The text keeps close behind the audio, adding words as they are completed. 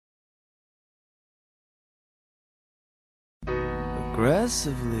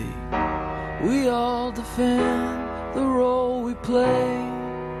aggressively. We all defend the role we play.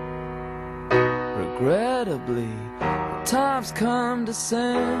 Regrettably, the time's come to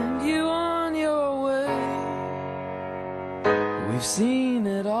send you on your way. We've seen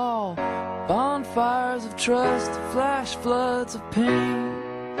it all, bonfires of trust, flash floods of pain.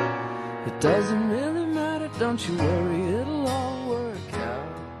 It doesn't really matter, don't you worry, it'll all work out.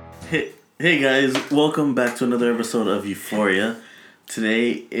 Hey guys, welcome back to another episode of Euphoria.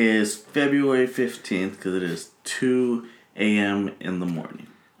 Today is February 15th because it is 2 a.m. in the morning.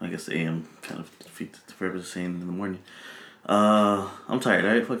 I guess a.m. kind of defeats the purpose of saying in the morning. I'm tired,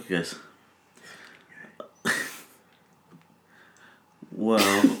 alright? Fuck you guys.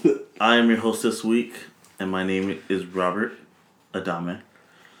 Well, I am your host this week, and my name is Robert Adame.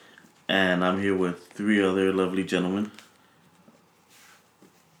 And I'm here with three other lovely gentlemen.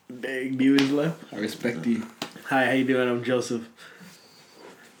 Dang, viewers left. I respect you. Hi, how you doing? I'm Joseph.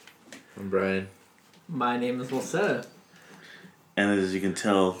 I'm Brian. My name is Lisa. And as you can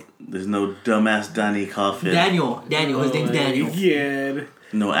tell, there's no dumbass Danny Coffin. Daniel. His name's Daniel. Yeah.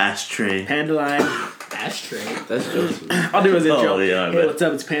 No ashtray. Pandaline. Ashtray. That's Joseph. I'll do his intro. Oh, yeah, I Hey, bet. what's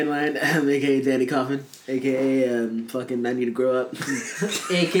up? It's Pandaline, aka Danny Coffin, aka fucking I need to grow up.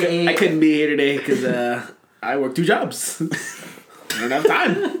 AKA. I couldn't be here today because I work 2 jobs. I don't have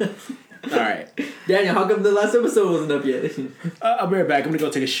time. All right. Daniel, how come the last episode wasn't up yet? I'll be right back. I'm gonna go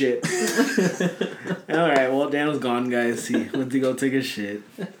take a shit. All right. Well, Daniel's gone, guys. He went to go take a shit.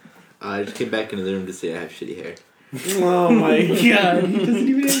 I just came back into the room to say I have shitty hair. Oh my god. He doesn't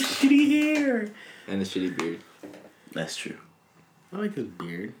even have shitty hair. And a shitty beard. That's true. I like his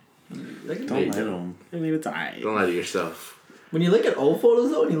beard. Don't There you lie go. to him. I mean, it's alright. Don't lie to yourself. When you look at old photos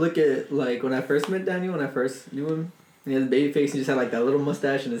though, and you look at like when I first met Daniel, when I first knew him, and he had a baby face, and he just had like that little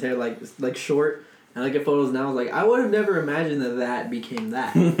mustache and his hair like short. And I look at photos now, I was like, I would have never imagined that became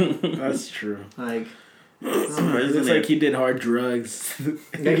that. That's true. Like, It looks like he did hard drugs.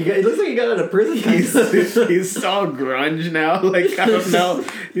 it looks like he got out of prison. he's so grunge now. Like, I don't know.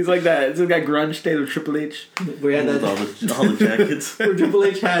 He's like that. It's like that grunge state of Triple H. We had With that. all the jackets. Where Triple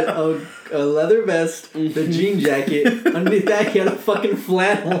H had a leather vest, the jean jacket. Underneath that, he had a fucking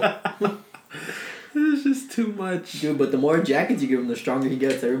flannel. It's just too much. Dude, but the more jackets you give him, the stronger he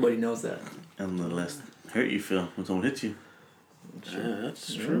gets. Everybody knows that. And the less hurt you feel when someone hits you.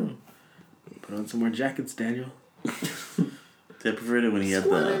 That's true. Put on some more jackets, Daniel. I preferred it when he had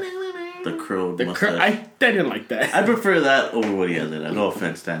the curled mustache. I didn't like that. I prefer that over what he has in it. No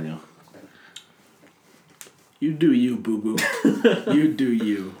offense, Daniel. You do you, boo-boo. You do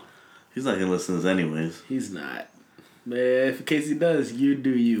you. He's not gonna listen to this anyways. He's not. But if in case he does, you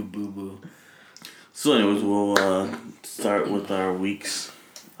do you, boo-boo. So anyways, we'll start with our weeks.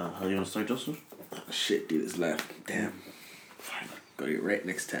 How do you want to start, Joseph? Oh, shit, dude, it's left. Damn. Fine. Go to your right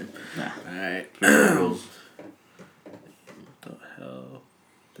next time. Nah. Alright. Rules. What the hell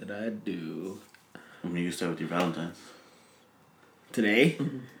did I do I mean, you can start with your Valentine's. today?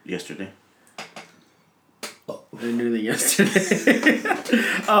 Yesterday. I didn't do anything yesterday.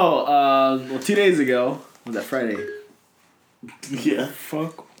 well, 2 days ago was that Friday. Yeah.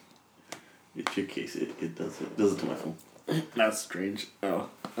 Fuck. It's your case. It does it to my phone. That's strange. Oh.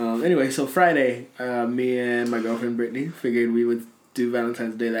 Anyway, so Friday, me and my girlfriend Brittany figured we would do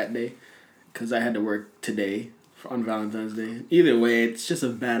Valentine's Day that day, because I had to work today on Valentine's Day. Either way, it's just a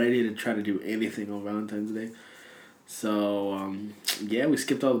bad idea to try to do anything on Valentine's Day. So, yeah, we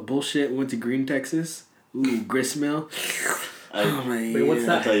skipped all the bullshit. We went to Green, Texas. Ooh, gristmill. Oh, man. Wait, what's I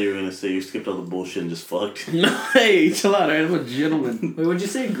that? thought you were gonna say you skipped all the bullshit and just fucked. No, hey, chill out. I'm a gentleman. Wait, what'd you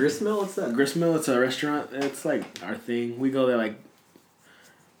say? Gristmill? What's that? Gristmill, it's a restaurant. It's like our thing. We go there like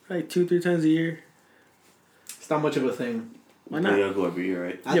 2-3 times a year. It's not much of a thing. Why You not? gotta go every year,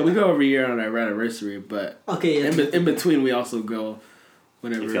 right? Yeah, we go every year on our anniversary, but Okay, yeah. in between we also go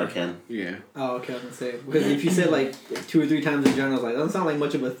whenever. If y'all can. Yeah. Oh, okay, I was gonna say. Because if you said like 2 or 3 times in general, I was like, that doesn't sound like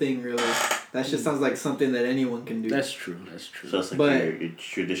much of a thing, really. That just sounds like something that anyone can do. That's true. So that's like But- your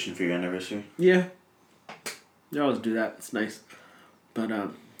tradition for your anniversary? Yeah. You always do that. It's nice. But,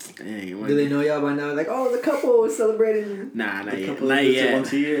 dang. Do they know y'all by now? Like, oh, the couple is celebrating. Nah, not A yet. couple Not of visits yet.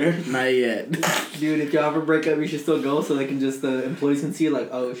 once a year. Not yet. Dude, if y'all ever break up, you should still go so they can just, the employees can see, like,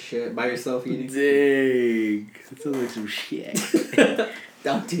 oh shit, by yourself eating. Dang. That sounds like some shit.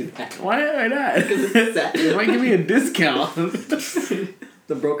 Don't do that. Why not? Because it's sad. They might give me a discount.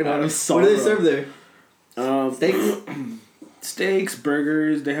 The broken I'm heart. sorry. What do they serve there? Steaks? Steaks,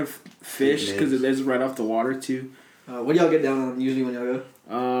 burgers. They have fish because Eggs. it is right off the water too. What do y'all get down on usually when y'all go?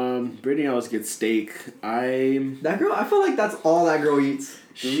 Brittany always gets steak. That girl, I feel like that's all that girl eats.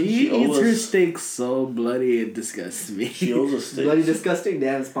 She owes eats her us- steak so bloody it disgusts me. She owes us steak. Bloody disgusting.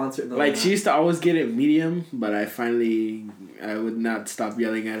 Damn, sponsored. No, Like no. she used to always get it medium, but I would not stop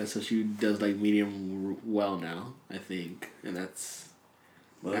yelling at her, so she does like medium well now. I think, and that's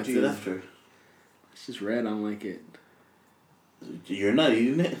Why don't you get after her? it's just red. I don't like it. You're not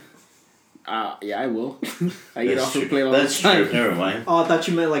eating it? Yeah, I will. I eat That's off the true. plate all the That's time. true. Never mind. Oh, I thought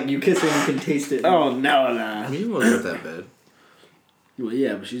you meant like you kiss her and you can taste it. Oh no, nah. Medium wasn't that bad. Well,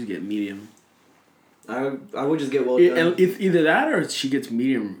 yeah, but she's getting medium. I would just get well It, done. and it's either that or she gets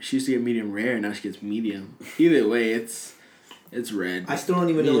medium. She used to get medium rare, now she gets medium. Either way, it's red. I still don't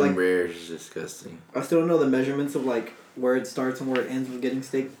even know Medium like rare is disgusting. I still don't know the measurements of like where it starts and where it ends with getting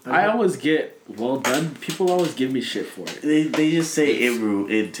steak. I always get well done. People always give me shit for it. They just say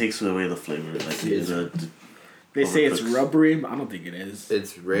it takes away the flavor. Like Yes. They say it's Overcooks. rubbery, but I don't think it is.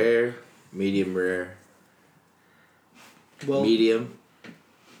 It's rare, medium rare, well, medium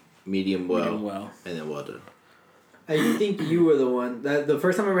well, Medium well. and then well done. I think you were the one that the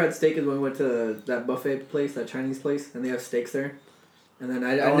first time I ever had steak is when we went to that buffet place, that Chinese place, and they have steaks there. And then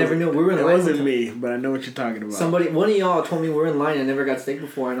I never knew we were in It line. wasn't one time. me, but I know what you're talking about. One of y'all told me we were in line. I never got steak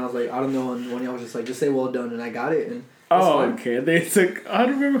before, and I was like, I don't know. And one of y'all was just like, just say well done, and I got it. And Oh, fine. okay. They took. I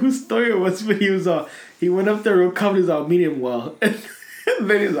don't remember whose story it was, but he was he went up there real confident, he was all medium well. And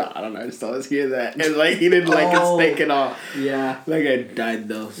then he's like, I don't know, I just thought let's hear that. And like he didn't like Oh. his steak at all. yeah, Like I died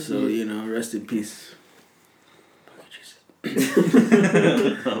though, so rest in peace.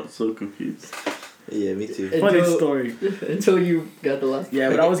 I'm so confused. Yeah, me too. Funny Until- story. until you got the last. Yeah,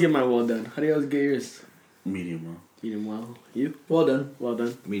 but I always get mine well done. How do you always get yours? Medium well. Medium well. You? Well done. Well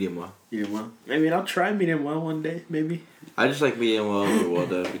done. Medium well. Medium well. I mean, I'll try medium well one day, maybe. I just like medium well or well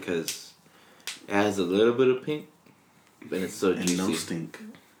done because it has a little bit of pink, but it's so And juicy. no stink.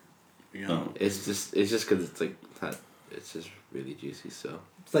 Yeah. Oh. It's just because it's like not, it's just really juicy. So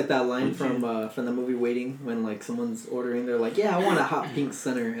It's like that line Would you- from the movie Waiting when like someone's ordering, they're like, yeah, I want a hot pink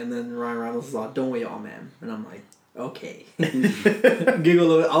center, and then Ryan Reynolds is like, don't wait, all man, and I'm like, okay, giggle a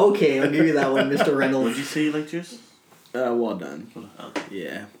little bit. Okay, I'll give you that one, Mr. Would Reynolds. you say you liked yours? Well done. Oh,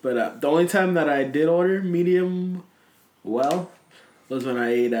 Yeah, but the only time that I did order medium well was when I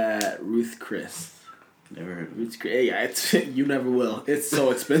ate at Ruth Chris. never heard of it. Ruth's Chris. Yeah, it's you never will. It's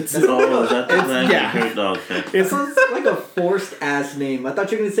so expensive. Oh, is that the It's- yeah. Oh, okay. It It's sounds like a forced ass name. I thought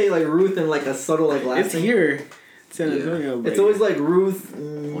you were gonna say like Ruth and like a subtle like last it's name. here, San Yeah. Antonio. It's baby. always like Ruth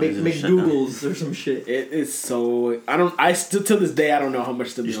Why is it shut down? McDougal's or some shit. It is so. I still till this day I don't know how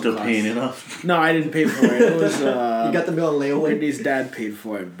much the You're meal still costs. paying it off? No, I didn't pay for it. It was You got the meal on layaway. Whitney's dad paid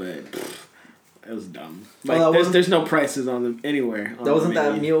for it, but it was dumb. Oh, Like that wasn't- there's no prices on them anywhere. on That wasn't the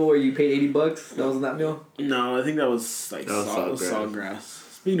that menu. meal where you paid $80. That wasn't that meal. No, I think that was like That was Saltgrass.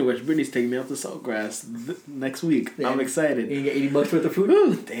 Speaking of which, Brittany's taking me out to Saltgrass next week. Yeah. I'm You excited. can get $80 worth of food.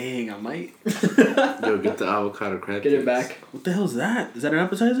 Ooh, dang, I might. yo, get the avocado crab. Get it cakes. back. What the hell is that? Is that an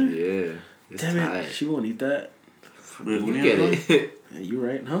appetizer? Yeah. It's Damn it, tight. she won't eat that. Wait, when You are y'all get going? it. Yeah, you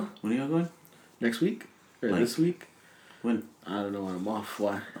right, huh? When are y'all going? Next week or Like- this week? When? I don't know when I'm off.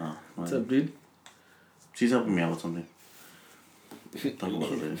 Why? Oh, What's well, up, dude? she's helping me out with something. Talk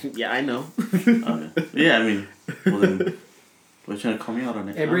about it later. Yeah, I know. Okay. Yeah, I mean, well then, why are you trying to call me out on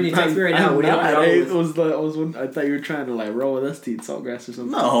it? Hey, Brittany, text me right now. I'm What do you not. want I, me it to was the, I thought you were trying to like roll with us to eat saltgrass or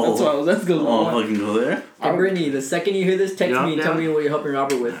something. No. That's why I was. That's good. Oh, fucking go there. Hey, Brittany, the second you hear this, text Yeah, me and tell yeah. me what you're helping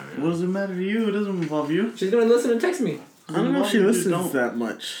Robert with. What does it matter to you? It doesn't involve you. She's gonna listen and text me. I don't know if she You listens don't. that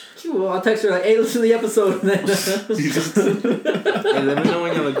much. Well, I'll text her like, hey, listen to the episode. You just- Hey, let me know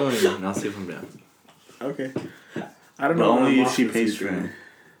when y'all are going, and I'll see if I'm down. Okay. I don't But know. when only I'm if off she this pays for weekend. it.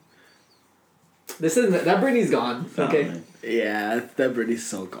 This isn't that Brittany's gone. Oh, Okay. man. Yeah, that Brittany's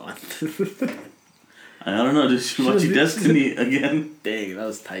so gone. I don't know. Did she watch She was- Destiny again? Dang, that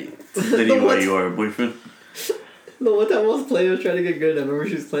was tight. Then you are your boyfriend. The one time I was playing, I was trying to get good. I remember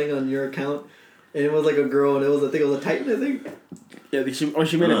she was playing on your account, and it was like a girl, and I think it was a Titan, I think. Yeah,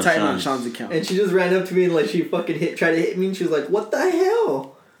 she made No, a title on Sean's. Sean's account. And she just ran up to me and like she fucking tried to hit me, and she was like, "What the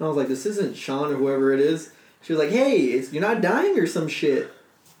hell?" And I was like, "This isn't Sean or whoever it is." She was like, "Hey, you're not dying or some shit."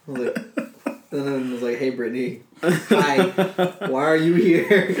 I was like, and then I was like, "Hey, Brittany, hi, why are you here?"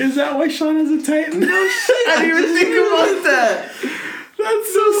 Is that why Sean has a Titan? No shit. I didn't even think about that.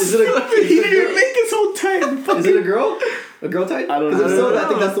 That's so Is it a- stupid. is He it a didn't even girl? make his whole Titan. Is it a girl? A girl Titan? I don't 'Cause if know. so, I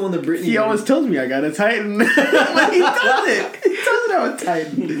think that's the one that Brittany. He always tells me I got a Titan. But he doesn't. He doesn't have a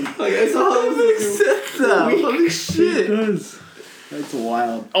Titan. Like, I saw how Holy He does. That's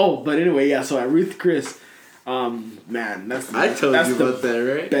wild. Oh, but anyway, yeah. So at Ruth Chris, Man, that's I told that's you the about that,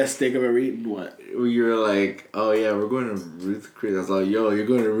 right? best steak I've ever eaten. What? You were like, oh yeah, we're going to Ruth Chris. I was like, yo, you're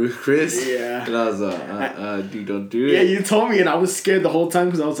going to Ruth Chris? Yeah. And I was like, dude, don't do it. Yeah, you told me, and I was scared the whole time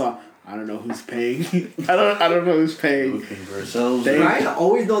because I was like, I don't know who's paying. I don't know who's paying. Looking for ourselves. Brian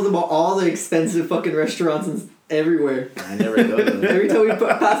always knows about all the expensive fucking restaurants and everywhere. I never go to them. Every time we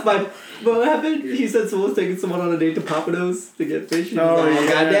pass by, what happened? He said someone's taking someone on a date to Papados to get fish. He's Oh, like, yeah.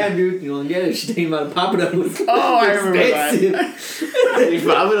 goddamn, dude, you don't get it. She's taking him out of Papados. Oh, I remember that.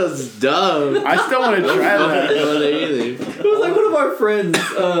 Papados is dumb. I still want to try Fucking that. go there either. It was like one of our friends.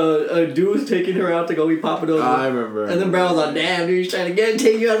 A dude was taking her out to go eat Papados. I remember. And then Brown was like, damn, dude, he's trying to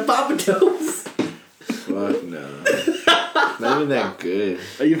take you out of Papados. Fuck no. Not even that good.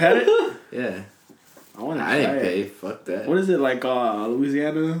 Oh, you've had it? Yeah. I want to try I didn't it. pay. Fuck that. What is it, like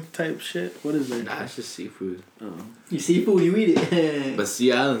Louisiana type shit? What is it? Nah, it's just seafood. Oh. You seafood, you eat it. But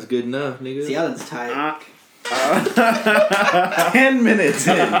Sea Island's good enough, nigga. Sea Island's tight. 10 minutes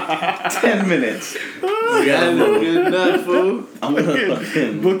in. 10 minutes. Sea Island's good enough, fool. I'm gonna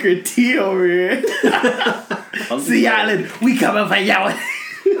fucking. Booker T over here. Sea Island, we coming for y'all.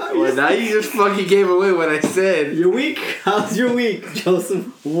 Well, now you just fucking gave away what I said. Your week? How's your week,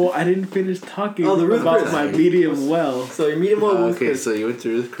 Joseph? Well, I didn't finish talking Oh, the Ruth about Chris. my medium well. So your medium well was Okay, so you went to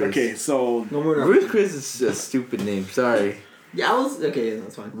Ruth Chris. Okay, so no more. Ruth Chris is a stupid name. Sorry. Yeah, I was okay.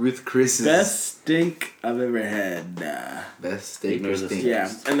 That's fine. Ruth Chris is best steak I've ever had. best steak Ignore or the steak.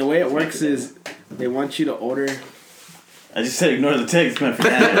 Yeah, and the way it works is they want you to order I just said ignore the text, man.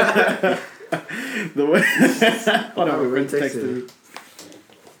 Forget the way. Hold on, Oh, my friend's text texting it. me.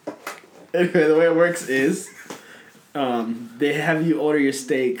 Anyway, the way it works is, they have you order your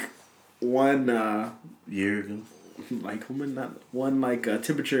steak one Year ago.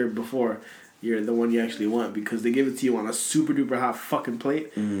 temperature before you're the one you actually want, because they give it to you on a super duper hot fucking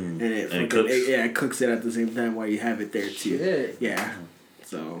plate, and it cooks. it cooks it at the same time while you have it there too. Shit. Yeah,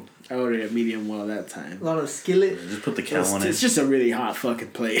 so I ordered it medium well that time. A lot of skillet. Just put the cow on it. It's just a really hot fucking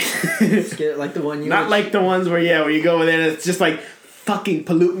plate. Skillet, like the one you. Not like the ones where you go over there and it's just like fucking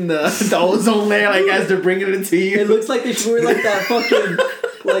polluting the ozone layer like as they're bringing it to you. It looks like they should wear like that fucking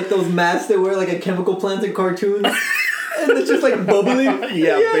like those masks they wear like a chemical plant in cartoons, and it's just like bubbling. Yeah, and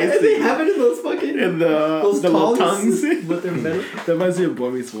they basically. have it in those fucking In those the little tongs, tongues. but they're metal. That reminds me of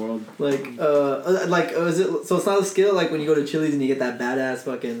Boy Meets World. Is it so? It's not a skill like when you go to Chili's and you get that badass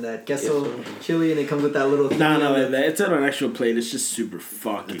fucking that queso chili and it comes with that little. No, it's on an actual plate. It's just super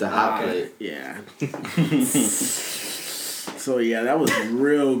fucking It's a hot hot. plate. Yeah. So yeah, that was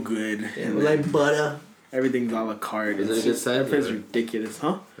real good. Yeah, like butter. Everything's a la carte. Was it a It's good just- size, Everything's or- ridiculous,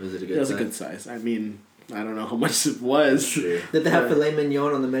 huh? Was it a It good was a time? good size. I mean, I don't know how much it was. Sure. Did they have filet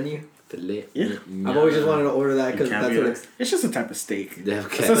mignon on the menu? Filet. Yeah. I've always just wanted to order that because that's what Caviar. it's. It's just a type of steak. They have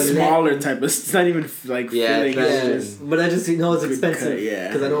It's a cat. smaller type of. It's not even like Yeah, filling. it's It's not- just. But I just know it's Good expensive. cut, yeah.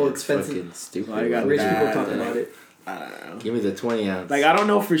 Because I know it's It's expensive. fucking stupid. Well, I got Rich people that. talking about it. I don't know. Give me the 20 ounce. Like I don't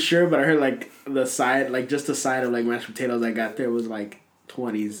know for sure, but I heard like the side, like just the side of like mashed potatoes I got there was like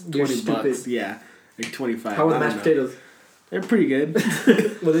 20s, You're 20 bucks. stupid. Yeah, like 25. How were I the don't mashed know. potatoes? They're pretty good.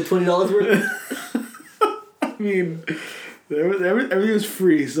 Was it $20 worth? I mean, everything was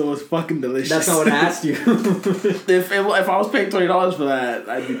free, so it was fucking delicious. That's not what I asked you. If I was paying $20 for that,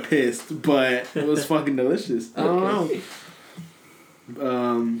 I'd be pissed. But it was fucking delicious. I don't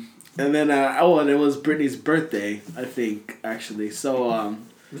know. And then and it was Brittany's birthday, I think, actually. So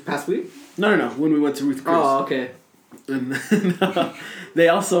This past week? no, when we went to Ruth Chris. Oh, okay. And then, they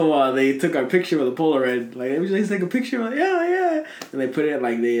also they took our picture with a Polaroid. Like, everybody take a picture. Like, yeah. And they put it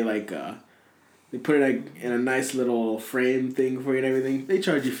they put it like in a nice little frame thing for you and everything. They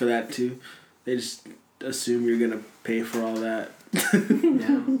charge you for that too. They just assume you're gonna pay for all that.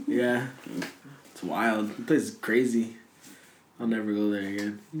 Yeah. Yeah, it's wild. The place is crazy. I'll never go there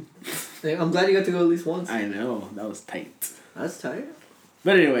again. I'm glad you got to go at least once. I know, that was tight. That's tight.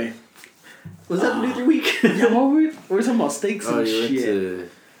 But anyway, Was that your week? yeah, we were talking about steaks Oh, and you went shit. to.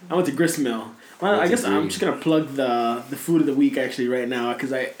 I went to Gristmill. Well, Went I to guess I'm Green. just gonna plug the food of the week actually right now,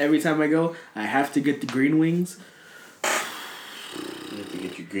 because every time I go I have to get the green wings. You have to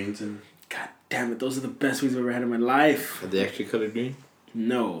get your greens in. God damn it, those are the best wings I've ever had in my life. Are they actually colored green?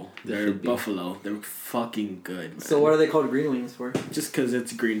 No, They they're should be. buffalo. They're fucking good, man. So what are they called green wings for? Just because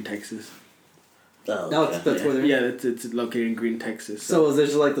it's Green, Texas. Oh, No, that's where they're. Yeah, it's located in Green, Texas. So is there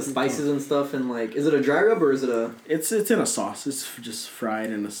just like the spices and stuff and like is it a dry rub or is it a It's in a sauce. It's just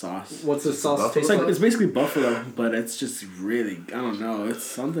fried in a sauce. what's the sauce buffalo? taste It's like like? it's basically buffalo, but it's just really, I don't know. It's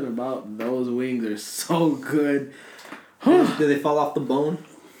something about those wings are so good. Do they fall off the bone?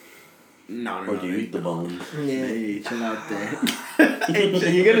 No, Or do you eat the bones? Yeah. Hey, chill out there.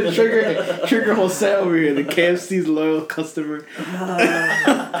 You're gonna trigger Jose over here, the KFC's loyal customer.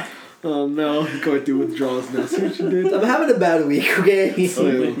 Oh no, he's going through withdrawals now. See what you did? I'm having a bad week, okay? So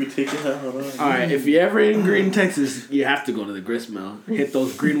make me take it out. Alright, if you're ever in Green, Texas, you have to go to the gristmill. Hit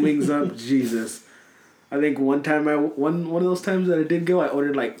those green wings up. Jesus. I think one time one of those times that I did go, I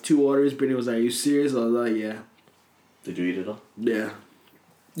ordered like 2 orders. Brittany was like, "Are you serious?" I was like, "Yeah." Did you eat it all? Yeah.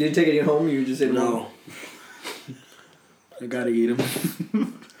 You didn't take it home? You just ate No. I gotta eat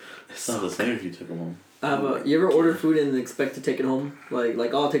them. It's not the same if you took them home. You ever order food and expect to take it home?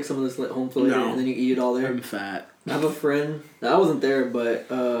 Like oh, I'll take some of this home for later, No. and then you eat it all there? I'm fat. I have a friend. I wasn't there, but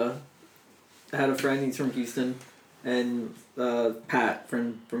I had a friend. He's from Houston, and Pat,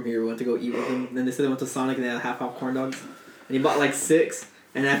 friend from here, went to go eat with him. And then they said they went to Sonic and they had half-off corn dogs, and he bought like 6.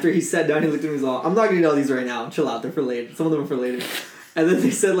 And after he sat down, he looked at me and was all, "I'm not gonna eat all these right now. Chill out. They're for later. Some of them are for later." And then they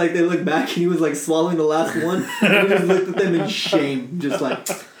said like they looked back and he was like swallowing the last one, and we just looked at them in shame, just like,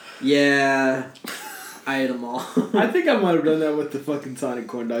 "Yeah, I ate them all." I think I might have done that with the fucking Sonic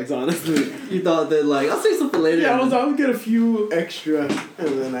corn dogs, honestly. You thought that like I'll save some for later. Yeah, I'll get a few extra,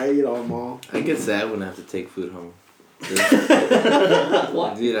 and then I eat them all. I get sad when I have to take food home.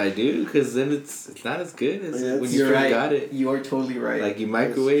 What? Dude, I do, because then it's not as good as Yeah, when you You're first right. got it. You are totally right. Like, you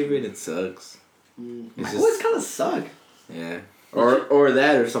microwave it, it sucks. It's Microwaves kind of suck. yeah. Or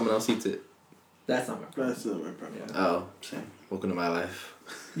that, or someone else eats it. That's not my problem. That's not my problem. Yeah. Oh, Same. welcome to my life.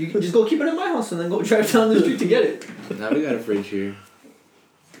 You can just go keep it in my house and then go drive down the street to get it. Now we got a fridge here,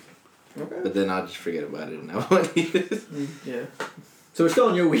 Okay. but then I'll just forget about it and I won't eat it. Yeah. So we're still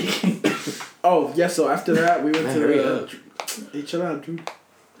on your week. Oh, yeah, so after that, we went Man, to hurry the... up. Hey, chill out, dude.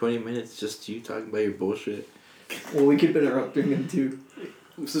 20 minutes just you talking about your bullshit. Well, we keep interrupting him too.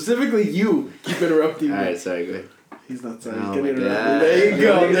 Specifically, you keep interrupting me. Alright, sorry, go ahead. He's not sorry. Oh He's my getting interrupted. God. There you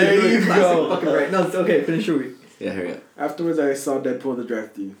go. There you Classic go. Fucking right. No, it's okay. Finish your week. Yeah, hurry up. Afterwards, I saw Deadpool the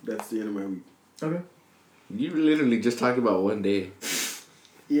Drafty. That's the end of my week. Okay. You literally just talked about one day.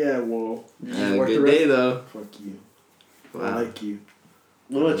 Yeah, well, work Good the rest? day, though. fuck you. I Wow. like you.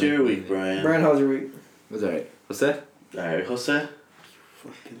 What about your week, Brian? Brian, how's your week? It was alright. What's that? Alright, Jose?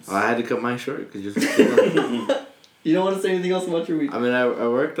 Fucking Oh, I had to cut mine short because you're You don't want to say anything else about your week? I mean, I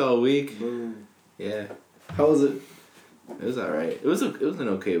worked all week. boom. Yeah, How was it? it was alright. It was an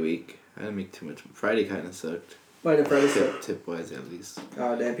okay week. I didn't make too much. Friday kind of sucked. Why did Friday suck? Tip wise, at least.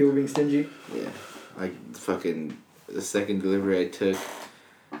 Oh, damn. People being stingy? Yeah, like fucking the second delivery I took,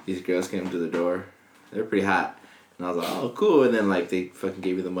 these girls came to the door. They were pretty hot, and I was like, "Oh, cool." And then like they fucking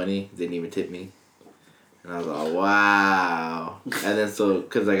gave me the money, didn't even tip me, and I was like, "Wow." And then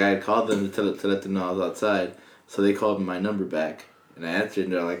cause like I had called them to let them know I was outside, so they called my number back, and I answered,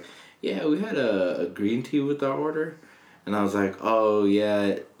 and they're like, "Yeah, we had a green tea with our order," and I was like, "Oh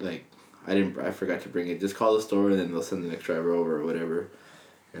yeah, like I forgot to bring it. Just call the store, and then they'll send the next driver over or whatever."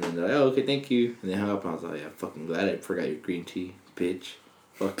 And then they're like, "Oh, okay, thank you." And they hung up, and I was like, "Yeah, fucking glad I forgot your green tea, bitch.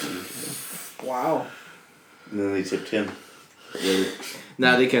 Fuck you." Wow. And then they tipped him.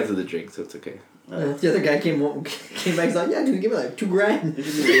 Nah, they canceled the drink, so it's okay. The other guy came back. He's like, "Yeah, dude, give me like $2,000."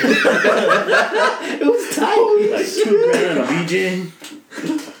 It was tight. Like $2,000 and a BJ.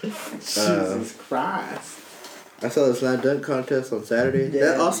 Jesus Christ. I saw the slam dunk contest on Saturday.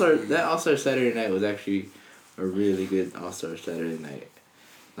 Yeah. That All-Star Saturday night was actually a really good All-Star Saturday night.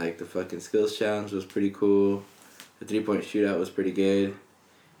 Like, the fucking skills challenge was pretty cool. The 3-point shootout was pretty good.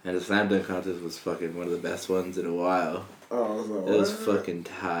 And the slam dunk contest was fucking one of the best ones in a while. Oh, I was like, It was what? fucking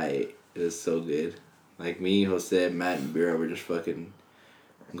tight. It was so good. Like, me, Jose, Matt, and Bira were just fucking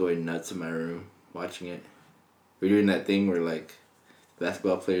going nuts in my room watching it. We're doing that thing where, like,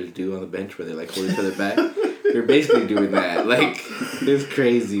 basketball players do on the bench where they, like, hold each other back. We're basically doing that. Like, it's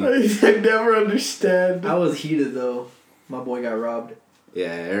crazy. I never understand. I was heated though. My boy got robbed. Yeah,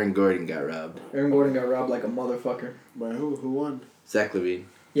 Aaron Gordon got robbed. Aaron Gordon got robbed like a motherfucker. By who? Who won? Zach LaVine.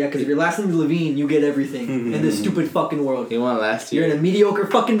 Yeah, because if you're last name Levine, you get everything in this stupid fucking world. He won last You're year. in a mediocre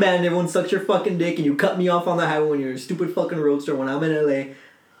fucking band, everyone sucks your fucking dick, and you cut me off on the highway when you're a stupid fucking roadster when I'm in LA,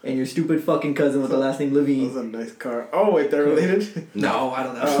 and your stupid fucking cousin with the last name That Levine. was a nice car. Oh, wait, they're related? No, I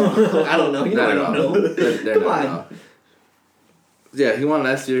don't know. I don't know. You know I don't know. They're Come not on. at all. Yeah, he won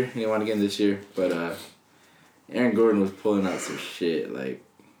last year, and he won again this year. But Aaron Gordon was pulling out some shit. Like,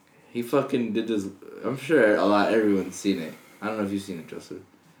 he fucking did this. I'm sure everyone's seen it. I don't know if you've seen it, Joseph.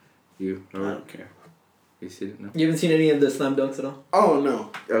 You? I don't care. You seen it? No? You haven't seen any of the slam dunks at all? Oh,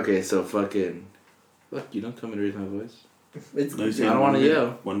 no. Okay, so fucking. Fuck, you don't tell me to raise my voice. It's. No, you say I don't 1 wanna minute.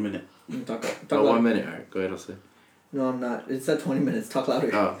 yell. 1 minute. Talk Oh, louder. 1 minute. Alright, go ahead, I'll say. No, I'm not. It's at 20 minutes. Talk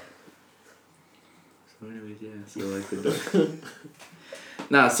louder. Oh. So anyways, yeah, so like the dunk.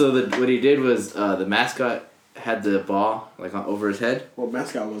 Nah, so what he did was the mascot had the ball like over his head. What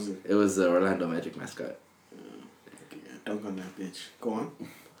mascot was it? It was the Orlando Magic mascot. Okay, dunk on that bitch. Go on.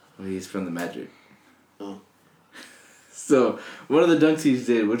 Well, he's from the Magic. Oh. So one of the dunks he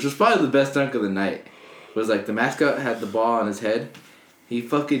did, which was probably the best dunk of the night, was like the mascot had the ball on his head. He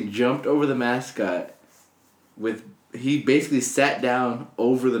fucking jumped over the mascot he basically sat down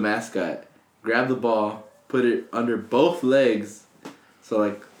over the mascot, grabbed the ball, put it under both legs. So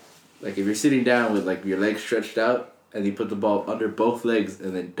like if you're sitting down with like your legs stretched out, and he put the ball under both legs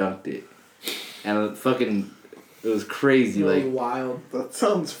and then dunked it. And it was crazy. That was Like wild. That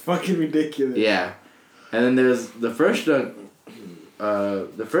sounds fucking ridiculous. yeah. And then there's the first dunk.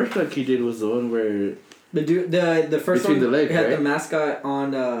 The first dunk he did was the one where The first Between one the legs, had right? the mascot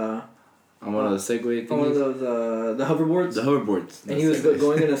on one of the Segway on one of thingies. those the hoverboards. The hoverboards. And he was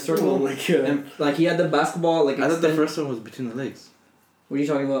going in a Oh circle, my god. and like he had the basketball like. I thought the extend- first one was between the legs. What are you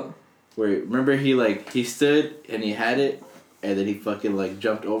talking about? Where remember he stood and he had it, and then he fucking like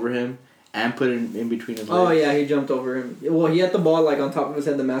jumped over him and put it in between his legs. Oh yeah, he jumped over him. Well, he had the ball like on top of his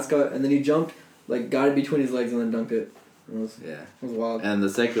head, the mascot, and then he jumped, like got it between his legs and then dunked it. Yeah. It was wild. And the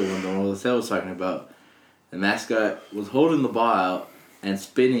second one, the one Lisselle was talking about, the mascot was holding the ball out and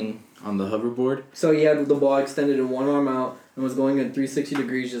spinning on the hoverboard. So he had the ball extended in one arm out and was going at 360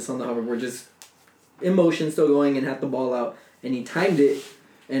 degrees just on the hoverboard, just in motion, still going, and had the ball out. And he timed it,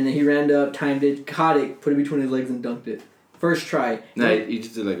 and then he ran up, timed it, caught it, put it between his legs, and dunked it. First try. No, he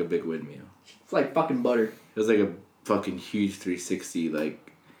just did like a big windmill. It's like fucking butter. It was like a fucking huge 360.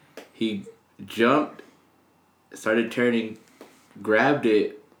 Like, he jumped, started turning, grabbed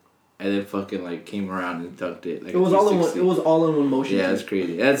it, and then fucking like came around and dunked it. Like It was all in one. 360. It was all in one motion. Yeah, too. it's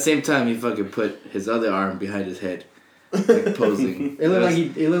crazy. And at the same time, he fucking put his other arm behind his head, like posing. It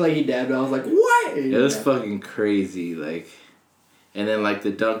looked like he dabbed. I was like, what? It was fucking crazy. Like, and then like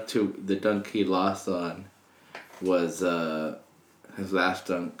the dunk he lost on was his last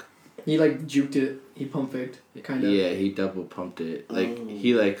dunk. He like juked it. He pump faked. Kind of. Yeah, he double pumped it. Like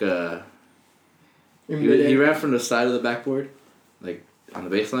he like In he midair. ran from the side of the backboard, like on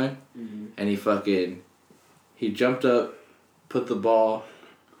the baseline, and he jumped up, put the ball,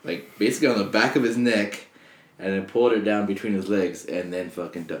 like basically on the back of his neck, and then pulled it down between his legs, and then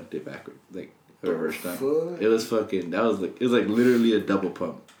fucking dunked it backward, like a reverse dunk. Fuck. It was like literally a double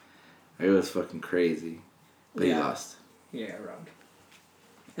pump. It was fucking crazy, but he Yeah. lost. Yeah, round.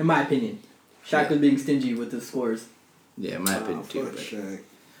 In my opinion, Shaq was being stingy with his scores. Yeah, in my opinion too. Fuck But, Shaq.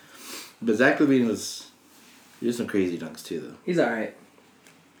 but Zach LaVine he did some crazy dunks too though. He's alright.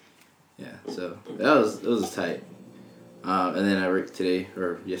 Yeah, so it was tight. And then I worked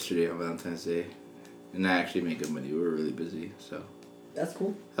yesterday on Valentine's Day, and I actually made good money. We were really busy, so That's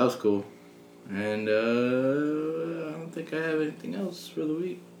cool. that was cool. And I don't think I have anything else for the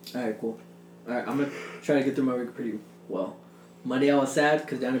week. Alright, cool. Alright, I'm gonna try to get through my week pretty well. Monday I was sad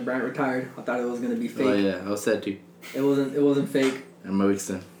because Danny Bryant retired. I thought it was gonna be fake. Oh yeah, I was sad too. It wasn't fake. And my week's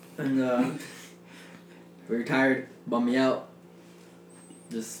done. And we retired, bummed me out.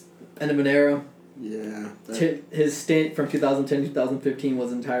 Just end of an era. Yeah. His stint from 2010 to 2015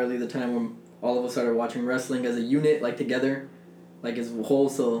 was entirely the time when all of us started watching wrestling as a unit, like together, like as a whole.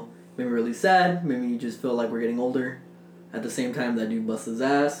 So made me really sad. Made me just feel like we're getting older. At the same time, that dude busted his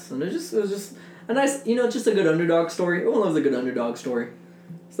ass, and it was just a nice, just a good underdog story. Everyone loves a good underdog story.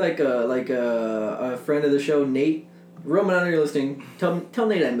 It's like a friend of the show, Nate. Roman, I know you're listening. Tell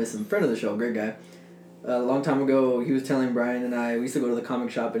Nate I miss him. Friend of the show, great guy. A long time ago, he was telling Brian and I, we used to go to the comic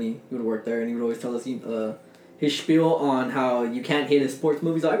shop and he would work there and he would always tell us his spiel on how you can't hate a sports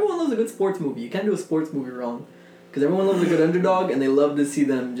movie. So everyone loves a good sports movie. You can't do a sports movie wrong. Because everyone loves a good underdog and they love to see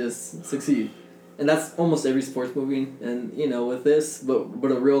them just succeed. And that's almost every sports movie. And, with this, but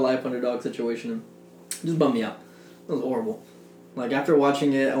a real life underdog situation, it just bummed me out. It was horrible. Like, after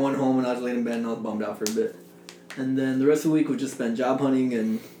watching it, I went home and I was laying in bed and I was bummed out for a bit. And then the rest of the week we just spent job hunting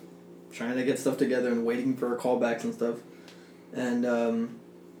and trying to get stuff together and waiting for callbacks and stuff. And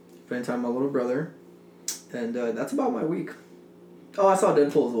spending time with my little brother. And that's about my week. Oh, I saw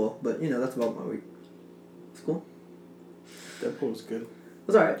Deadpool as well, but that's about my week. It's cool. Deadpool was good. It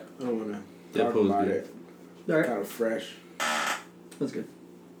was alright. I don't wanna talk Deadpool was about good. it. Alright. Kind of fresh. It was good.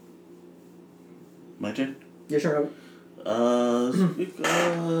 My turn? Yeah, sure, Robert. This week,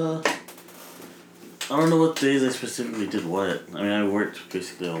 I don't know what days I specifically did what. I mean, I worked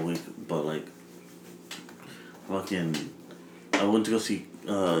basically all week, but like, I went to go see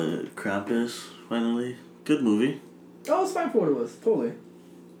Krampus finally. Good movie. Oh, it's fine for what it was. Totally.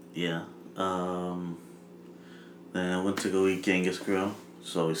 Yeah. Then I went to go eat Genghis Grill.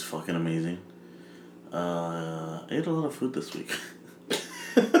 It's always fucking amazing. I ate a lot of food this week.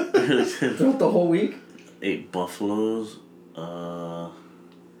 Really did. Throughout the whole week? ate buffaloes. I'm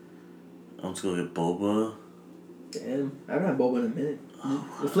just gonna get boba. Damn, I haven't had boba in a minute.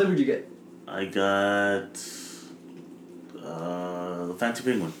 What flavor did you get? I got the Fancy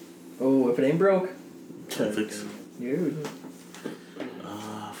Penguin. Oh, if it ain't broke. Fix. Dude.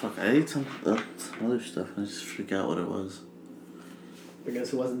 Fuck, I ate some other stuff and I just forgot what it was. I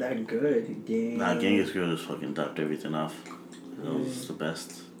guess it wasn't that good. Damn. Nah, Genghis Grill just fucking dumped everything off. That was the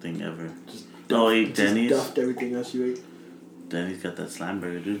best thing ever. I ate Denny's. Stuffed everything else you ate. Denny's got that slam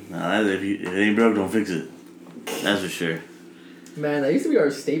burger, dude. Nah, if it ain't broke, don't fix it. That's for sure. Man, that used to be our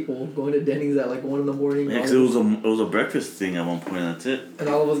staple, going to Denny's at like 1 in the morning. Yeah, 'cause it was a breakfast thing at one point, and that's it. And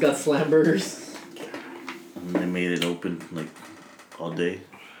all of us got slam burgers. And they made it open like all day.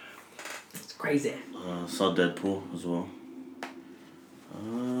 It's crazy. Saw Deadpool as well.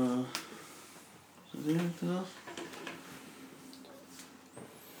 Is there anything else?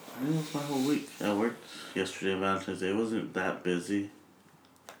 I think that's my whole week. I worked yesterday, Valentine's Day. It wasn't that busy.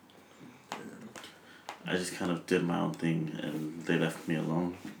 I just kind of did my own thing and they left me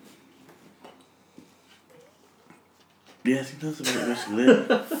alone. Yeah, I think that's about basically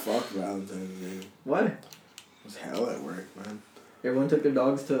it. Fuck Valentine's Day. Why? It was hell at work, man. Everyone took their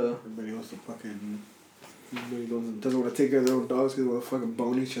dogs to... Everybody wants to fucking... Everybody doesn't want to take care of their own dogs because they want to fucking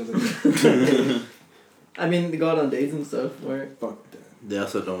bone each other. I mean, they go out on dates and stuff, right? Fuck that. They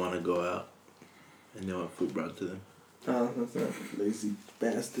also don't want to go out, and they want food brought to them. Oh, that's right. Lazy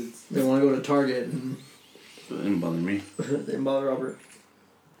bastards. They want to go to Target and... It didn't bother me. they bother Robert.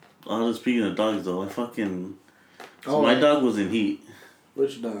 Speaking of dogs though, I fucking... So Oh, my right. dog was in heat.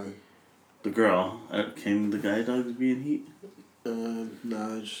 Which dog? The girl. Can the guy dogs be in heat?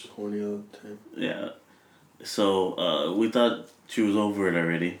 Nah, just horny all the time. Yeah. So, we thought she was over it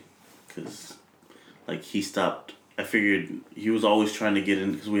already. Because, like, he stopped. I figured he was always trying to get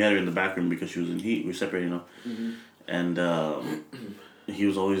in. Because we had her in the back room because she was in heat. We were separated, you know. Mm-hmm. And he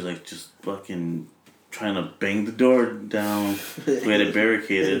was always, like, just fucking trying to bang the door down. We had it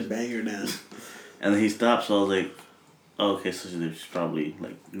barricaded. Bang her down. And then he stopped, so I was like, oh, okay, so she's probably,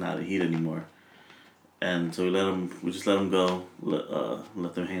 like, not in heat anymore. And so we just let him go,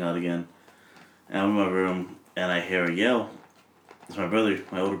 let them hang out again. And I'm in my room, and I hear her yell. It's my brother,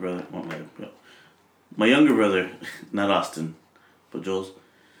 my older brother, well, my younger brother, not Austin, but Jules,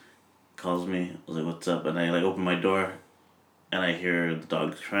 calls me. I was like, what's up? And I, like, open my door, and I hear the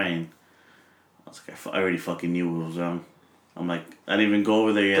dog crying. I was like, I already fucking knew what was wrong. I'm like, I didn't even go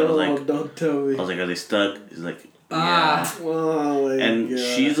over there yet. I was like, don't tell me. I was like, are they stuck? He's like, yeah. Ah. Oh my And God.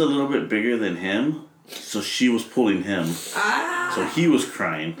 she's a little bit bigger than him, so she was pulling him. So he was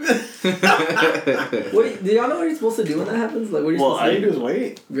crying. Wait, do y'all know what you're supposed to do when that happens? Like, what are you Well, supposed to You do? just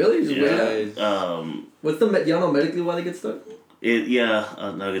wait. Really? Just wait out? Yeah. Do y'all know medically why they get stuck?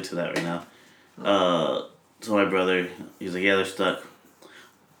 I'll get to that right now. So my brother, he's like, yeah, they're stuck.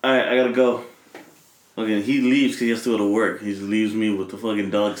 Alright, I gotta go. Okay, he leaves because he has to go to work. He just leaves me with the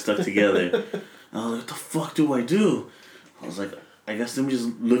fucking dog stuck together. And I was like, what the fuck do I do? I was like, I guess let me just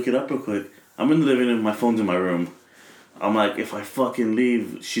look it up real quick. I'm in the living room, my phone's in my room. I'm like, if I fucking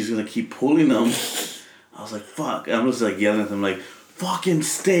leave, she's gonna keep pulling them. I was like, fuck. And I'm just like yelling at them like, fucking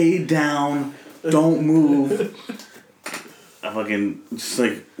stay down, don't move. I fucking just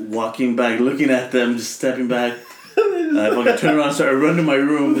like walking back, looking at them, just stepping back. And I fucking turn around and start running to my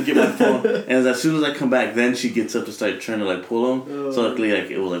room to get my phone. And as soon as I come back, then she gets up to start trying to like pull them. So luckily, like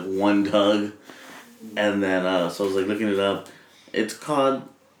it was like one tug. And then so I was like looking it up. It's called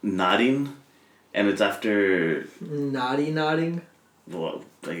knotting, and it's after Nodding? well,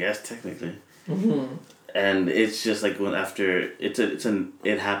 I guess technically. Mm-hmm. And it's just like when after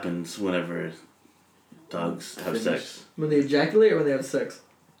it happens whenever dogs have sex. When they ejaculate or when they have sex?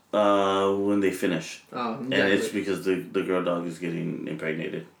 When they finish. Oh, And ejaculate. it's because the girl dog is getting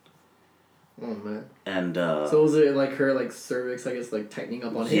impregnated. Oh, man. And So was it like her like cervix, I guess, like tightening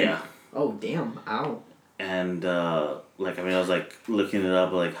up on him? yeah. Oh, damn. Ow. And like I was like looking it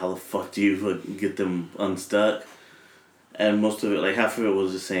up like how the fuck do you like, get them unstuck? And most of it, like half of it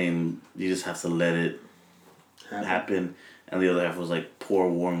was just saying you just have to let it happen, and the other half was like pour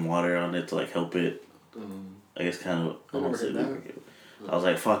warm water on it to like help it. I guess kind of. I never heard that. I was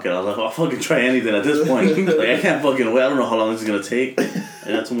like, fuck it. I was like, I'll fucking try anything at this point. Like I can't fucking wait. I don't know how long this is gonna take.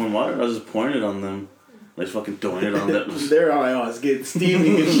 I got some warm water. I was just pouring it on them, like fucking throwing it on them. They're all like, oh, it's getting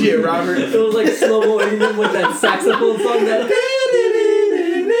steamy and shit, Robert. It was like slow-mo ending with that saxophone song that...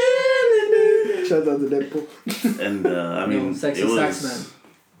 Shout out to Deadpool. And I mean, sexy it was. sax man.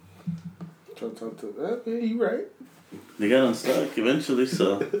 Shout out to yeah, you right. They got unstuck eventually,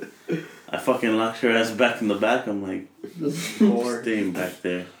 so I fucking locked her ass back in the back. I'm like, Or staying back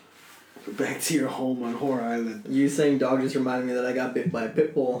there. Back to your home on Whore Island. You saying dog just reminded me that I got bit by a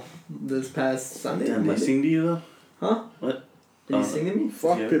pit bull this past Sunday. Damn, did he sing to you though? Huh? What? Did he sing to me?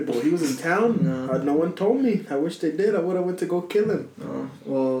 Fuck Yeah. Pitbull. He was in town. No. No one told me. I wish they did. I would have went to go kill him. Oh,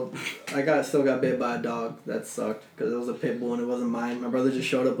 well, I still got bit by a dog. That sucked because it was a pit bull and it wasn't mine. My brother just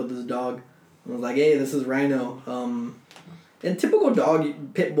showed up with his dog and was like, "Hey, this is Rhino." And typical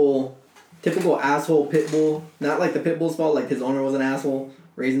dog pit bull, typical asshole pit bull. Not like the pit bull's fault. Like his owner was an asshole,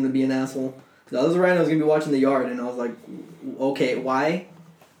 raised him to be an asshole. So this Rhino was gonna be watching the yard, and I was like, "Okay, why?"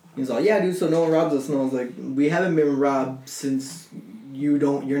 He was like, "Yeah, dude. So no one robs us." And I was like, "We haven't been robbed since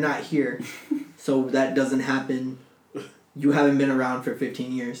you're not here, so that doesn't happen. You haven't been around for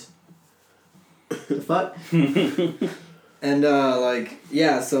 15 years." The fuck? And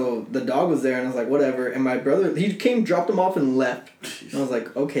so the dog was there, and I was like, whatever. And my brother, he came, dropped him off, and left. And I was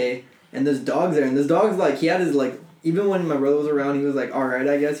like, okay. And this dog's there, and this dog's like, he had his like, even when my brother was around, he was like, all right,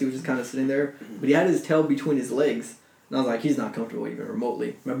 I guess. He was just kind of sitting there, but he had his tail between his legs. And I was like, he's not comfortable even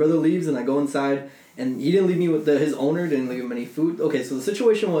remotely. My brother leaves, and I go inside, and he didn't leave me with his owner didn't leave him any food. Okay, so the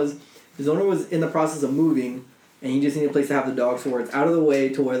situation was, his owner was in the process of moving, and he just needed a place to have the dog so where it's out of the way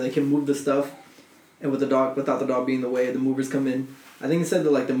to where they can move the stuff, and with the dog, without the dog being in the way, the movers come in. I think he said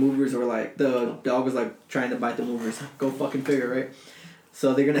that like the movers were like, the dog was like trying to bite the movers. Go fucking figure, right?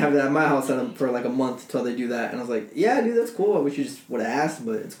 So they're gonna have that at my house for like a month until they do that. And I was like, yeah, dude, that's cool. I wish you just would have asked,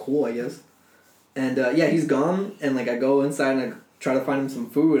 but it's cool, I guess. And yeah, he's gone, and like I go inside and I try to find him some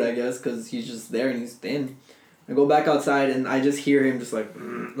food, I guess, because he's just there and he's thin. I go back outside and I just hear him just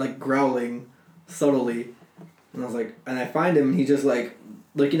like growling subtly. And I was like, and I find him and he's just like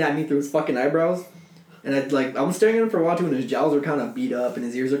looking at me through his fucking eyebrows. And I'm staring at him for a while too, and his jowls are kind of beat up and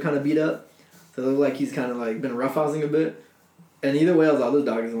his ears are kind of beat up. So it looks like he's kind of like been roughhousing a bit. And either way, I was like, this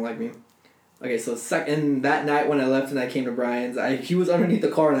dog doesn't like me. Okay, so and that night when I left and I came to Brian's, he was underneath the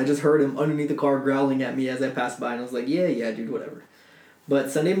car and I just heard him underneath the car growling at me as I passed by. And I was like, yeah, dude, whatever.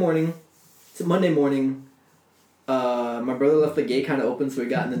 But Monday morning, my brother left the gate kind of open, so we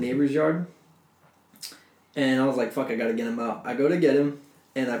got in the neighbor's yard. And I was like, fuck, I gotta get him out. I go to get him,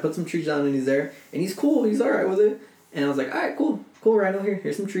 and I put some treats down, and he's there. And he's cool, he's alright with it. And I was like, alright, cool, Rhino,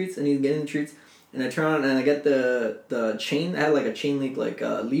 here's some treats. And he's getting the treats. And I turn on, and I get the chain. I had like a chain link, like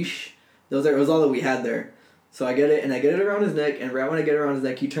leash. It was all that we had there. So I get it, and I get it around his neck, and right when I get it around his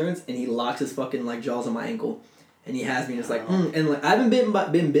neck, he turns, and he locks his fucking like jaws on my ankle. And he has me just like, and like I haven't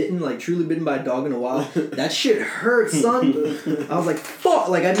been bitten, like truly bitten by a dog in a while. That shit hurts, son. I was like, fuck,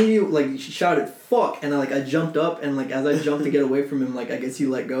 like I immediately like shouted, fuck, and I jumped up, and like as I jumped to get away from him, like I guess he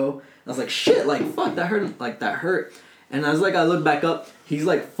let go. I was like, shit, like fuck, that hurt. And I look back up, he's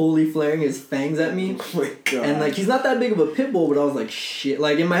like fully flaring his fangs at me. Oh my god. And like he's not that big of a pit bull, but I was like, shit,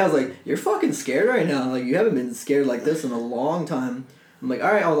 like in my head I was like, you're fucking scared right now, like you haven't been scared like this in a long time. I'm like,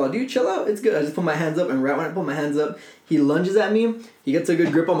 alright, I was like, dude, chill out, it's good. I just put my hands up, and right when I put my hands up, he lunges at me, he gets a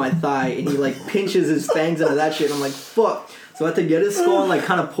good grip on my thigh, and he like pinches his fangs into that shit, and I'm like, fuck. So I had to get his skull and like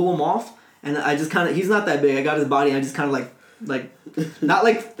kind of pull him off, and I just kind of, he's not that big, I got his body, and I just kind of like, not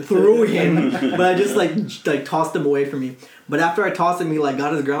like threw him, but I just like tossed him away from me. But after I tossed him, he like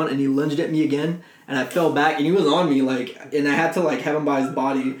got his ground, and he lunged at me again, and I fell back, and he was on me, like, and I had to like have him by his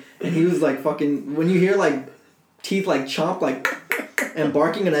body, and he was like fucking, when you hear like teeth like chomp, like, and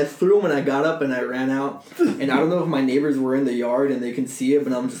barking, and I threw him, and I got up and I ran out, and I don't know if my neighbors were in the yard and they can see it,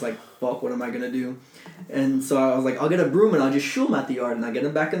 but I'm just like, fuck, what am I gonna do? And so I was like, I'll get a broom and I'll just shoo him at the yard, and I get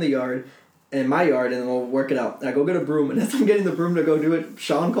him back in the yard, in my yard, and we'll work it out. And I go get a broom, and as I'm getting the broom to go do it,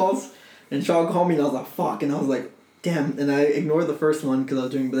 Sean calls, and Sean called me, and I was like, fuck, and I was like, damn, and I ignored the first one because I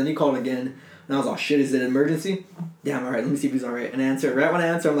was doing, but then he called again, and I was like, shit, is it an emergency? Damn, alright, let me see if he's alright. And I answer, right when I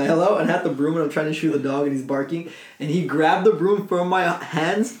answer, I'm like, hello, and I had the broom, and I'm trying to shoot the dog, and he's barking, and he grabbed the broom from my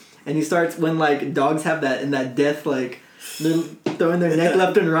hands, and he starts, when like dogs have that, in that death, like, they're throwing their neck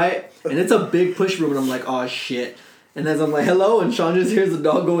left and right, and it's a big push broom, and I'm like, oh shit. And as I'm like, hello, and Sean just hears the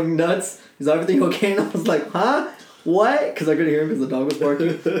dog going nuts, is everything okay? And I was like, huh? What? Because I couldn't hear him because the dog was barking.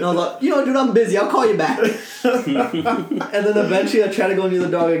 And I was like, dude, I'm busy. I'll call you back. And then eventually I tried to go near the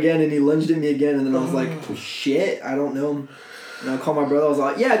dog again, and he lunged at me again. And then I was like, shit, I don't know. And I called my brother. I was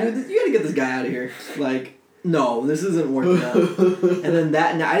like, yeah, dude, you got to get this guy out of here. Like, no, this isn't working out. And then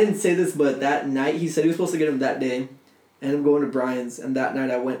that night, I didn't say this, but that night, he said he was supposed to get him that day. And I'm going to Brian's. And that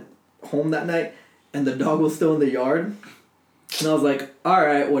night, I went home that night, and the dog was still in the yard. And I was like, all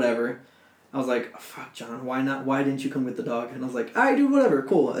right, whatever. I was like, fuck, John, why not? Why didn't you come with the dog? And I was like, all right, dude, whatever,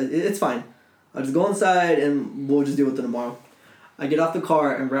 cool. It's fine. I'll just go inside, and we'll just deal with it tomorrow. I get off the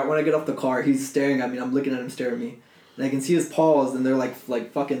car, and right when I get off the car, he's staring at me, and I'm looking at him stare at me. And I can see his paws, and they're like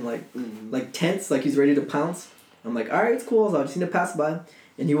fucking like tense, like he's ready to pounce. I'm like, all right, it's cool. So I just need to pass by.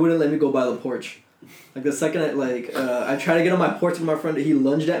 and he wouldn't let me go by the porch. Like the second I tried to get on my porch with my friend, he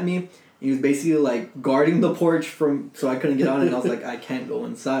lunged at me. He was basically like guarding the porch so I couldn't get on it. And I was like, I can't go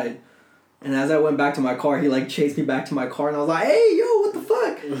inside. And as I went back to my car, he like chased me back to my car, and I was like, hey, yo, what the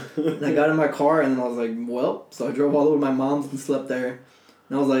fuck? And I got in my car, and then I was like, well, so I drove all the way to my mom's and slept there.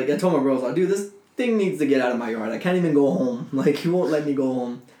 And I was like, I told my bro, I was like, dude, this thing needs to get out of my yard. I can't even go home. Like, he won't let me go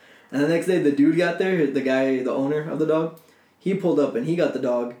home. And the next day, the dude got there, the guy, the owner of the dog, he pulled up and he got the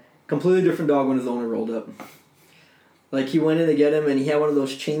dog. Completely different dog when his owner rolled up. Like, he went in to get him, and he had one of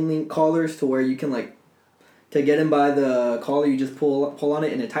those chain link collars to where you can, like, to get him by the collar, you just pull on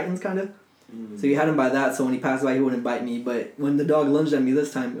it and it tightens, kind of. So you had him by that, so when he passed by, he wouldn't bite me. But when the dog lunged at me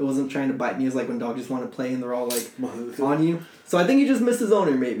this time, it wasn't trying to bite me. It was like when dogs just want to play and they're all, like, on you. So I think he just missed his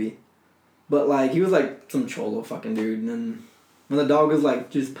owner, maybe. But, like, he was, like, some cholo fucking dude. And then when the dog was, like,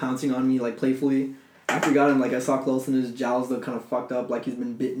 just pouncing on me, like, playfully, after he got him, like, I saw close and his jowls looked kind of fucked up. Like, he's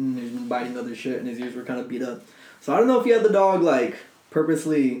been bitten, he's been biting other shit, and his ears were kind of beat up. So I don't know if he had the dog, like,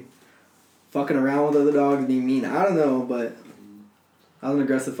 purposely fucking around with other dogs, being mean. I don't know, but I was an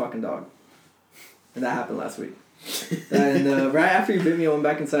aggressive fucking dog. And that happened last week. And right after he bit me, I went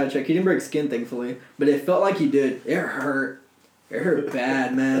back inside to check. He didn't break skin, thankfully. But it felt like he did. It hurt. It hurt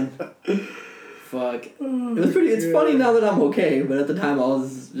bad, man. Fuck. It was pretty... It's funny now that I'm okay. But at the time, I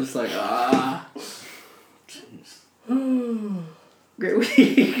was just like, ah. Jeez. Great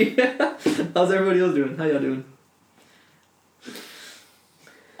week. How's everybody else doing? How y'all doing?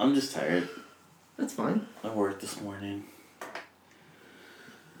 I'm just tired. That's fine. I worked this morning.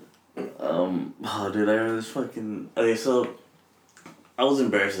 Oh, dude, I remember this fucking... Okay, so... I was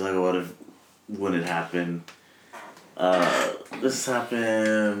embarrassed to talk about it when it happened. This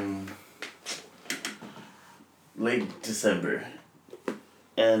happened... late December.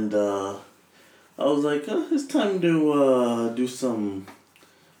 And, I was like, it's time to, do some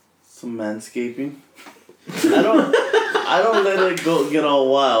manscaping. I don't let it get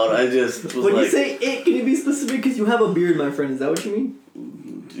all wild. I just was when like... you say it, can you be specific? Because you have a beard, my friend. Is that what you mean?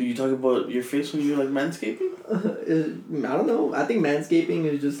 You talk about your face when you're like manscaping? I don't know. I think manscaping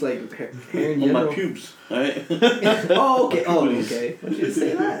is just like hair in Well, general. my pubes, right? Oh, okay. Oh, okay. Why don't you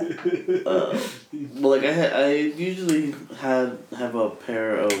say that? Well, like I usually have a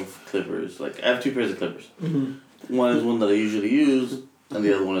pair of clippers. Like I have 2 pairs of clippers. Mm-hmm. One is one that I usually use, and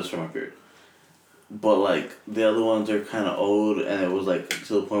the other one is for my beard. But like the other ones are kind of old, and it was like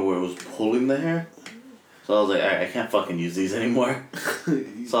to the point where it was pulling the hair. So I was like, alright, I can't fucking use these anymore.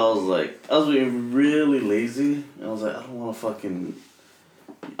 So I was being really lazy, and I was like, I don't want to fucking...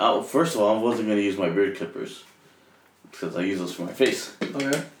 first of all, I wasn't going to use my beard clippers, because I use those for my face.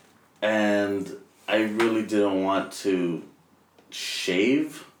 Okay. And I really didn't want to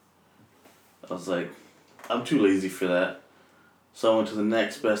shave. I was like, I'm too lazy for that. So I went to the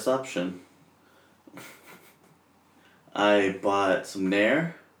next best option. I bought some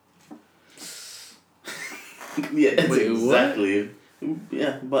Nair. Yeah, it's Wait, exactly. What?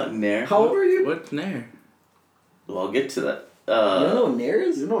 Yeah, but Nair. How old are you? What Nair? Well, I'll get to that. You don't know what Nair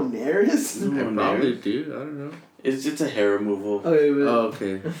is? You know Nair is? You know I what probably Nair is? do. I don't know. It's a hair removal. Okay, but... Oh,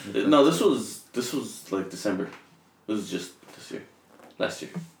 okay. No, this was like December. This was just this year, last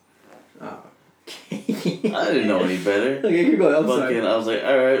year. Oh. I didn't know any better. Okay, keep going. I'm sorry. Fucking, I was like,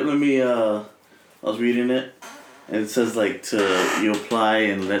 all right, let me. I was reading it, and it says like you apply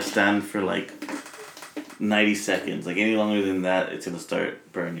and let stand for like 90 seconds. Like any longer than that, it's gonna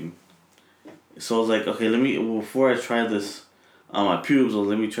start burning. So I was like, okay, before I try this on my pubes,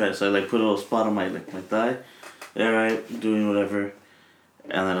 let me try it. So I like put a little spot on my thigh. Alright, doing whatever.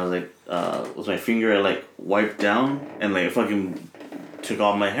 And then I was like, with my finger, I like wiped down and like fucking took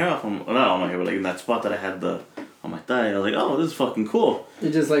all my hair off. Not all my hair, but like in that spot that I had on my thigh. I was like, oh, this is fucking cool.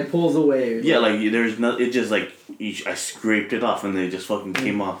 It just like pulls away. Yeah, like there's no, it just like, I scraped it off and they just fucking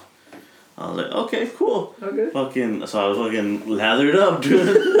came off. I was like, okay, cool. Okay. Fucking, so I was fucking lathered up,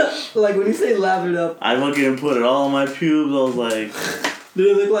 dude. Like when you say lathered up, I fucking put it all on my pubes. I was like, did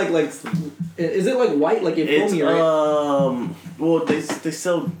it look like is it like white, like it's foamy, right? Well, they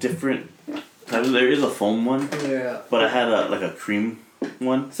sell different types. There is a foam one, Yeah. but I had a cream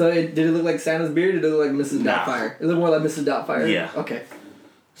one. So did it look like Santa's beard, or did it look like Mrs. Nah. Doubtfire? It looked more like Mrs. Doubtfire? Yeah. Okay.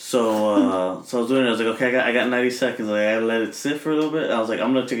 So so I was doing it. I was like, okay, I got 90 seconds. Like, I gotta let it sit for a little bit. And I was like,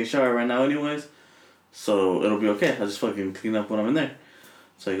 I'm gonna take a shower right now, anyways. So it'll be okay. I'll just fucking clean up when I'm in there.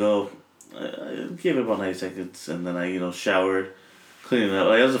 So I go, I gave it about 90 seconds, and then I showered, cleaning it up.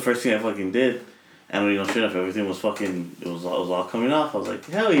 Like that was the first thing I fucking did. And sure enough, everything was fucking. It was all coming off. I was like,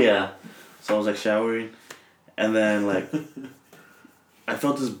 hell yeah. So I was like showering, and then like, I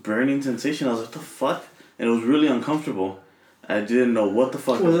felt this burning sensation. I was like, what the fuck? And it was really uncomfortable. I didn't know what the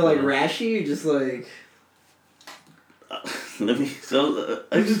fuck. Was it like going on. rashy or just like?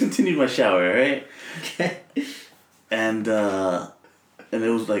 I just continued my shower, right? Okay. And it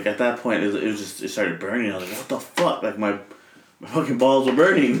was like at that point it started burning. I was like, what the fuck? Like my fucking balls were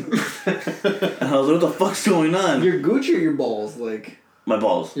burning. And I was like, what the fuck's going on? Your gooch or your balls? Like My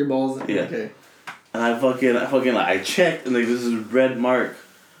balls. your balls? Yeah. Okay. And I checked and like this is a red mark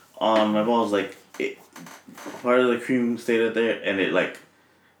on my balls. Like part of the cream stayed up there and it like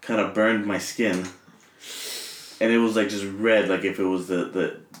kind of burned my skin. And it was like just red, like if it was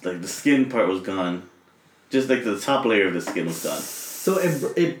the skin part was gone. Just like the top layer of the skin was gone. So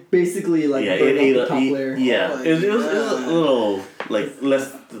it basically like Yeah, burned it off the top layer. Yeah, Oh, it was a little like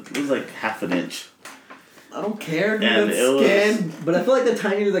less. It was like half an inch. I don't care, dude. And That's it was- skin. But I feel like the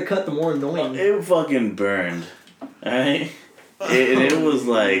tinier the cut, the more annoying. It fucking burned. Alright? It was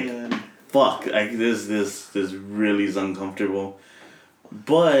like Man. fuck. Like this really is uncomfortable.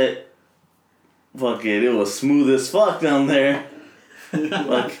 But fucking it was smooth as fuck down there.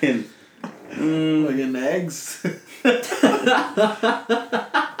 Fucking Fucking eggs.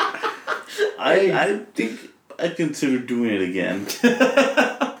 I think I consider doing it again.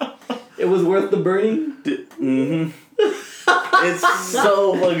 It was worth the burning. Mm-hmm. It's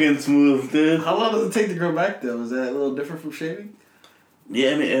so fucking smooth, dude. How long does it take to grow back though? Is that a little different from shaving?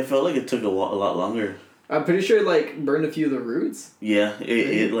 Yeah, I mean, it felt like it took a lot longer. I'm pretty sure it like burned a few of the roots. Yeah,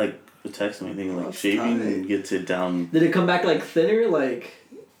 it like attacks me. I think like That's shaving tight. gets it down. Did it come back like thinner? Like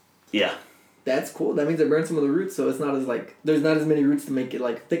Yeah. that's cool. That means it burned some of the roots, so it's not as like there's not as many roots to make it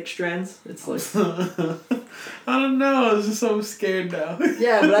like thick strands. It's like I don't know. I was just so scared now.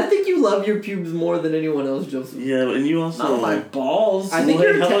 yeah, but I think you love your pubes more than anyone else, Joseph. Yeah, and you also. Not my balls. I think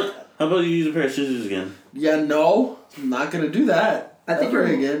Well, you're how about you use a pair of scissors again? Yeah, no. I'm not gonna do that. I think Ever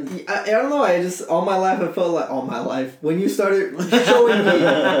you're again. I don't know. I just all my life I felt like all my life when you started showing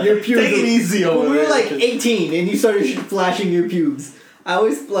me your pubes. Take it easy over When we were there. like 18 and you started flashing your pubes. I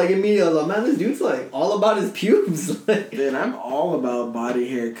always like immediately I was like, man, this dude's like all about his pubes. Like, Man, I'm all about body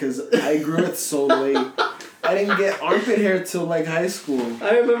hair because I grew it so late. I didn't get armpit hair till like high school.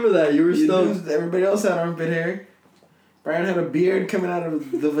 I remember that you were You stoked. dudes, everybody else had armpit hair. Brian had a beard coming out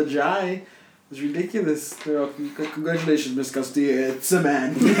of the vagina. It's ridiculous. Congratulations, Miss Castillo. It's a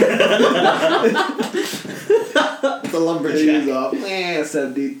man. The lumberjack. He's up. Man,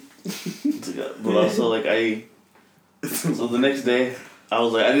 said dude. But also, like, so the next day, I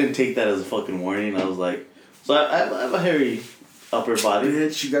was like, I didn't take that as a fucking warning. I was like, so I have a hairy upper body.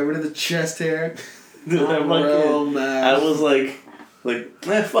 Bitch, you got rid of the chest hair. Dude, I Real fucking, man. I was like,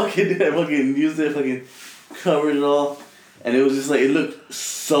 man, fuck it, dude. I fucking used it, fucking covered it all. And it was just like, it looked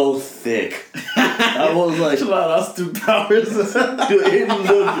so thick. I was like, Chill out, Austin Powers. dude, it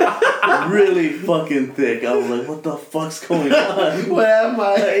looked really fucking thick. I was like, what the fuck's going on? Where am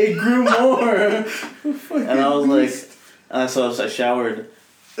I? It grew more. And I was like, and so I showered.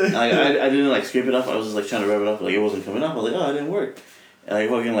 And I didn't like scrape it up. I was just like trying to rub it up. Like it wasn't coming up. I was like, oh, it didn't work. And I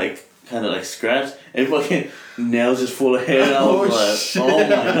fucking like kind of like scratched. And fucking nails just full of hair. And I was Oh, like, shit. oh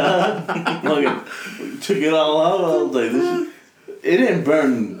my god. Fucking took it all out. I was like, it didn't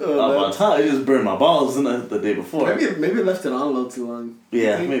burn up on top. It just burned my balls the day before. Maybe left it on a little too long.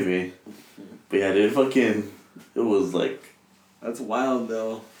 Yeah, maybe. But yeah, dude, fucking, it was like. That's wild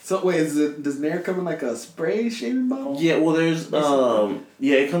though. So wait, does Nair come in like a spray shaving bottle? Yeah, well, there's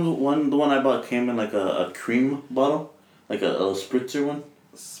yeah, it comes with one. The one I bought came in like a cream bottle, like a spritzer one.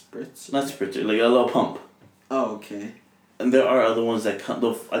 Spritz. Not spritzer, like a little pump. Oh, okay. And there are other ones that come.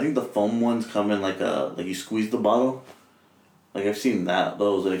 I think the foam ones come in like you squeeze the bottle. Like I've seen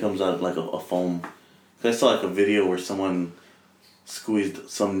those, and it comes out like a foam. 'Cause I saw like a video where someone squeezed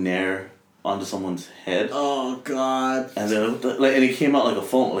some Nair onto someone's head. Oh God. And then and it came out like a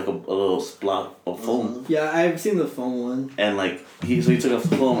foam, like a little splot of foam. Yeah, I've seen the foam one. And like he took off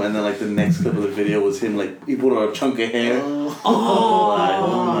the foam, and then like the next clip of the video was him like he pulled out a chunk of hair.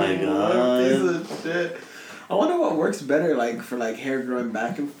 Oh my god! Piece of shit. I wonder what works better, like for like hair growing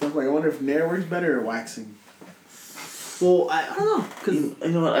back and stuff. Like I wonder if Nair works better or waxing. Well, I don't know, cause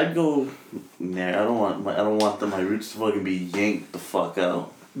You know what? I'd go. Nah, I don't want my roots to fucking be yanked the fuck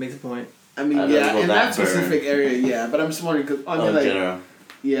out. makes a point. I mean, I'd yeah, rather go in that that specific area, yeah. But I'm just wondering because I mean, In like, general.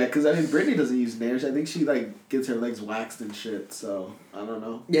 yeah, because I mean, Brittany doesn't use Nairs. I think she like gets her legs waxed and shit. So I don't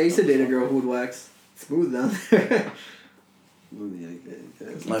know. Yeah, you said date a girl who would wax smooth down there. Yeah,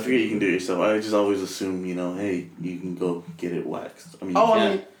 I guess. I figure you can do it yourself. I just always assume, hey, you can go get it waxed. I mean, you Oh, I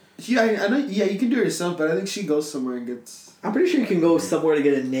can't. mean, I know. Yeah, you can do it yourself, but I think she goes somewhere and gets. I'm pretty sure you can go somewhere to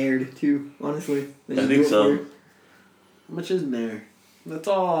get it nared too. Honestly, They I just think do it so. for you. How much is Nair? Let's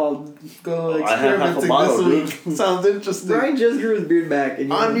all go I have half a experimenting bottle, this week. Sounds interesting. Brian just grew his beard back.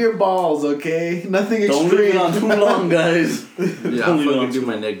 And On your balls, okay? Nothing Don't extreme. leave it on too long, guys. Yeah, Don't I'll leave it on fucking do too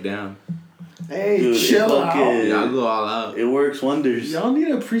my long. neck down. Hey, Dude, chill it fucking- out. Yeah, I'll go all out. It works wonders. Y'all need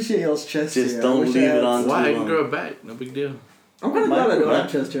to appreciate y'all's chest Just hair. don't I wish leave I had it on. some- Why? I too can long. grow it back. No big deal. I'm kind of glad I don't Micro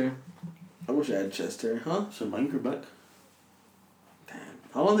have chest hair. I wish I had chest hair, huh? So mine grew back. Damn.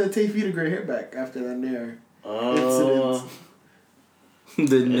 How long did it take for you to grow hair back after that nair? Uh,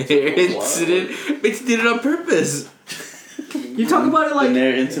 The Nair incident. Bitch did it on purpose. You talk about it the like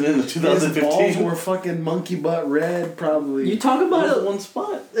Nair incident of His balls 2015. were fucking monkey butt red, probably. you talk about That was it one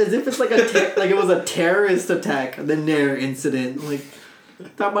spot. as if it's like like it was a terrorist attack, the Nair incident. Like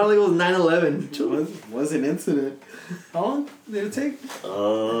talk about it like it was 9/11. Was an incident. How long did it take?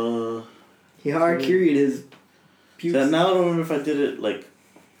 He hard carried his pubes. So now I don't remember if I did it like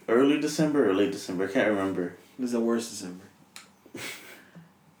early December or late December. I can't remember. It was the worst December.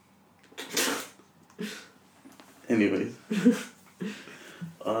 Anyways,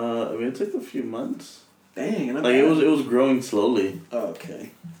 I mean it took a few months. Dang, Like it was growing slowly.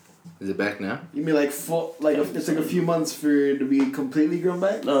 Okay. Is it back now? You mean like full? Like it took a few months for it to be completely grown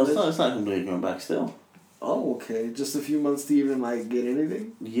back? No, it's not. It's not completely growing back still. Oh, okay. Just a few months to even like get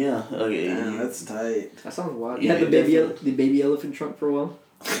anything. Yeah. Okay. Damn, that's tight. That sounds wild. Yeah, You had the definitely. baby elephant trunk for a while.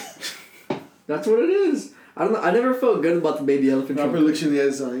 That's what it is. I don't know. I never felt good about the baby elephant Robert trunk. looks in the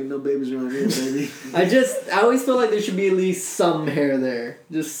eyes. Ain't no babies around here, baby. I always feel like there should be at least some hair there.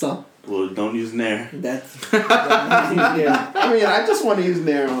 Just some. Well, don't use Nair. That's. Yeah. I mean, I just want to use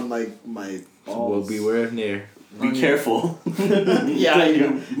Nair on like my balls. Well, beware of Nair. Be careful. Yeah, I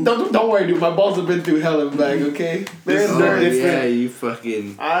do. Don't worry, dude. My balls have been through hell and back. Okay, they're Oh, different. yeah, you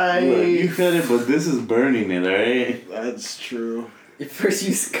fucking. Look, you cut it, but this is burning it, alright? That's true. First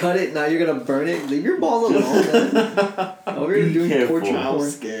you cut it, now you're gonna burn it. Leave your balls alone, man. Over here Be doing careful. torture I'm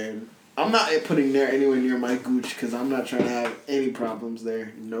porn. scared. I'm not putting Nair anywhere near my gooch because I'm not trying to have any problems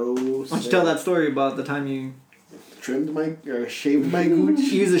there. No. Why don't you sir. tell that story about the time you Trimmed my or shaved my gooch.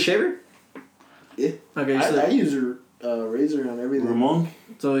 use a shaver? Yeah. Okay, I so, use a razor on everything. Ramon?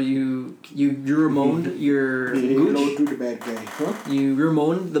 so you Ramoned your You gooch? don't do the bad guy, huh? You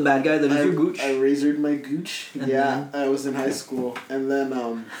Ramoned the bad guy that is your gooch? I razored my gooch. And Yeah, I was in high school, and then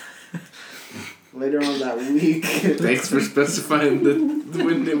later on that week. Thanks for specifying the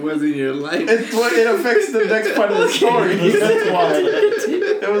when it was in your life. It affects the next part of the story. That's why.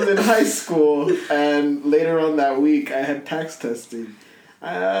 It was in high school, and later on that week, I had tax testing.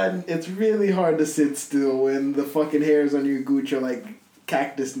 And it's really hard to sit still when the fucking hairs on your gooch are like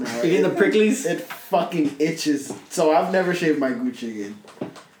cactus now. You getting the pricklies? It fucking itches. So I've never shaved my Gucci again.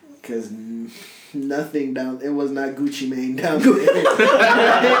 Because nothing down... It was not Gucci Mane down there.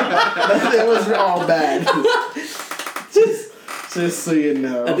 It was all bad. Just so you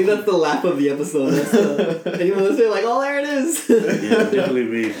know. I think that's the laugh of the episode. Anyone listening like, oh, there it is. Yeah,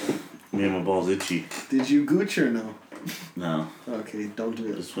 definitely made my balls itchy. Did you Gooch or no? No, Okay, don't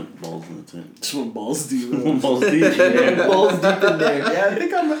do it. just went balls in the tent. Just when balls do. Balls deep. Yeah. Balls deep in there. Yeah, I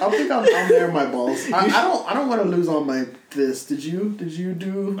think I'm there. My balls. I don't want to lose on my this. Did you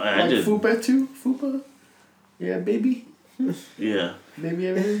do I like did. fupa too? Fupa. Yeah, baby. Yeah. Maybe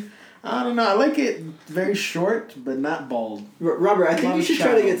everything. I don't know. I like it very short, but not bald. Robert, I think Long you should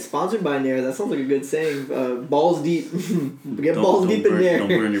try to shadow. get sponsored by Nair. That sounds like a good saying. Balls deep. Get Don't- balls don't deep in burn- there. Don't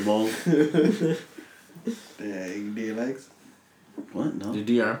burn your balls. Yeah, you can do your legs. What? No. Do you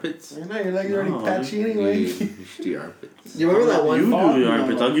do your armpits? I know your legs are No, already patchy You anyway. should do your armpits. You remember that one? You do fall? the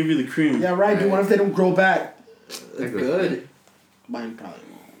armpits. No. I'll give you the cream. Yeah, right. Dude, what if they don't grow back? That's good. Mine probably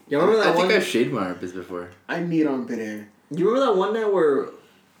won't. You remember I that think one? I've shaved my armpits before. I need armpit hair. You remember that one night where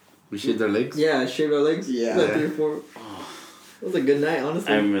We shaved our legs? I shaved our legs? Yeah. Like 3 or 4. It was a good night,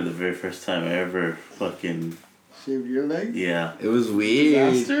 honestly. I remember the very first time I ever fucking... Shaved your legs? Yeah. It was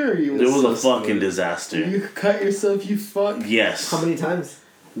weird. Disaster? Or you It was so a fucking smooth. disaster. You cut yourself, you fuck. Yes. How many times?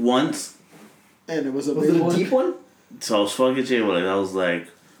 Once, And it was a Was big it a one. deep one? so I was fucking shaving my legs. I was like,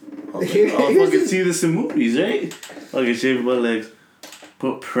 I'll Here's fucking the- see this in movies, right? Fucking shaving my legs.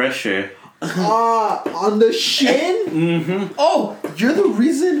 Put pressure. On the shin? Mm-hmm. Oh, you're the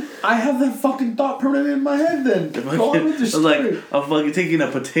reason I have that fucking thought permanent in my head then. Go on with I your was story. like, I'm fucking taking a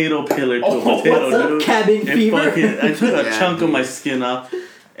potato peeler to Oh, a potato what's up, noodle. cabin and fever? fucking, I took a Yeah, chunk of dude. my skin off,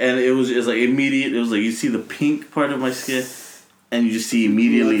 and it was like immediate. It was like you see the pink part of my skin, and you just see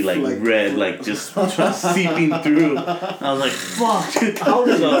immediately Blood like fleck. red, like just seeping through. I was like, fuck. How old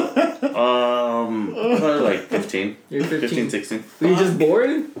is Probably like 15. You're 15. 16. Were you just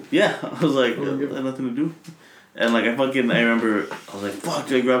bored? Yeah, I was like, Oh, I had nothing to do. And like I remember I was like,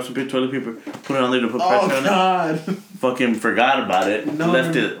 fuck, I grabbed some toilet paper, put it on there to put pressure on it. God. Fucking forgot about it. No.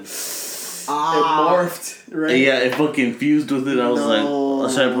 Left it. It morphed, right? Yeah, it fucking fused with it. I was like, I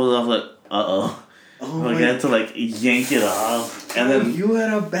was trying to pull it off, like, uh-oh. Oh Like, I had to, like, yank it off. And then you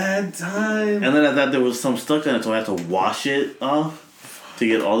had a bad time. and then I thought there was some stuck on it, so I had to wash it off to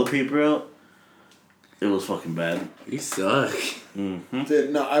get all the paper out. It was fucking bad. You suck. Mm-hmm.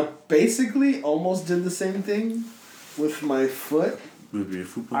 Dude, no, I basically almost did the same thing with my foot.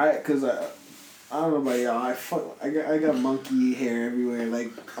 Cause I don't know about y'all. I got monkey hair everywhere, like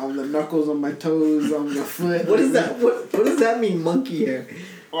on the knuckles, on my toes, on the foot. What is that? What does that mean, monkey hair?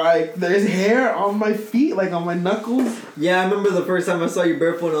 Like there's hair on my feet, like on my knuckles. Yeah, I remember the first time I saw you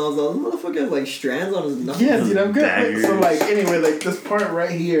barefoot, and I was like, this motherfucker has like strands on his knuckles. Yeah, dude, I'm good. Daggers. So like anyway, like this part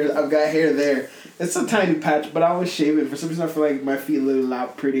right here, I've got hair there. It's a tiny patch, but I always shave it. For some reason, I feel like my feet look a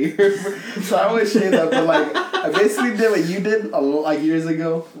lot prettier. So I always shave that. But like, I basically did what you did like years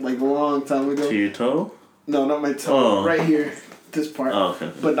ago, like a long time ago. To your toe? No, not my toe. Oh. Right here, this part. Oh,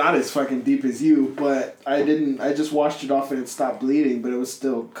 okay. But not as fucking deep as you. But I didn't. I just washed it off and it stopped bleeding, but it was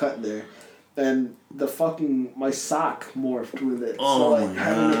still cut there. And my sock morphed with it. Oh, so like my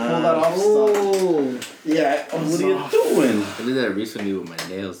having to pull God. that off. Oh. Yeah. What are you doing? I did that recently with my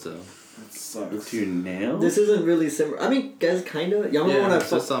nails, though. Sucks. With your nails? This isn't really similar. I mean, guys, kind of. Y'all remember when I I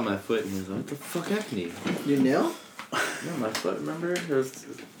just saw my foot and he was like, what the fuck happened to you? your nail? No, my foot, remember? It was,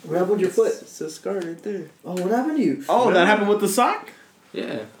 What happened with your foot? It's a scar right there. Oh, what happened to you? Oh, that happened with the sock?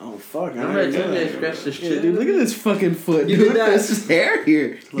 Yeah. Oh, fuck. Remember I told you I scratched this Yeah, shit? dude, look at this fucking foot. You dude. did that- There's just hair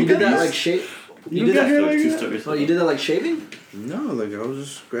here. You did that like shave? You did got that? hair like Two that? stories. Oh, you did that like shaving? No, like I was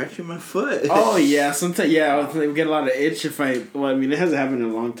just scratching my foot. Oh, yeah. Sometimes, yeah, I would get a lot of itch if I... Well, I mean, it hasn't happened in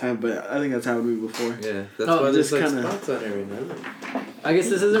a long time, but I think that's happened to me before. Yeah, that's Oh, why there's just like kinda- spots on every now. I guess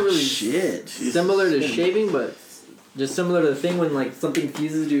this isn't really Shit. similar to shaving, but just similar to the thing when like something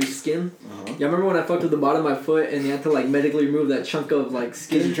fuses to your skin. Uh-huh. Yeah, I remember when I fucked with the bottom of my foot and you had to like medically remove that chunk of like Did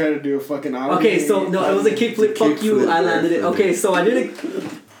skin. you try to do a fucking ollie? Okay, so no, it was a kickflip. Fuck you, I landed it. Okay, so I did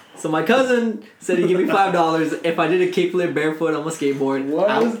it. So my cousin said he'd give me $5 if I did a kickflip barefoot on my skateboard.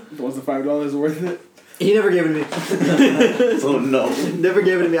 Was the $5 worth it? He never gave it to me. Oh, no. Never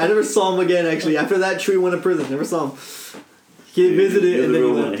gave it to me. I never saw him again. Actually, after that, Tree went to prison. Never saw him. He visited You're and the then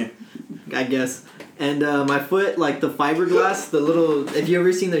he real left. one. I guess. And my foot, like the fiberglass, the little. Have you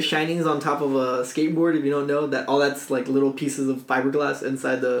ever seen the shinings on top of a skateboard? If you don't know that, all that's like little pieces of fiberglass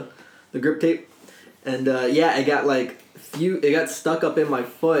inside the grip tape. And yeah, it got like it got stuck up in my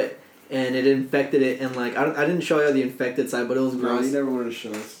foot, and it infected it. And like I didn't show you the infected side, but it was No, gross. you never wanted to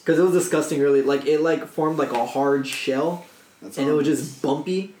show us. Because it was disgusting. Really, like it like formed like a hard shell, That's and it was just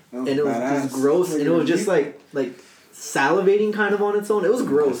bumpy, that was and it was badass. just gross, and it was just like salivating kind of on its own. It was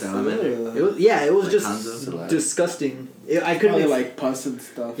gross. Salamander? It was it was Like just Hanzo? disgusting. I couldn't Probably ex- like pus and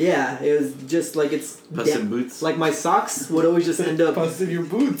stuff. Yeah, it was just like it's Puss in boots. like my socks would always just end up. Pus in your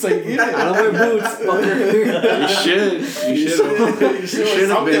boots. Like, you I don't wear boots, fucker. You should. You should. You should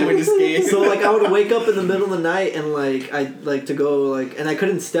have been when you skate. So like I would wake up in the middle of the night and like I like to go like and I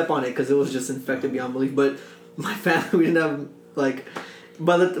couldn't step on it because it was just infected beyond belief. But my family we didn't have like,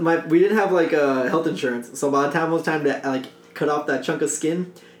 we didn't have like health insurance. So by the time it was time to like cut off that chunk of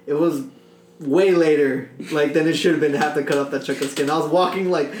skin, it was way later like than it should have been to have to cut off that chunk of skin. I was walking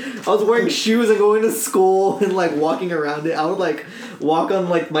like I was wearing shoes and going to school and like walking around it. I would like walk on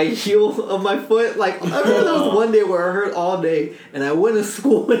like my heel of my foot. Like I remember there was one day where I hurt all day and I went to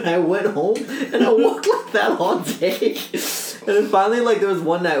school and I went home and I walked like that all day. And then finally like there was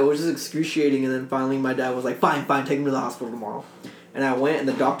one night it was just excruciating and then finally my dad was like fine take me to the hospital tomorrow. And I went and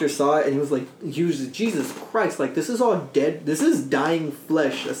the doctor saw it and he was like Jesus Christ, like this is all dead, this is dying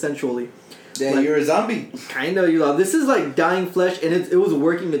flesh essentially. Yeah, Like- you're a zombie. Kind of, this is like dying flesh, and it was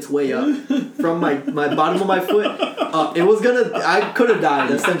working its way up from my bottom of my foot up. I could have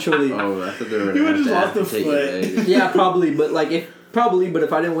died essentially. Oh, I thought they were You gonna would've have to lost a amputate your leg. Yeah, probably, but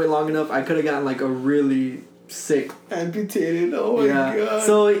if I didn't wait long enough, I could have gotten like a really sick. Amputated. Oh my god.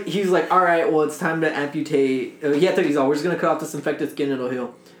 So he's like, all right, well it's time to amputate. Yeah, he's all, we're just gonna cut off this infected skin, it'll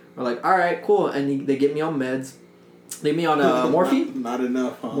heal. We're like, all right, cool, and they get me on meds. They me on morphine. Not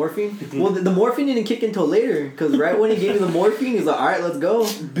enough. Huh? Morphine? Well, the morphine didn't kick until later, because right when he gave me the morphine, he's like, alright, let's go.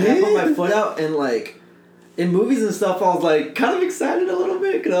 And I put my foot out, and like, in movies and stuff, I was like, kind of excited a little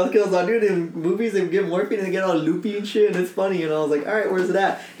bit, because I was like, dude, in movies they give morphine and they get all loopy and shit, and it's funny, and I was like, alright, where's it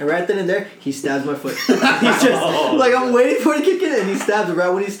at? And right then and there, he stabs my foot. He's just, like, I'm waiting for it to kick in, and he stabs, and right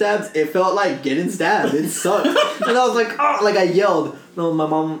when he stabs, it felt like getting stabbed. It sucked. And I was like, oh, like I yelled. No, my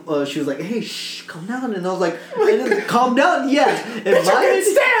mom, she was like, hey, shh, calm down. And I was like, calm down? Yeah. If my head,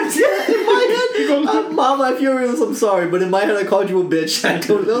 stabbed. Yeah, if my head Mom, I feel real. I'm sorry, but in my head I called you a bitch. I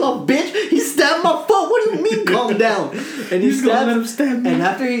told you, oh, bitch, he stabbed my foot. What do you mean, calm down? And he stabbed. And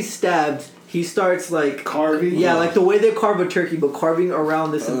after he stabbed, he starts like carving. Yeah, like the way they carve a turkey, but carving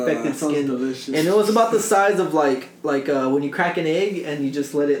around this infected skin. Delicious. And it was about the size of like when you crack an egg and you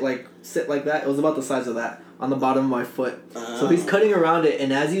just let it like sit like that. It was about the size of that on the bottom of my foot. So he's cutting around it,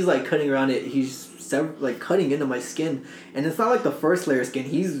 and as he's like cutting around it, he's like cutting into my skin, and it's not like the first layer of skin.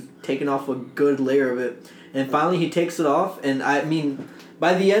 He's taking off a good layer of it, and finally he takes it off. And I mean,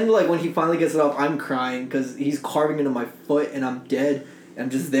 by the end, like when he finally gets it off, I'm crying because he's carving into my foot, and I'm dead. I'm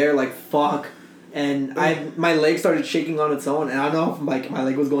just there like fuck. And my leg started shaking on its own, and I don't know if like my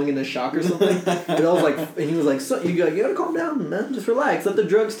leg was going into shock or something. But I was like, and he was like, so, you gotta calm down, man. Just relax. Let the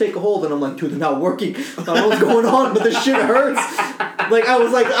drugs take a hold. And I'm like, dude, they're not working. I don't know what's going on, but this shit hurts. Like I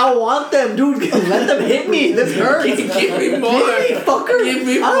was like, I want them, dude. Let them hit me. This hurts. Give me more. Give me, fucker. Give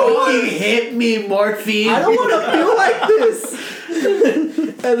me I hit me, morphine. I don't want to feel like this.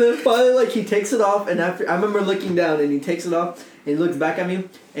 And then finally, like he takes it off, and after I remember looking down, and he takes it off. And he looks back at me,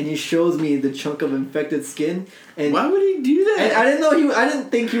 and he shows me the chunk of infected skin. And why would he do that? And I didn't know I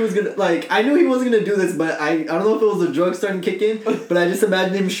didn't think he was gonna like. I knew he wasn't gonna do this, but I don't know if it was the drug starting to kick in. But I just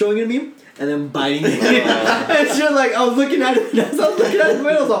imagined him showing it to me and then biting it. And shit, like I was looking at it. As I was looking at it,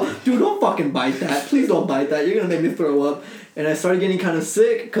 I was like, dude, don't fucking bite that. Please don't bite that. You're gonna make me throw up. And I started getting kind of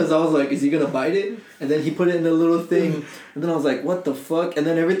sick because I was like, is he gonna bite it? And then he put it in a little thing. And then I was like, what the fuck? And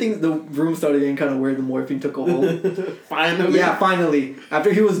then the room started getting kind of weird. The morphine took a hold. Finally. Yeah, finally.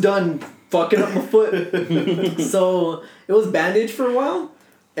 After he was done fucking up my foot. So it was bandaged for a while.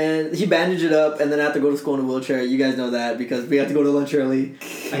 And he bandaged it up. And then I had to go to school in a wheelchair. You guys know that because we had to go to lunch early.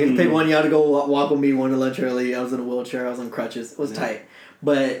 I had to pay one y'all to go walk with me, one to lunch early. I was in a wheelchair. I was on crutches. It was tight.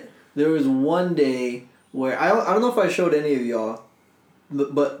 But there was one day where I don't know if I showed any of y'all.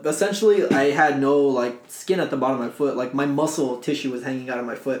 But essentially, I had no like skin at the bottom of my foot. Like my muscle tissue was hanging out of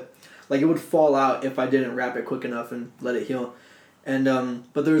my foot. Like it would fall out if I didn't wrap it quick enough and let it heal. And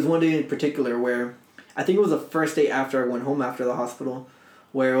but there was one day in particular where I think it was the first day after I went home after the hospital,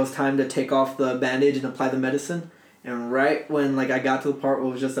 where it was time to take off the bandage and apply the medicine. And right when like I got to the part where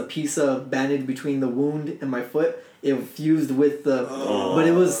it was just a piece of bandage between the wound and my foot, it fused with the, but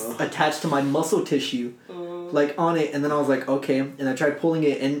it was attached to my muscle tissue. Like on it, and then I was like, okay, and I tried pulling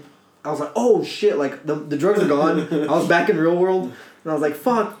it, and I was like, oh shit, like the drugs are gone. I was back in real world, and I was like,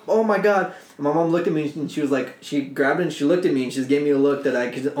 fuck, oh my god. And my mom looked at me, and she was like, she grabbed it, and she looked at me, and she just gave me a look that I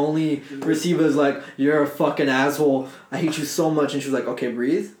could only receive as like, you're a fucking asshole. I hate you so much. And she was like, okay,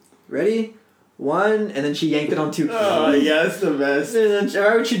 breathe, ready, 1, and then she yanked it on 2. Oh yeah, that's the best. And then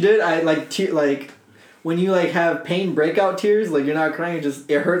right what she did, I like when you like have pain breakout tears, like you're not crying,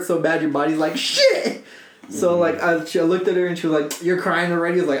 it hurts so bad your body's like shit. So like I looked at her and she was like, "You're crying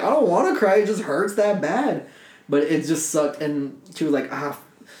already." I was like, "I don't want to cry. It just hurts that bad," but it just sucked. And she was like,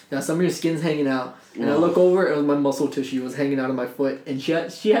 some of your skin's hanging out." And I look over, and my muscle tissue was hanging out of my foot. And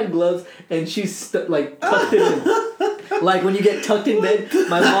she had gloves, and she like tucked it in. Like when you get tucked in bed,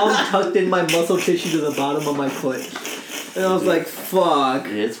 my mom tucked in my muscle tissue to the bottom of my foot. And I was like, "Fuck."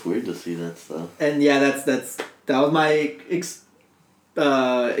 Yeah, it's weird to see that stuff. And yeah, that was my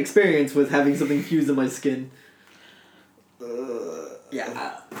experience with having something fused in my skin.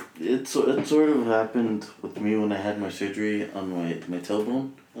 Yeah. It sort of happened with me when I had my surgery on my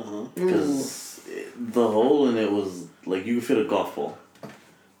tailbone. Because the hole in it was like you could fit a golf ball.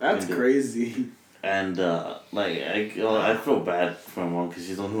 That's crazy. And like I feel bad for my mom because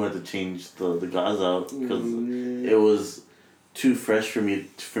she's the one who had to change the gauze out because it was too fresh for me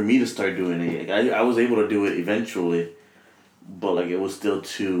to start doing it. Like, I was able to do it eventually, but like it was still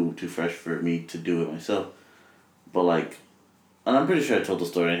too fresh for me to do it myself. But like, and I'm pretty sure I told the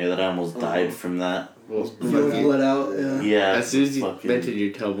story in here that I almost died from that. Well, Bled out. Yeah. As soon as you mentioned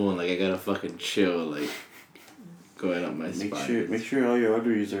your tailbone, like I got a fucking chill, like going up my spine. Make sure all your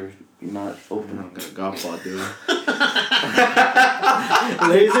arteries are not open. I got a golf ball, dude.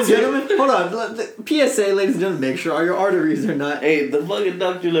 Ladies and gentlemen, hold on. PSA, ladies and gentlemen, make sure all your arteries are not. Hey, the fucking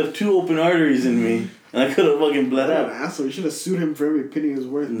doctor left 2 open arteries in me, and I could have fucking bled What out. an asshole. You should have sued him for every penny he was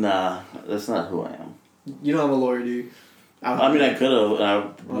worth. Nah, that's not who I am. You don't have a lawyer, do you? I mean, I could have. I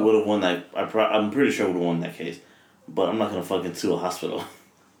would have won that. I'm pretty sure I would have won that case, but I'm not gonna fucking sue a hospital.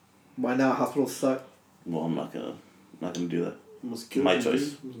 Why not? Hospitals suck. Well, I'm not gonna do that. Almost killed My you,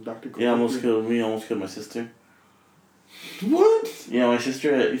 choice. dude. Dr. Yeah, almost killed me. Almost killed my sister. What? Yeah, my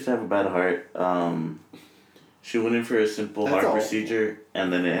sister used to have a bad heart. She went in for a simple That's heart all. procedure,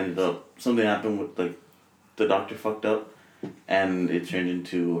 and then it ended up something happened with like the doctor fucked up, and it turned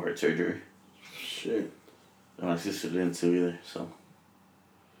into heart surgery. Shit. And my sister didn't sue either, so.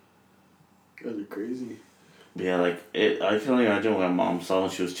 Guys are crazy. Yeah, like I can only imagine what my mom saw when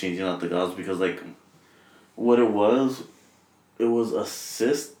she was changing out the gauze because like, what it was a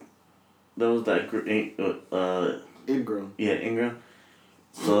cyst. That was Ingrown. yeah, ingrown.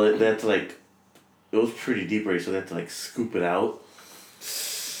 So they had to like, it was pretty deep already, so they had to like scoop it out.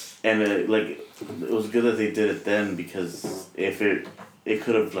 And it was good that they did it then because if it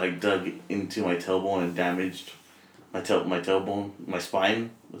could have like dug into my tailbone and damaged my tailbone, my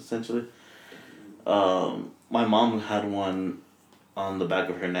spine essentially. My mom had one on the back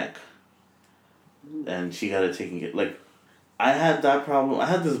of her neck, and she got it taken care. Like, I had that problem. I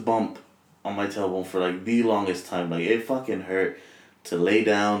had this bump on my tailbone for like the longest time. Like, it fucking hurt to lay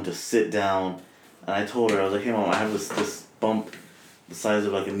down, to sit down. And I told her, I was like, hey mom, I have this bump the size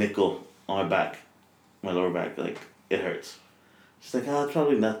of like a nickel on my back, my lower back. Like, it hurts. She's like, it's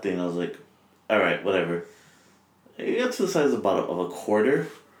probably nothing. I was like, alright, whatever. It got to the size of about a quarter.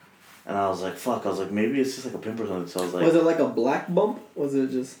 And I was like, fuck. I was like, maybe it's just like a pimple or something. So I was like... Was it like a black bump? Was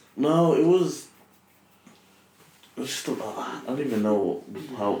it just... No, it was just I don't even know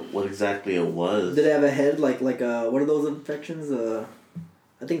what exactly it was. Did it have a head like what are those infections?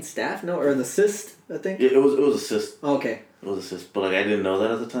 I think staph, no? Or the cyst, I think? It was a cyst. Oh, okay. It was a cyst. But like I didn't know that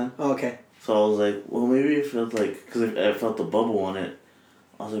at the time. Oh, okay. So I was like, well, maybe it felt like... Because I felt the bubble on it.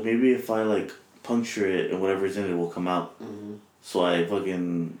 I was like, maybe if I like puncture it and whatever's in it will come out. Mm-hmm. So I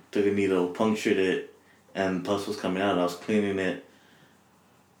fucking took a needle, punctured it, and pus was coming out. I was cleaning it,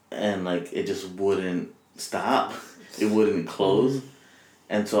 and like it just wouldn't stop. It wouldn't close,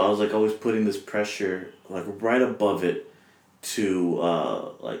 and so I was like always putting this pressure like right above it to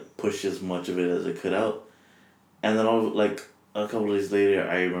like push as much of it as it could out, and then like a couple of days later,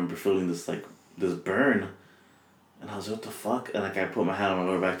 I remember feeling this burn, and I was like, what the fuck? And like I put my hand on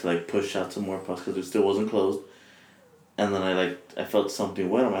my lower back to like push out some more pus because it still wasn't closed. And then I felt something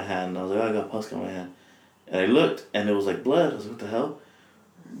wet on my hand, and I was like, I got pus on my hand. And I looked, and it was like blood. I was like, what the hell?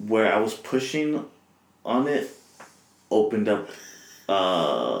 Where I was pushing on it, opened up,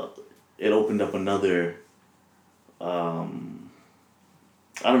 it opened up another, I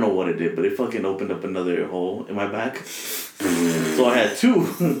don't know what it did, but it fucking opened up another hole in my back. So I had two.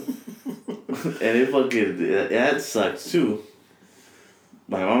 And it had sucked too.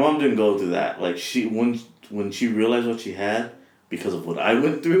 Like, my mom didn't go through that. Like, when she realized what she had, because of what I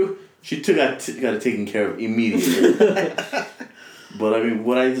went through, she got it taken care of immediately. But I mean,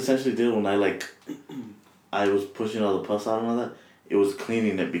 what I essentially did when I was pushing all the pus out and all that, it was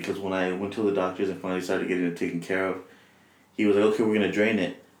cleaning it, because when I went to the doctors and finally started getting it taken care of, he was like, okay, we're gonna drain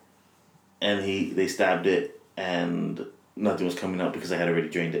it. And they stabbed it, and nothing was coming out because I had already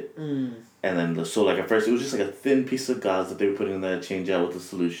drained it. Mm. And then, so like at first it was just like a thin piece of gauze that they were putting in there to change out with the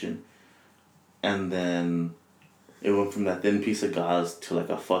solution. And then it went from that thin piece of gauze to like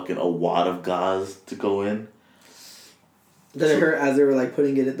a wad of gauze to go in. Did it hurt as they were like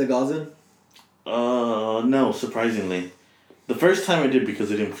putting the gauze in? No, surprisingly. The first time I did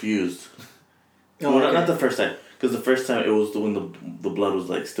because it infused. Oh, Well, okay. not the first time. Because the first time it was when the blood was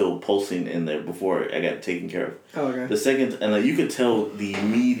like still pulsing in there before I got taken care of. Oh, okay. The second, and like you could tell the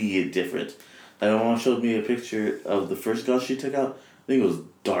immediate difference. Like my mom showed me a picture of the first gauze she took out. I think it was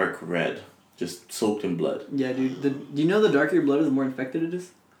dark red, just soaked in blood. Yeah, dude. Do you know the darker your blood is, the more infected it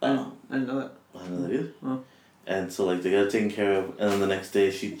is? I didn't know that. I know that is. Oh. And so like they got it taken care of, and then the next day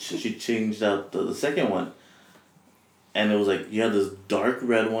she changed out the second one. And it was like you had this dark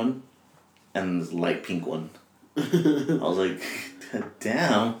red one, and this light pink one. I was like,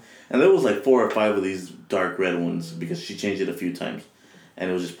 damn. And there was like 4 or 5 of these dark red ones because she changed it a few times, and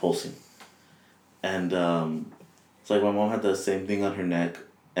it was just pulsing. And it's like my mom had the same thing on her neck,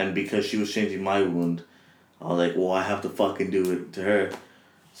 and because she was changing my wound, I was like, well, I have to fucking do it to her.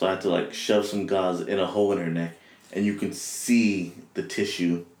 So I had to like shove some gauze in a hole in her neck, and you can see the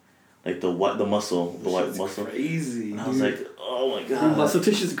tissue, like the muscle, the white muscle. Crazy. And I was like, oh my god. Muscle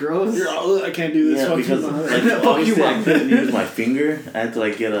tissue's gross. I can't do this. Yeah, Fuck because you, Mom. like, obviously I couldn't use my finger. I had to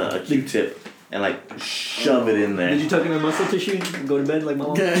like get a Q-tip and like shove it in there. Did you tuck in the muscle tissue and go to bed like my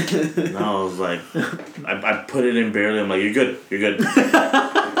mom? No, I was like, I put it in barely. I'm like, you're good.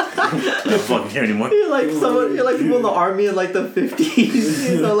 I don't fucking care anymore. You're like people in the army in like the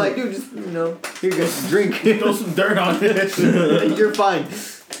 50s. You know, like, dude, just, here you go, drink. Throw some dirt on it. You're fine.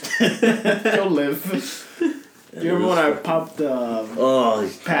 You'll live. You remember when I popped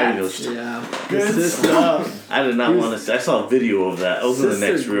Pats. Yeah. good Sister. stuff? I did not want to. I saw a video of that. I was in the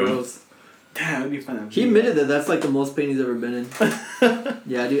next room. Gross. Damn, when you find that He admitted that that's like the most pain he's ever been in.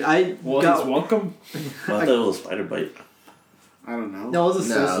 Yeah, dude. Well, he's welcome. Well, I thought it was a spider bite. I don't know. No, it was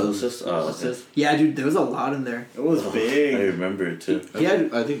a No, cyst. It was just okay. Yeah, dude, there was a lot in there. It was I big. remember it too. Yeah.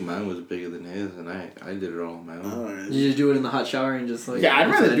 I think mine was bigger than his, and I did it all on my own. Oh, You just do it in the hot shower and just like. yeah, I'd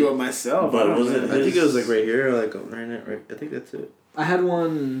rather do it myself. But I don't was know. it- I think it was like right here, like right. I think that's it. I had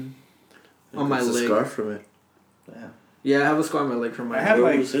one on my It's a leg. scar from it. Yeah, I have a scar on my leg from my. I had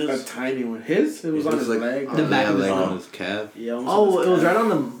Where like was his? a tiny one. His? It was on his leg. The back of his leg leg. on his calf. Yeah, almost Oh, on it was his right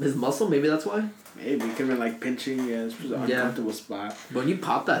calf. on his muscle. Maybe that's why. Maybe. It could have been like pinching. Yeah, it's just an Yeah. uncomfortable spot. But when you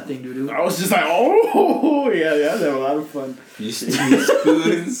pop that thing, dude. I was just like, oh, yeah, that was a lot of fun. You used to use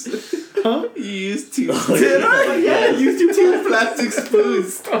spoons. Huh? You used to. Did I? Yeah, you used to two plastic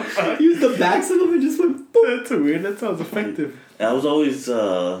spoons. Use the backs of them and just went. That's weird. That sounds effective. I was always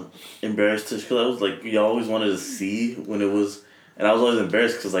embarrassed because I was like, you always wanted to see when it was, and I was always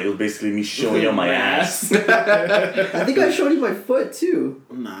embarrassed because like it was basically me showing you my ass. I think I showed you my foot too.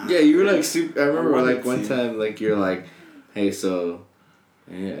 Nah. Yeah, you were like super. I remember wanted like one to. time, like you're like, hey, so,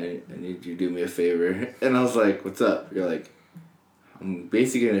 I need you to do me a favor, and I was like, what's up? You're like, I'm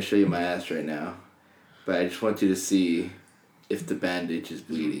basically gonna show you my ass right now, but I just want you to see if the bandage is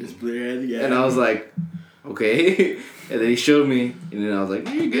bleeding. It's bleeding, yeah. And I was like, okay. And then he showed me, and then I was like,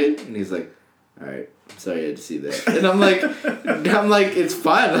 no, you're good. And he's like, all right, I'm sorry I had to see that. And I'm like, it's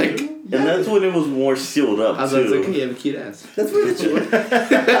fine. Like, And that's when it was more sealed up I was too. like, okay, you have a cute ass. That's where the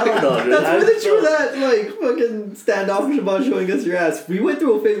I don't know, dude. That's I where the true felt- that like fucking standoffish about showing us your ass. We went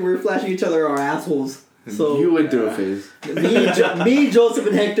through a phase where we were flashing each other our assholes. So you went through a phase. me, Joseph,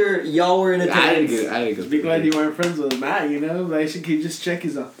 and Hector, y'all were in I didn't attendance. go. I didn't go. Be glad you weren't friends with Matt, you know? Like, he could just check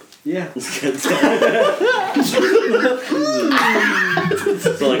his up. Yeah.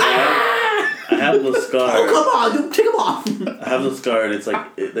 So like I have the scar. Oh come on, dude, take them off. I have the scar, and it's like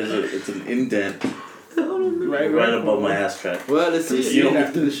it's an indent right above my ass crack. Well, let's see. You don't-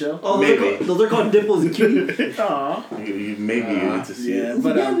 after the show. Oh, Maybe. those are called dimples and cutie. Aw. Maybe you need to see Yeah, it.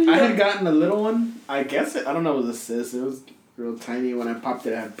 but I had gotten a little one. I guess I don't know. It was a cyst. It was real tiny. When I popped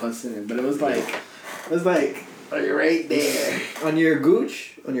it, I had pus in it. But it was like right there. On your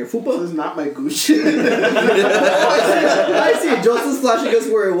gooch, on your This fupa. is not my gooch. I see it. Joseph's flashing us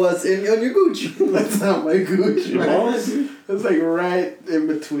where it was on your gooch. That's not my gooch. Your man. balls? It's like right in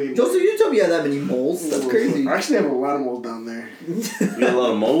between. Joseph, you didn't tell me you had that many moles. That's crazy. I actually have a lot of moles down there. You got a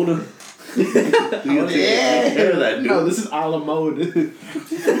lot of mold. You gotta take care of that, dude. No, this is a la mode. I'm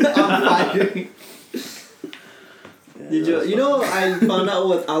fighting. Did you know I found out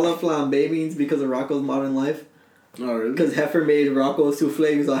what a la flambe means because of Rocco's Modern Life? Oh, really? Because Heifer made Rocco souffle.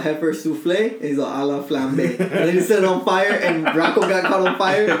 He was a Heifer souffle, and he's a la flambe. And then he set it on fire, and Rocco got caught on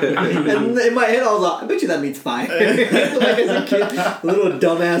fire. And in my head, I was like, I bet you that means fire. Like as a kid, a little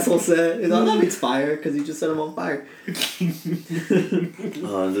dumb asshole said, he's like, that means fire, because he just set him on fire.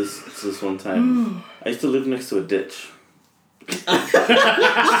 This one time, I used to live next to a ditch. You didn't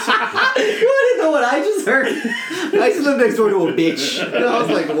know what I just heard. I used to live next door to a bitch. And I was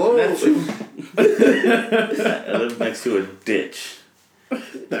like, whoa. I lived next to a ditch.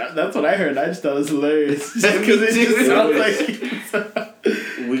 That's what I heard. I just thought it was hilarious. Just because it just sounds like.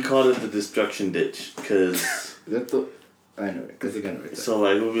 We called it the destruction ditch because That's the. I know it. Cause I know it. so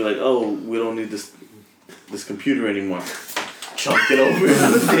like we'll be like, oh, we don't need this computer anymore. Chunk it over.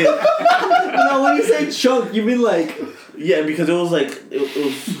 No, when you say chunk, you mean like... Yeah, because it was like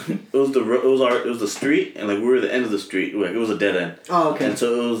it was the street, and like we were at the end of the street. Like it was a dead end. Oh, okay. And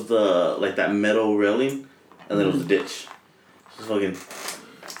so it was the like that metal railing, and then it was the ditch. Just fucking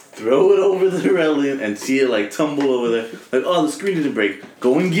throw it over the railing and see it like tumble over there. Like, oh, the screen didn't break.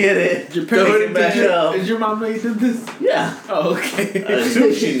 Go and get it. Throw it back up. Did your mom know you did this? Yeah. Oh, okay. I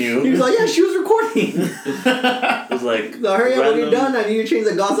assume she He knew. was like, yeah, she was recording. It was like So hurry up when you're random- done. I need to change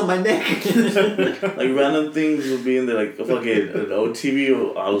the gauze on my neck. Like random things would be in there, like a fucking an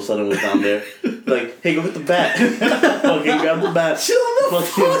OTV all of a sudden was down there. Like, hey, go get the bat. Fucking grab the bat.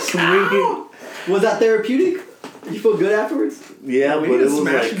 Fucking swing. Was that therapeutic? Did you feel good afterwards? Yeah, we but need it to was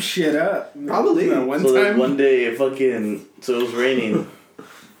smash like some shit up. Probably. That one so like time. one day it fucking so it was raining.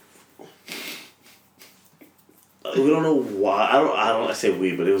 We don't know why. I say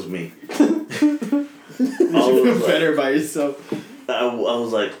we, but it was me. I You was feel like, better by yourself. I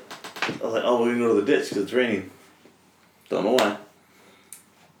was like, oh, we're gonna go to the ditch because it's raining. Don't know why.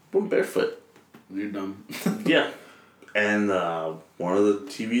 We're barefoot. You're dumb. Yeah. And one of the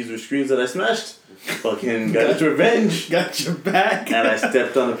TVs or screens that I smashed fucking got its revenge. Got your back. And I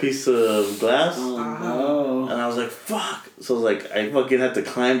stepped on a piece of glass. Oh, no. And I was like, fuck. So I was like, I fucking had to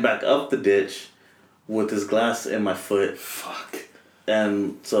climb back up the ditch with this glass in my foot. Fuck.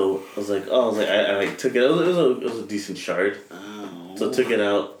 And so I was like, I took it. It was a decent shard. Oh. So I took it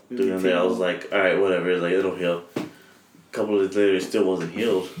out. Doing it there, I was like, all right, whatever. Like it'll heal. couple of days later, it still wasn't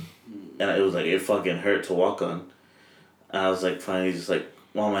healed. And it was like, it fucking hurt to walk on. And I was like, finally just like,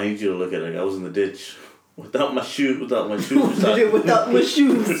 Mom, I need you to look at it. I was in the ditch. Without my shoes. Without my shoes.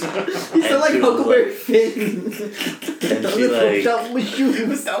 You sound like Huckleberry Finn. And she like... Without my shoes.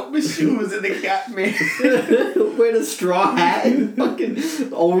 Without my shoes and the cat man. Wearing a straw hat and fucking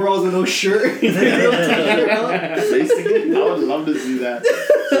overalls with no shirt. Basically. I would love to see that.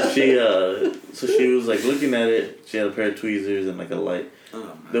 So she was like looking at it. She had a pair of tweezers and like a light.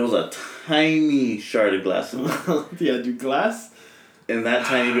 There was a tiny shard of glass in there. Yeah, do glass? And that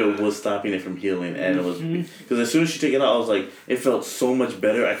tiny bit was stopping it from healing. And it was... Because as soon as she took it out, I was like... It felt so much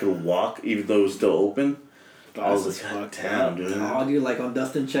better. I could walk even though it was still open. I was like, God damn, dude. Oh, dude, like on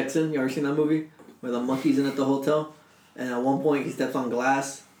Dustin Checks In. You ever seen that movie? Where the monkey's in at the hotel. And at one point he steps on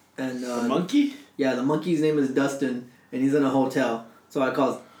glass. And The monkey? Yeah, the monkey's name is Dustin. And he's in a hotel. So I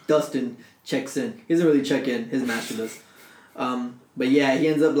call it Dustin Checks In. He doesn't really check in. His master does. But yeah, he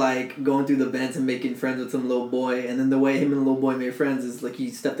ends up like going through the vents and making friends with some little boy, and then the way him and the little boy made friends is like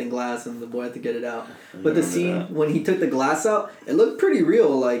he stepped in glass and the boy had to get it out. But the scene when he took the glass out, it looked pretty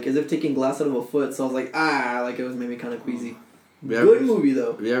real, like as if taking glass out of a foot. So I was like, like it was made me kind of queasy. Good movie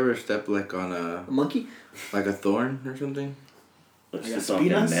though. Have you ever stepped like on a monkey, like a thorn or something? Like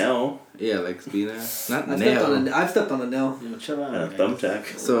a nail. Yeah, like spina. Not I've nail. I've stepped on a nail. Yo, chill out. And a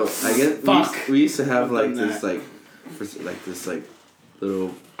thumbtack. So I guess we used to have like this that. this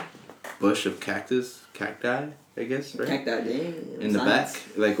little bush of cacti, I guess, right? Cacti, dang. In the back,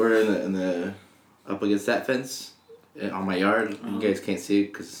 like we're in the up against that fence on my yard. You guys can't see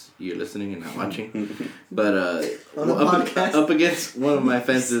it because you're listening and not watching. But up against one of my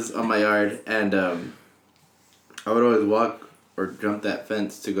fences on my yard, and I would always walk or jump that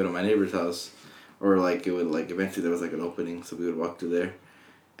fence to go to my neighbor's house, or like it would like eventually there was like an opening, so we would walk through there,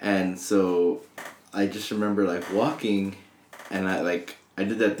 and so I just remember like walking. And I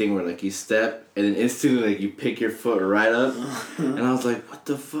did that thing where like you step and then instantly like you pick your foot right up, and I was like, what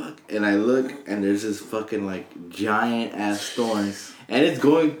the fuck? And I look and there's this fucking like giant ass thorn, and it's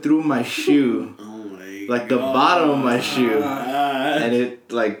going through my shoe, like the bottom of my shoe, and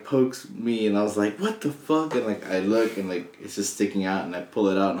it like pokes me, and I was like, what the fuck? And like I look and like it's just sticking out, and I pull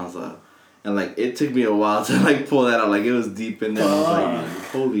it out, and I was like. And, like, it took me a while to, like, pull that out. Like, it was deep in there. I was like,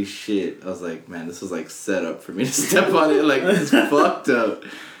 holy shit. I was like, man, this was, like, set up for me to step on it. Like, it's fucked up.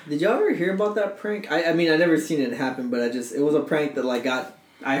 Did y'all ever hear about that prank? I mean, I never seen it happen, but it was a prank that, like,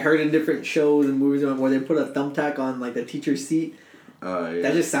 I heard in different shows and movies where they put a thumbtack on, like, the teacher's seat. Oh, yeah.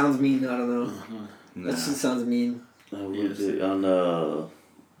 That just sounds mean. I don't know. Nah. That just sounds mean. On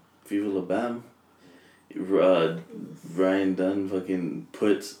Viva La Bam, Ryan Dunn fucking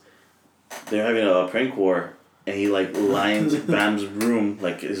puts... They're having a prank war, and he like lines Bam's room,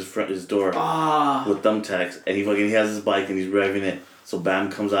 like his door, with thumbtacks, and he has his bike and he's revving it. So Bam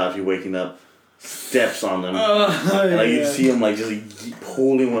comes out if you're waking up, steps on them, and like you see him like just like,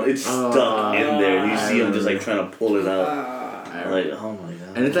 pulling one. It's stuck in there, and you see him just like trying to pull it out. Like, oh my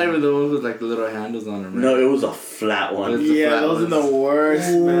god! And it's not even the ones with like the little handles on them. Right? No, it was a flat one. Yeah, those are the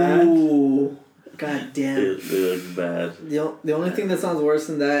worst, man. God damn. It looks bad. The only thing that sounds worse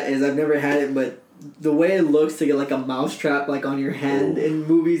than that is I've never had it, but the way it looks to get like a mouse trap like on your hand in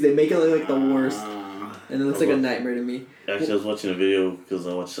movies, they make it look like the worst, and it looks like a nightmare to me. Actually, I was watching a video because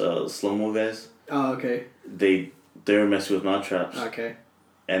I watched Slow Mo Guys. Oh, okay. They were messing with mouse traps. Okay.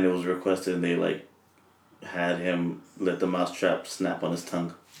 And it was requested, and they like had him let the mouse trap snap on his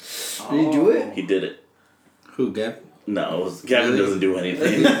tongue. Did he do it? He did it. Who, Gab? No, Gavin doesn't do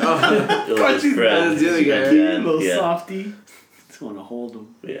anything. That's the other guy. Little softy. Just want to hold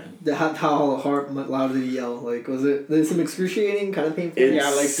him. Yeah. How loud did he yell? Like, was it some excruciating, kind of painful? Yeah,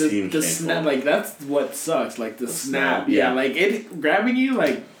 like the snap. Like that's what sucks. Like the snap. Yeah, like it grabbing you.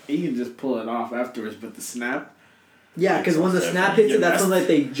 Like you can just pull it off afterwards, but the snap. Yeah, because when the snap hits it, that's when like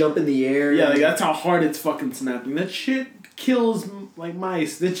they jump in the air. Yeah, like that's how hard it's fucking snapping. That shit kills like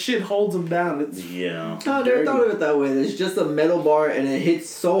mice. That shit holds them down. It's No, I never thought of it that way. It's just a metal bar and it hits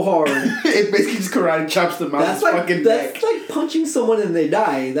so hard. It basically just karate chops them out. That's like punching someone and they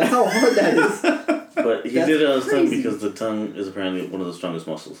die. That's how hard that is. But he did it on his tongue because the tongue is apparently one of the strongest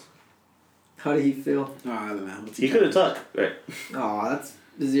muscles. How did he feel? Oh, I don't know. He could have talked, right? Oh,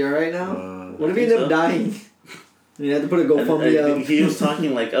 is he alright now? What if he ended up dying? You had to put a GoFundMe up. He was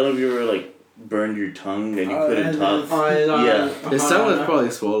talking like, I don't know if you ever like burned your tongue and you couldn't talk. Yeah. His tongue was probably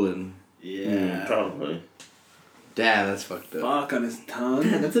swollen. Yeah. Probably. Damn, that's fucked up. Fuck on his tongue.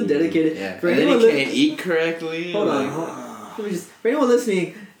 Man, that's a dedicated. Yeah. For and anyone then he can't eat correctly. Hold on. Let me for anyone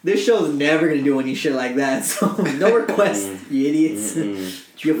listening, this show's never gonna do any shit like that. So no requests, you idiots,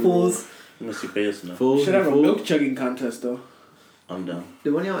 you fools. Unless you pay us enough. Fool, We should have a fool. milk chugging contest though. I'm down.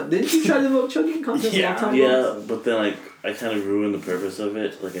 Didn't you try the milk chugging contest a long time ago? Yeah, but then like I kind of ruined the purpose of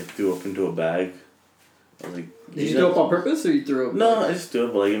it. Like I threw up into a bag. I was like, Did you throw up on purpose or you threw up? No, I just threw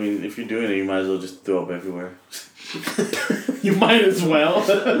up. But like I mean, if you're doing it, you might as well just throw up everywhere. You might as well.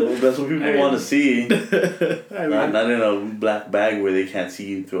 Well, that's what people want to see. I mean, Not in a black bag where they can't see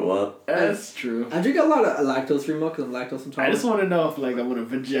you throw up. that's true. I drink a lot of lactose-free milk because I'm lactose intolerant. I just want to know if like I'm gonna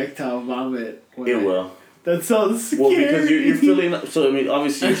projectile vomit. when It I- will. That sounds scary. Well, because you're filling up. So I mean,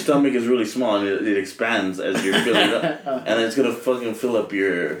 obviously your stomach is really small and it expands as you're filling up, and then it's gonna fucking fill up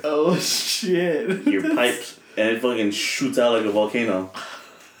your Oh shit. pipes, and it fucking shoots out like a volcano.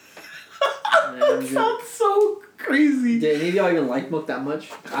 That sounds so crazy. Did any of y'all even like milk that much?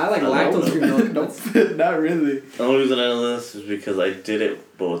 I like I love lactose-free milk. Nope, not really. The only reason I know this is because I did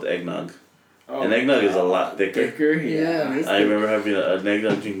it, but with eggnog. Oh, And eggnog is a lot thicker. thicker. Yeah, it's I remember having an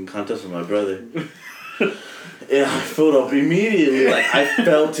eggnog drinking contest with my brother. Yeah, I filled up immediately. Like I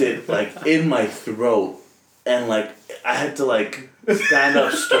felt it like in my throat, and like I had to like stand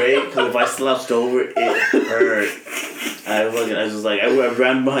up straight because if I slouched over, it hurt. I was just like I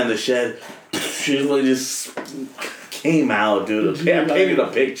ran behind the shed. She just came out, dude. I painted a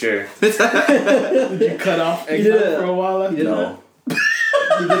picture. Did you cut off You eggnog did it. for a while after? No.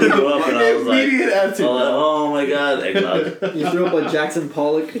 I grew up and I was like, Immediate answer. oh my god, eggnog. You threw up like Jackson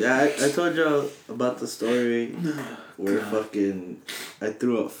Pollock. Yeah, I told y'all about the story where fucking I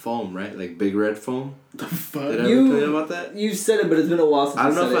threw up foam, right? Like big red foam. The fuck? Did I ever You- tell you about that? You said it, but it's been a while since I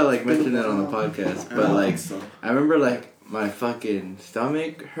don't you know said if I it. like mentioned it on the podcast, but like I remember like my fucking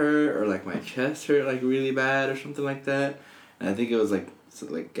stomach hurt or like my chest hurt like really bad or something like that, and I think it was like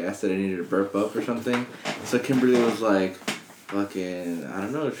gas that I needed to burp up or something. So Kimberly was like, fucking I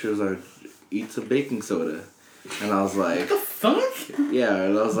don't know. She was like, eat some baking soda, and I was like, Fuck? yeah,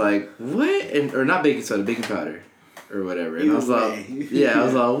 and I was like, what? And or not baking soda, baking powder, or whatever. And I was like, yeah, I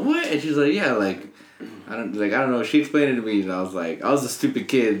was like, what? And she's like, yeah, like I don't know. She explained it to me, and I was like, I was a stupid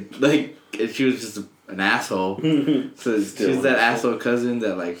kid, like, and she was just an asshole. So she's that asshole cousin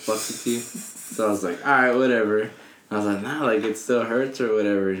that like fucks with you. So I was like, all right, whatever. And I was like, nah, like it still hurts or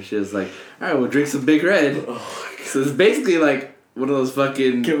whatever. And she was like, all right, we'll drink some Big Red. So it's basically like one of those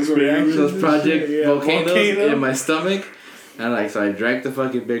fucking Chemical reactions those and project shit, yeah, volcanoes volcano. in my stomach. And like so I drank the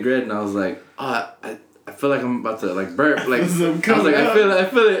fucking Big Red and I was like, oh, I feel like I'm about to like burp. Like I was Some like, coming I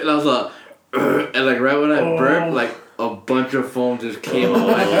feel it, and I was like, and like right when I Oh. burped, like a bunch of foam just came out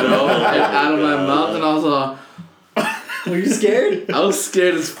my throat and out of my mouth, and I was like. Were you scared? I was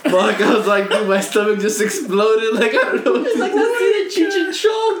scared as fuck. I was like, dude, my stomach just exploded. Like, I don't know what It's like let's see the Cheech and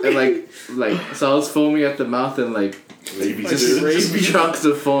Chong. And like, so I was foaming at the mouth, and like, Baby just chunks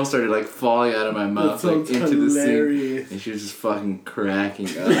of foam started like falling out of my That mouth, like sounds into the sink. hilarious. And she was just fucking cracking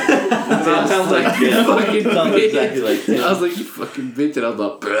up. That sounds like you fucking sounds bitch. exactly like Tim. I was like, you fucking bitch, and I was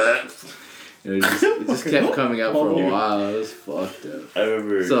like, bruh. And it just kept coming out for a while. It was fucked up. I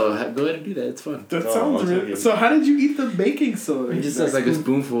remember. So go ahead and do that. It's fun. That No, sounds it's really. okay. So how did you eat the baking soda? You just It's like a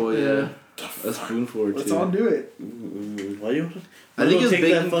spoonful, yeah. A spoonful or two. Let's all do it. Why you? I think it's Take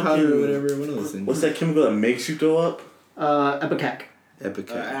that baking powder or fucking- whatever. One of those things. What's that chemical that makes you throw up? Epicac.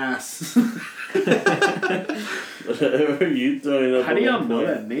 Epic. Ass. Whatever you throwing up. How do y'all on know point.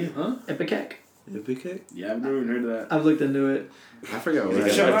 that name, huh? Epicac. Epic? Yeah, I've never even heard of that. I've looked into it. I forgot what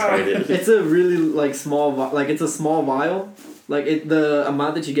Because it I've was. tried it. It's a really like small like it's a small vial. Like the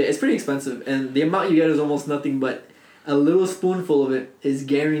amount that you get, it's pretty expensive, and the amount you get is almost nothing. But a little spoonful of it is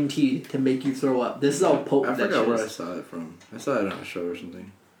guaranteed to make you throw up. This is how I potent that forgot shit where I is. saw it from. I saw it on a show or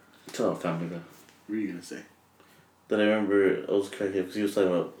something. It's a long time ago. What are you gonna say? Then I remember I was cracking because he was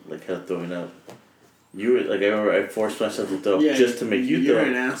talking about like kind of throwing up. You were like I remember I forced myself to throw up just to make you You're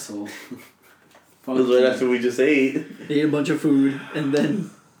throw an up. asshole. That was right after we just ate. They ate a bunch of food, and then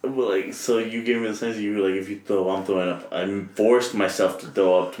But like so you gave me the sense that you were like if you throw up I'm throwing up. I forced myself to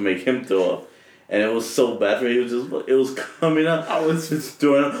throw up to make him throw up. And it was so bad for me. It was coming up. I was Just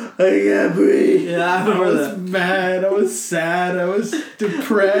throwing up. I can't breathe. yeah, I I remember was that. mad. I was sad. I was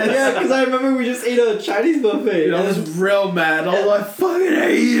depressed. Yeah, because I remember we just ate a Chinese buffet. Dude, I and was real mad. I was like, "Fucking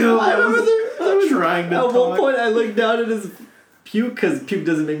hate you!" I remember I was trying to At talk. one point, I looked down at his puke, because puke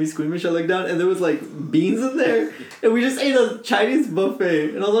doesn't make me squeamish. I looked down, and there was, like, beans in there. And we just ate a Chinese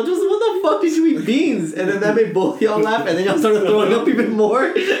buffet. And I was like, just what the fuck did you eat beans? And then that made both y'all laugh, and then y'all started throwing up even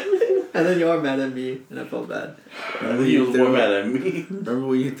more. And then y'all were mad at me, and I felt bad. He was more mad at me. Remember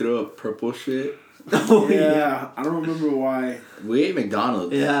when you threw up purple shit? Oh, Yeah, I don't remember why. We ate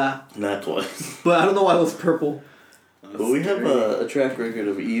McDonald's. Yeah. Not twice. But I don't know why it was purple. But we have a track record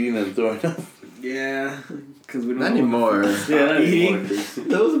of eating and throwing up. Yeah, because we don't. Not anymore. Yeah, not anymore.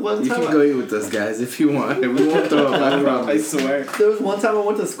 There was one You time. can go eat with us, guys, if you want. We won't throw up. I I promise. swear. There was one time I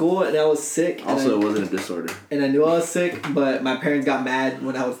went to school and I was sick. Also, it wasn't a disorder. And I knew I was sick, but my parents got mad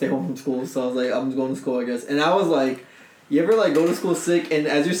when I would stay home from school. So I was like, I'm just going to school, I guess. And I was like, you ever like go to school sick and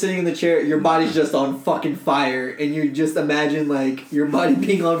as you're sitting in the chair, your body's just on fucking fire, and you just imagine like your body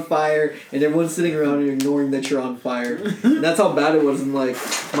being on fire and everyone's sitting around and ignoring that you're on fire. And that's how bad it was. And like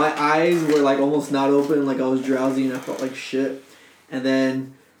my eyes were like almost not open, like I was drowsy and I felt like shit. And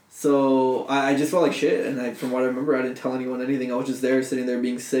then so I just felt like shit, and from what I remember, I didn't tell anyone anything. I was just there sitting there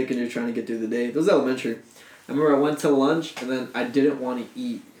being sick and just trying to get through the day. It was elementary. I remember I went to lunch and then I didn't want to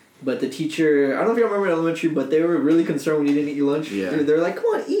eat. But the teacher, I don't know if you remember elementary, but they were really concerned when you didn't eat your lunch. Yeah. They're like, come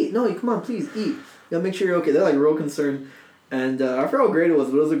on, eat. No, come on, please, eat. Make sure you're okay. They're like real concerned. And I forgot what grade it was,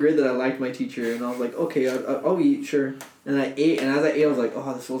 but it was a grade that I liked my teacher. And I was like, okay, I'll eat, sure. And I ate, and as I ate, I was like,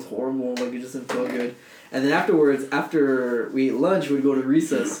 oh, this was horrible. Like, it just didn't feel good. And then afterwards, after we ate lunch, we'd go to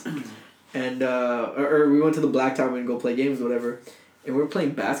recess. And, or we went to the black tower and go play games or whatever. And we were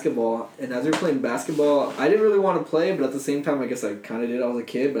playing basketball, and as we were playing basketball, I didn't really want to play, but at the same time, I guess I kind of did. I was a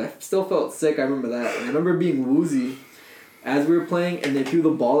kid, but I still felt sick. I remember that. And I remember being woozy as we were playing, and they threw the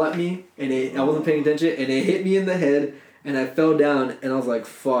ball at me, and I wasn't paying attention, and it hit me in the head, and I fell down, and I was like,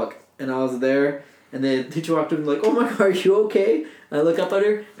 fuck. And I was there, and the teacher walked up and was like, oh my God, are you okay? And I look up at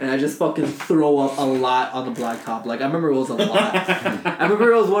her, and I just fucking throw up a lot on the blacktop. Like, I remember it was a lot. I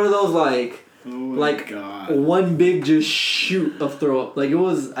remember it was one of those, like... Oh my like God. one big just shoot of throw up. Like it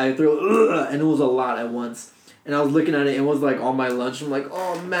was, I threw and it was a lot at once. And I was looking at it, and it was like on my lunch. I'm like,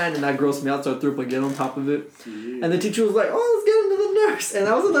 oh man, and that grossed me out, so I threw up again on top of it. Jeez. And the teacher was like, oh, let's get him to the nurse. And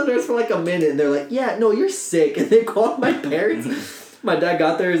I was in the nurse for like a minute, and they're like, yeah, no, you're sick. And they called my parents. My dad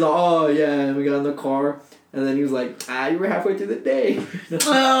got there, he's like, oh yeah, and we got in the car. And then he was like, you were halfway through the day.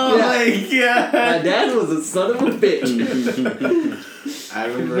 Oh my God. My dad was a son of a bitch. I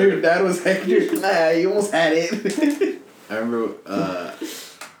Your remember. dad was Hector. You almost had it. I remember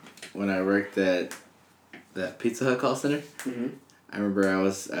when I worked at that Pizza Hut call center. Mm-hmm. I remember I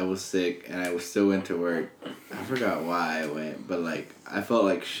was sick and I still went to work. I forgot why I went, but like I felt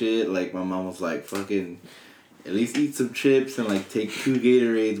like shit. Like my mom was like, "Fucking, at least eat some chips and like take 2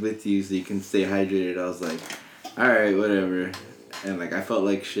 Gatorades with you so you can stay hydrated." I was like, "All right, whatever," and like I felt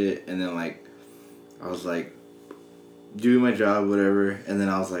like shit. And then like I was like doing my job, whatever, and then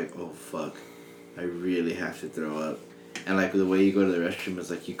I was like, "Oh fuck, I really have to throw up." And like the way you go to the restroom is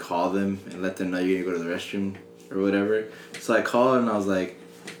like you call them and let them know you're gonna go to the restroom or whatever. So I called and I was like,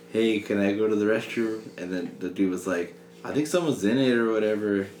 "Hey, can I go to the restroom?" And then the dude was like, "I think someone's in it or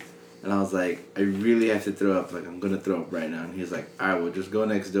whatever." And I was like, "I really have to throw up. Like I'm gonna throw up right now." And he was like, "All right, well just go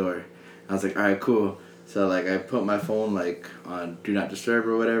next door." And I was like, "All right, cool." So like I put my phone like on Do Not Disturb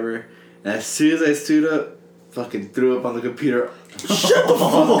or whatever. And as soon as I stood up, fucking threw up on the computer. Shut the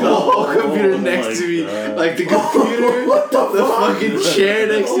fuck up! The computer next to me, God. like the computer, the fucking chair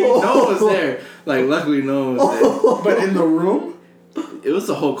next to me. No one was there. Like luckily, no one was But in the room? there. It was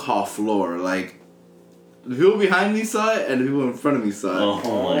the whole call floor. Like the people behind me saw it, and the people in front of me saw it.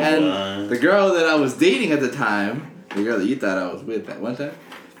 Oh my and God. the girl that I was dating at the time, the girl that you thought I was with at one time.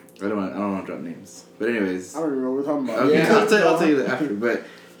 I don't want to drop names, but anyways. I don't even know what we're talking about. Okay, Yeah. I'll tell you that after. But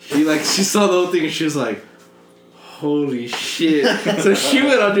she saw the whole thing and she was like, "Holy shit!" So she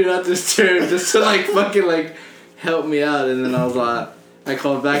went on Do Not Disturb just to like fucking like help me out. And then I was like, I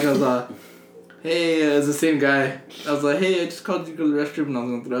called back and I was like, "Hey," it's the same guy. I was like, "Hey, I just called you to go to the restroom and I was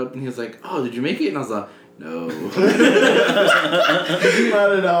gonna throw up." And he was like, "Oh, did you make it?" And I was like, "No." Not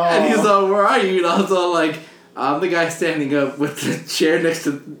at all. And he's like, "Where are you?" And I was all like, "I'm the guy standing up with the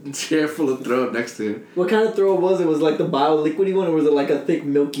chair full of throw up next to him." What kind of throw was it? Was it like the bio-liquidy one, or was it like a thick,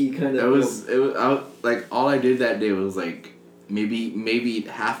 milky kind of... It was like all I did that day was like maybe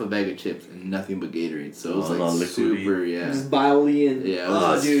half a bag of chips and nothing but Gatorade. So it was Oh, like liquidy. super, yeah. Just bio-y and... Yeah, it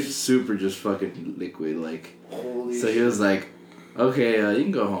was dude. super just fucking liquid like. Holy So he was like, "Okay, you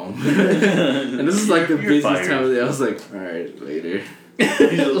can go home." And this is like the You're busiest fired. time of the day. I was like, "All right, later." He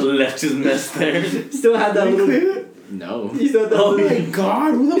just left his mess there. Still had that little... No. You still had that Oh, Oh little... my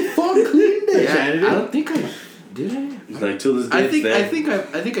God, who the fuck cleaned it? Yeah, I don't think I did. I. He's like, till this day, I it's think there.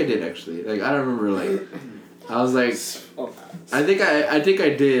 I think I did actually. Like I don't remember like. I was like, Oh. I think I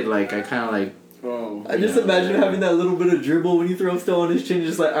did. Like I kind of like. Oh. I just imagine having that little bit of dribble when you throw stuff on his chin,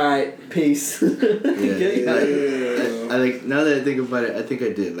 just like, alright, peace. Yeah. Get out. I like now that I think about it, I think I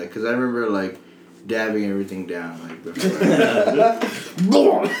did. Like, cause I remember like, dabbing everything down like before.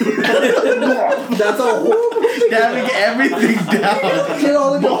 That's a horrible thing. Dabbing everything down. Get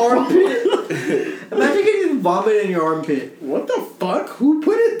all in your armpit. Imagine getting vomit in your armpit. What the fuck? Who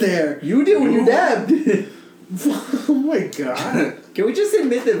put it there? You did when you dabbed. Oh my god. Can we just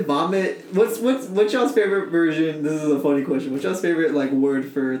admit that vomit? What's y'all's favorite version? This is a funny question. What's y'all's favorite like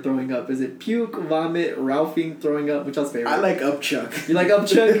word for throwing up? Is it puke, vomit, ralphing, throwing up? What's y'all's favorite? I like upchuck. You like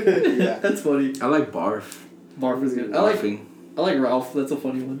upchuck? Yeah. That's funny. I like barf. Barf is good. I like Ralph. That's a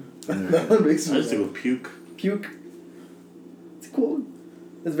funny one. That one makes I me just go puke. Puke. It's cool.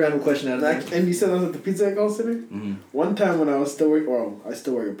 That's a random question out of there. And you said that was at the Pizza Hut Call Center? Mm-hmm. One time when I was still working, I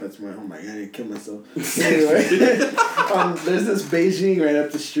still work at PetSmart. Oh my god, I didn't kill myself. Anyway, there's this Beijing right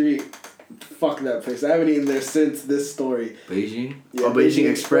up the street. Fuck that place. I haven't eaten there since this story. Beijing? Yeah, Oh, Beijing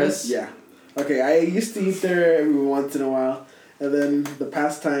Express? Yeah. Okay, I used to eat there every once in a while. And then the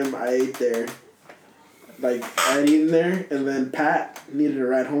past time I ate there, like, I had eaten there, and then Pat needed a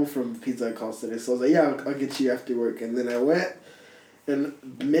ride home from Pizza Hut Call Center. So I was like, yeah, I'll get you after work. And then I went, and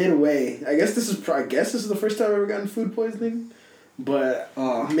midway, I guess this is the first time I've ever gotten food poisoning. But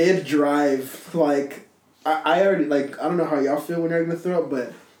mid-drive, like, I already, like, I don't know how y'all feel when you're going to throw up,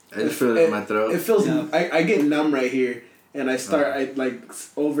 but... I just feel it in my throat. It feels... Yeah. I get numb right here, and I start,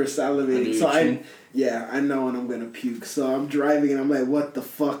 over-salivating. So I know when I'm going to puke. So I'm driving, and I'm like, what the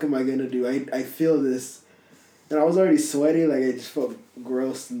fuck am I going to do? I feel this. And I was already sweaty, like, I just felt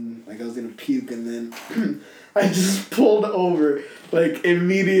gross, and, like, I was going to puke, and then... I just pulled over, like,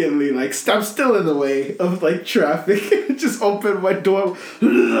 immediately, like, stopped still in the way of, like, traffic, just opened my door,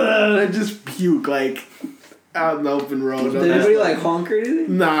 and I just puke, like, out in the open road. Did anybody like honk or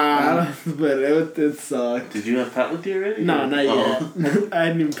anything? Nah, but it sucked. Did you have Pat with you already? No, not Oh. yet. I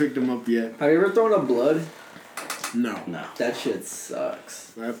hadn't even picked him up yet. Have you ever thrown up blood? No. No. That shit sucks.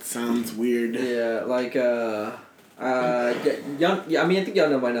 That sounds weird. Yeah, like I think y'all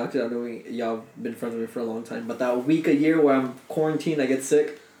know by now because I know y'all been friends with me for a long time. But that week a year where I'm quarantined, I get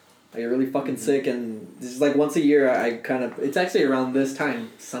sick. I get really fucking sick, and this is like once a year. It's actually around this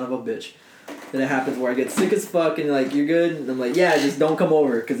time, son of a bitch, that it happens where I get sick as fuck, and like you're good, and I'm like, yeah, just don't come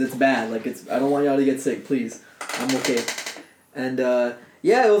over because it's bad. Like I don't want y'all to get sick, please. I'm okay. And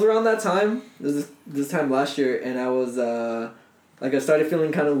yeah, it was around that time. It was this time last year, and I was like I started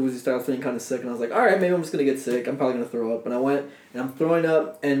feeling kind of woozy, started feeling kind of sick, and I was like, all right, maybe I'm just gonna get sick. I'm probably gonna throw up, and I went and I'm throwing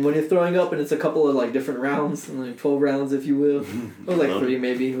up, and when you're throwing up, and it's a couple of like different rounds, and like 12 rounds, if you will, it was like 3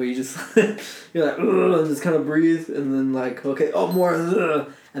 maybe, where you just you're like and just kind of breathe, and then like okay, more, and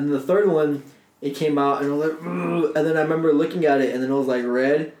then the third one, it came out, and I was like, and then I remember looking at it, and then it was like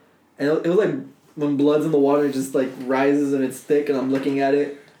red, and it was like when blood's in the water, it just like rises and it's thick, and I'm looking at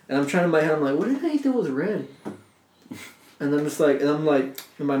it, and I'm trying in my head, I'm like, what did I eat that was red? And then I'm like,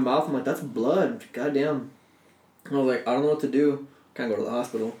 in my mouth, I'm like, that's blood. Goddamn. And I was like, I don't know what to do. Can't go to the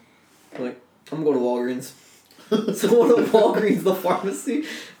hospital. I'm like, I'm going to go to Walgreens. So I went to Walgreens, the pharmacy.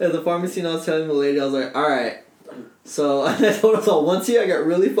 At the pharmacy, and I was telling the lady, I was like, alright. So I told her, so once I got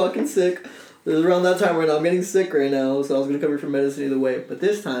really fucking sick. It was around that time right now. I'm getting sick right now, so I was going to come here for medicine either way. But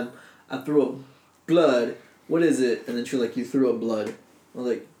this time, I threw up blood. What is it? And then she was like, you threw up blood. I was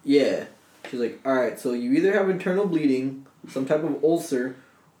like, yeah. She's like, alright, so you either have internal bleeding, some type of ulcer,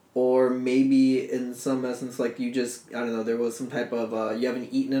 or maybe in some essence, like you just, I don't know, there was some type of, you haven't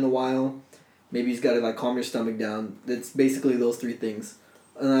eaten in a while. Maybe you just got to like calm your stomach down. It's basically those 3 things.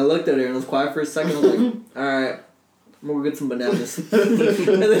 And I looked at her and it was quiet for a second. I was like, alright, I'm gonna go get some bananas.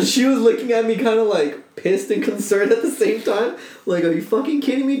 And then she was looking at me kind of like pissed and concerned at the same time. Like, are you fucking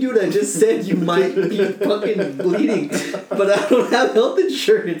kidding me, dude? I just said you might be fucking bleeding, but I don't have health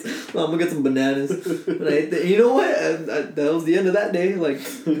insurance. Well, I'm gonna get some bananas. And you know what? That was the end of that day. Like,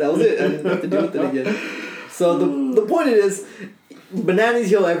 that was it. I didn't have to deal with it again. So the point is, bananas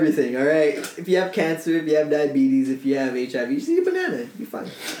heal everything, alright? If you have cancer, if you have diabetes, if you have HIV, you just eat a banana. You'll be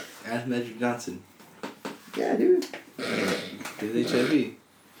fine. Ask Magic Johnson. Yeah, dude. His HIV.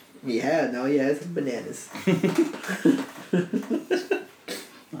 Yeah, now he has bananas. Oh,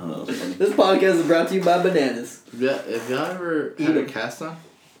 that was funny. This podcast is brought to you by bananas. Have y'all ever had a cast on?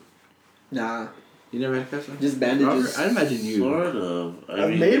 Nah, You never had a cast on? just bandages. Robert, I imagine you. Sort of. I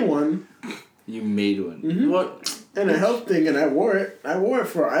made one. You made one. Mhm. What? And a health thing, and I wore it. I didn't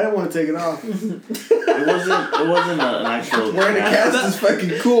want to take it off. It wasn't an actual. Wearing a cast is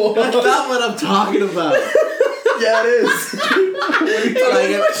fucking cool. That's not what I'm talking about. Yeah, it is.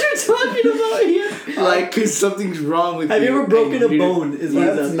 What you're talking about here? Like, cause something's wrong with Have you ever and broken a you- bone? Is what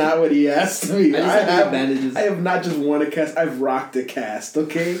That's he's not what he asked me. I just have to get bandages. I have not just worn a cast. I've rocked a cast.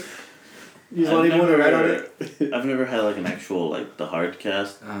 Okay. You just want anyone to write on it? I've never had like an actual like the hard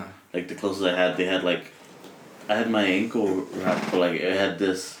cast. like the closest I had, they had like, I had my ankle wrapped, but like it had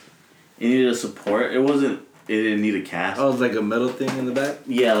this, it needed a support. It didn't need a cast. Oh, it's like a metal thing in the back?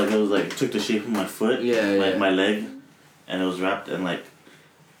 Yeah, like it was like, it took the shape of my foot. Yeah, like yeah. my leg, and it was wrapped, and like,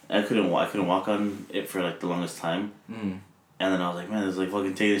 I couldn't walk on it for like the longest time. Mm. And then I was like, man, this is like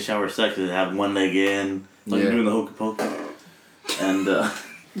fucking taking a shower sucks. I have one leg in, like doing the hokey pokey. And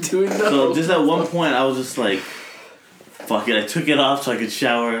Doing the so just at one point, I was just like, fuck it. I took it off so I could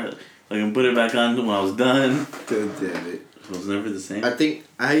shower, like, and put it back on when I was done. God damn it. It was never the same. I think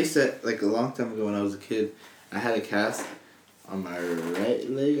I used to, like a long time ago when I was a kid, I had a cast on my right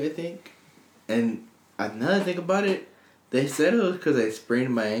leg, I think. And now that I think about it, they said it was because I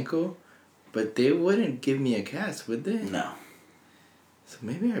sprained my ankle, but they wouldn't give me a cast, would they? No. So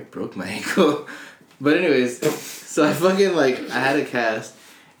maybe I broke my ankle. But anyways, so I fucking I had a cast,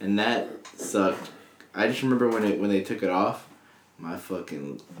 and that sucked. I just remember when they took it off, my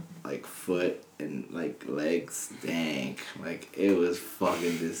fucking foot and legs stank. Like it was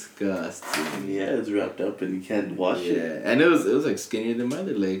fucking disgusting. Yeah, it's wrapped up and you can't wash it. Yeah, and it was like skinnier than my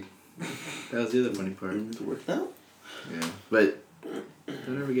other leg. That was the other funny part. It worked out. Yeah, but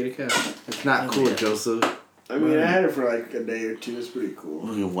don't ever get a cast. It's not cool, Joseph. I mean, I had it for like a day or two. It's pretty cool.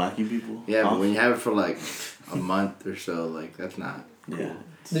 Fucking whacking people. Yeah, off. but when you have it for a month or so, that's not. Yeah.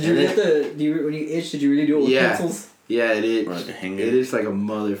 Did you really when you itch, did you really do it with pencils? Yeah, it is. Or like a hanger. It is like a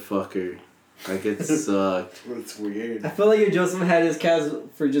motherfucker. Like it sucked. It's weird. I feel like if Joseph had his cast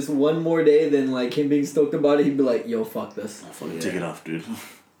for just one more day, then him being stoked about it, he'd be like, "Yo, fuck this." I'll fucking take it off, dude.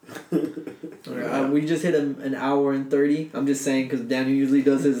 Alright, we just hit an hour and 30. I'm just saying because Daniel usually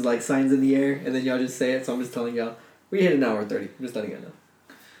does his signs in the air, and then y'all just say it. So I'm just telling y'all we hit an hour and 30. I'm just letting you know.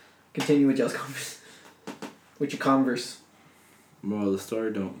 Continue with y'all's converse. With your converse. Moral of the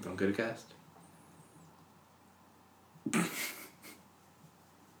story: don't get a cast.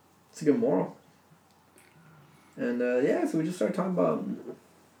 It's a good moral. And so we just started talking about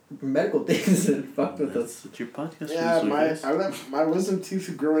medical things that fucked with us. That's your podcast. Yeah, for this week, my wisdom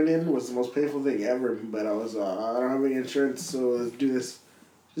tooth growing in was the most painful thing ever. But I was I don't have any insurance, so let's do this.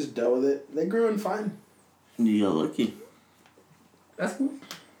 Just dealt with it. They grew in fine. You got lucky. That's cool.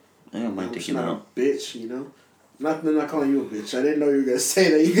 I don't mind I'm just taking it not out. a bitch, you know. I'm not calling you a bitch. I didn't know you were gonna say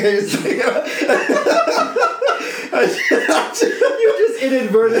that. You guys. You just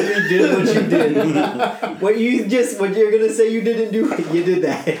inadvertently did what you did. What you're gonna say you didn't do, you did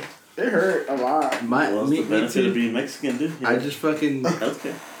that. It hurt a lot. Well, that's the benefit of being Mexican, dude. I just fucking.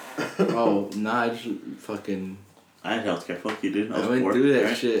 Healthcare. Oh, nah, I just fucking. I had healthcare. Fuck you, dude. I was went poor, through that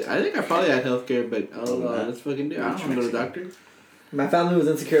right? shit. I think I probably had healthcare, but let's fucking do it. I don't go to the doctor. My family was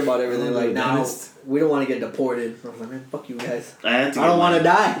insecure about everything. Like, now Honest. we don't want to get deported. I was like, man, fuck you guys. I don't want to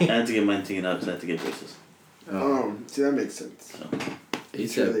die. I had to get mine taken out because I had to get braces. Oh, see that makes sense. So, He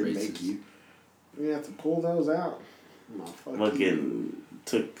Sure said they braces. make you. You have to pull those out. fucking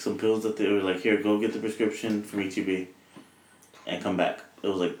took some pills that they were like, here, go get the prescription from ETB and come back. It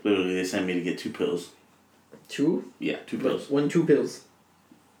was like, literally, they sent me to get 2 pills. 2? Yeah, 2 pills. 2 pills.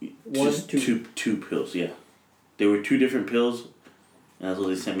 Just 2 pills, yeah. They were 2 different pills, and that's what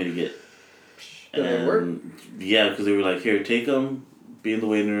they sent me to get. Did it work? Yeah, because they were like, here, take them, be in the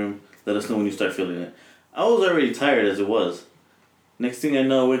waiting room, let us know when you start feeling it. I was already tired as it was. Next thing I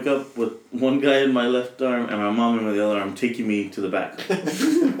know, I wake up with one guy in my left arm and my mom in my other arm taking me to the back.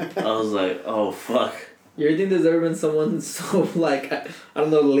 I was like, oh, fuck. You ever think there's ever been someone so, like, I don't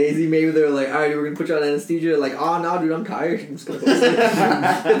know, lazy? Maybe they're like, alright, we're going to put you on anesthesia. Like, oh, no, dude, I'm tired. I'm just going to go sleep.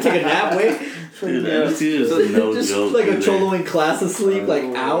 Gonna take a nap, wait. Dude, anesthesia is no just joke. like a dude. cholo in class asleep, like,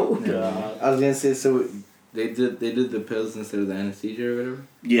 out. Yeah. I was gonna say, so they did the pills instead of the anesthesia or whatever?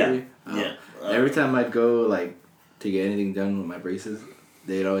 Yeah. Oh. Yeah. Every time I'd go, like, to get anything done with my braces,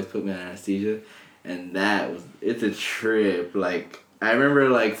 they'd always put me on anesthesia. And it's a trip. Like, I remember,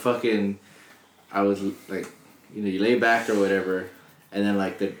 like, fucking, I was, like, you know, you lay back or whatever, and then,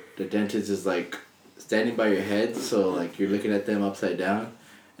 like, the dentist is, like, standing by your head, so, like, you're looking at them upside down.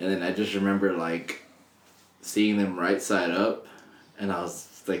 And then I just remember, like, seeing them right side up, and I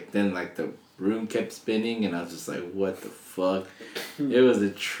was, like, then, like, the room kept spinning, and I was just like, what the fuck? It was a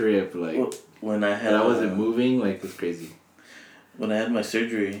trip, like, when I had, and I wasn't moving, like, it was crazy. When I had my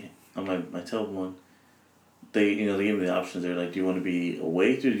surgery on my tailbone, they gave me the options. They're like, do you want to be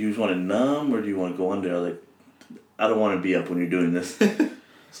awake, or do you just want to numb, or do you want to go under? I was like, I don't want to be up when you're doing this.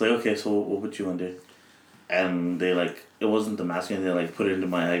 It's like, okay, so we'll put you under. And they, like, it wasn't the mask, and they, like, put it into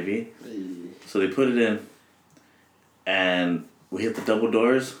my IV. So they put it in, and we hit the double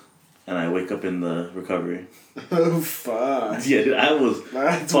doors, and I wake up in the recovery. Oh, fuck. Yeah, dude, I was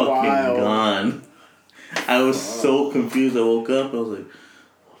That's fucking wild. gone. I was so confused. I woke up, I was like,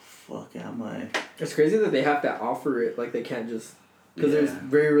 oh, fuck am I? It's crazy that they have to offer it. Like, they can't just... Because there's Yeah.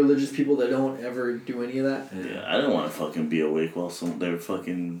 very religious people that don't ever do any of that. Yeah, I didn't want to fucking be awake while they're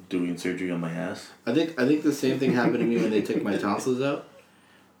fucking doing surgery on my ass. I think the same thing happened to me when they took my tonsils out.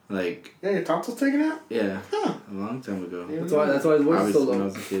 Like, Yeah, your tonsils taken out? yeah, Huh. a long time ago. Yeah. That's why his voice is so Obviously when I low.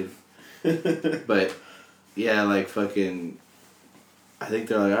 was a kid. But yeah, like fucking, I think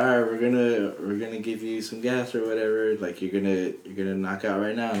they're like, all right, we're gonna give you some gas or whatever. Like you're gonna knock out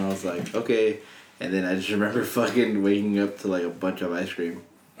right now, and I was like, okay. And then I just remember fucking waking up to like a bunch of ice cream,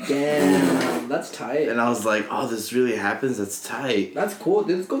 Damn, that's tight. and I was like, oh, this really happens. That's tight. That's cool.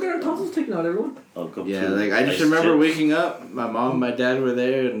 Dude, let's go get our tonsils taken out, everyone. I'll go Yeah, to like I just ice remember chips. waking up. My mom and my dad were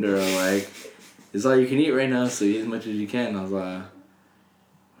there, and they're like, "It's all you can eat right now, so eat as much as you can." I was like,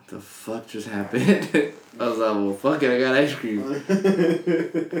 "What the fuck just happened?" I was like, "Well, fuck it, I got ice cream."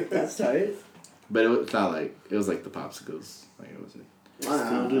 That's tight. But it was not like it was like the popsicles. Like it wasn't. Wow.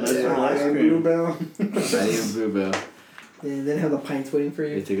 Still do That's that. why Ice I cream. Bluebell. Not even Bluebell. And then have the pints waiting for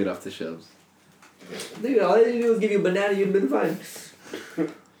They you. took it off the shelves. Dude, all they did was give you a banana, you'd been fine.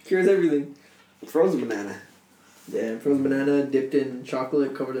 Cures everything. Frozen banana. Yeah, frozen banana dipped in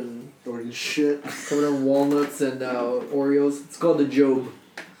chocolate, covered in Shit. walnuts and Oreos. It's called the Job.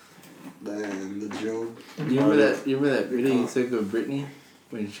 Then the joke. You remember that? You remember that video you took of Britney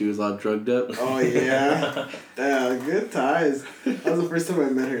when she was all drugged up? Oh yeah. Yeah, good ties. That was the first time I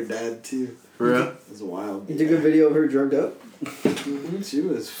met her dad too. For real? It was wild. You took a video of her drugged up? She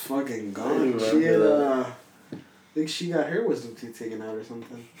was fucking I gone. remember She had that. I think she got her wisdom teeth taken out or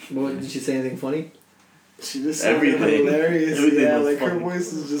something. What, did she say anything funny? She just sounded Everything. hilarious. Everything Yeah, was like her funny.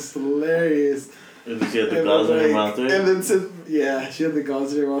 voice is just hilarious. And then she had the And gauze in her like- mouth, right? And then said, yeah, she had the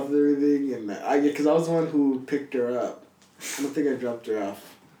gauze in her mouth and everything. And because I was the one who picked her up. I don't think I dropped her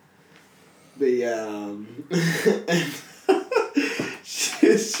off. But yeah, she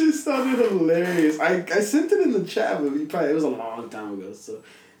just sounded hilarious. I sent it in the chat, but it was a long time ago, so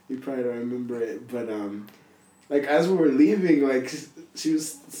you probably don't remember it. But like as we were leaving, like she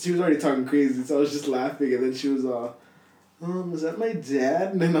was already talking crazy, so I was just laughing, and then she was is that my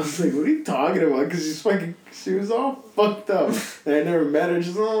dad? And then I was like, what are you talking about? Because she was all fucked up. And I never met her.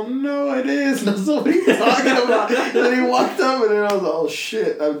 She's like, oh, no, it is. And I was like, what are you talking about? And then he walked up, and then I was like, oh,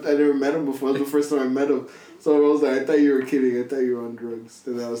 shit. I never met him before. It was the first time I met him. So I was like, I thought you were kidding. I thought you were on drugs.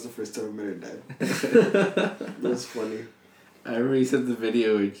 And that was the first time I met her dad. That was funny. I remember you sent the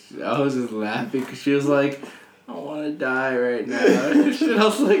video, which I was just laughing because she was like, I want to die right now. And I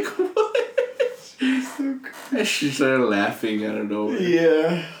was like, what? And she started laughing, I don't know.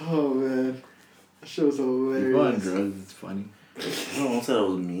 Yeah. Oh, man. That shit was hilarious. People on drugs, it's funny. I almost said I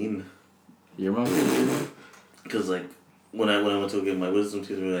was mean. Your mom? Because, like, when I went to go get my wisdom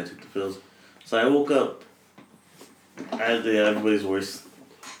teeth when I took the pills. So I woke up. I had everybody's worst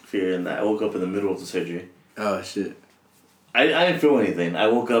fear, and I woke up in the middle of the surgery. Oh, shit. I didn't feel anything. I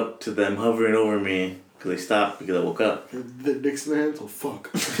woke up to them hovering over me because they stopped because I woke up. The dick's in their hands? Oh, fuck.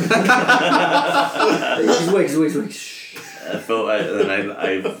 Just wait. Shh. I felt, and then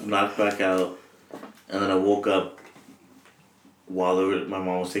I knocked back out, and then I woke up while my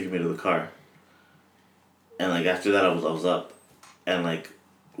mom was taking me to the car. And like after that, I was up, and like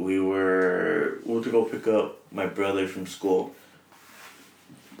we went to go pick up my brother from school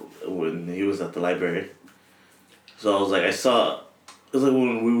when he was at the library. So I was like, it was like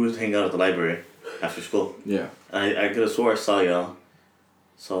when we would hang out at the library after school. Yeah. I could have swore I saw y'all.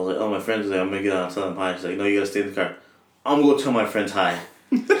 So I was like, oh, my friend's there. I'm going to get on and tell them hi. She's like, no, you got to stay in the car. I'm going to go tell my friends hi.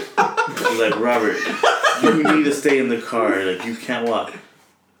 She's like, Robert, you need to stay in the car. Like, you can't walk.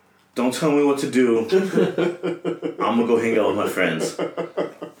 Don't tell me what to do. I'm going to go hang out with my friends.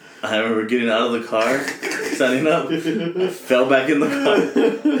 I remember getting out of the car, standing up, I fell back in the car.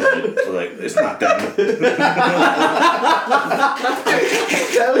 I was like, it's not them.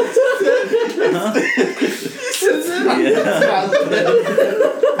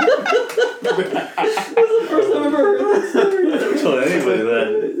 First time I've ever heard that story. I never told anybody that.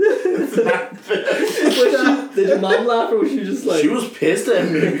 Did your mom laugh or was she just like... She was pissed at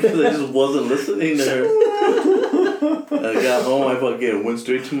me because I just wasn't listening to her. I got home, I fucking went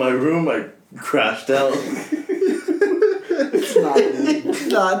straight to my room, I crashed out. It's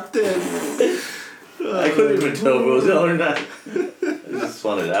not this. I couldn't even tell if it was hell or not. I just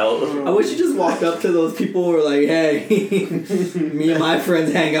wanted out. I wish you just walked up to those people who were like, hey, me and my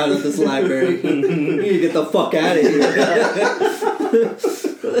friends hang out at this library. You need to get the fuck out of here.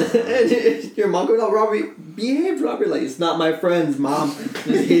 And your mom going, oh, Robert, behave, Robert. Like, it's not my friends, Mom. Just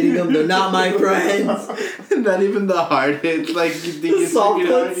hitting them, they're not my friends. Not even the hard hits, like you think The it's soft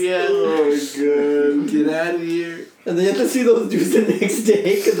freaking out. ones? Yeah. Oh, my God. Get out of here. And then you have to see those dudes the next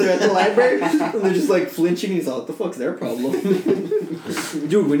day because they're at the library and they're just like flinching. He's like, what the fuck's their problem?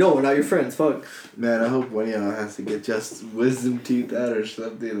 Dude, we know we're not your friends. Fuck. Man, I hope one of y'all has to get just wisdom teeth out or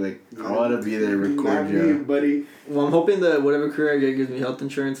something. Like, I want to be there to Not record me, you. buddy. Well, I'm hoping that whatever career I get gives me health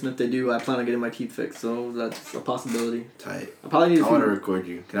insurance, and if they do, I plan on getting my teeth fixed. So that's a possibility. Tight. I probably need. I want to record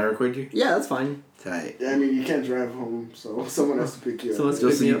you. Can I record you? Yeah, that's fine. Tight. Yeah, I mean, you can't drive home, so someone has to pick you up. Someone's-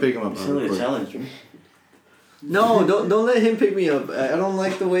 Just so me you up. pick him up. It's I'll really a record. challenge, man. No, don't let him pick me up. I don't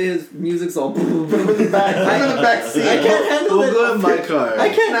like the way his music's all. Put him in the back. Put him in the back seat. I can't handle We'll it. go in my car. I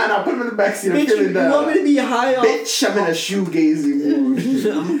can't. Nah, put him in the back seat. I'm Bitch, feeling you down. want me to be high on? Bitch, I'm in a shoegazy mood.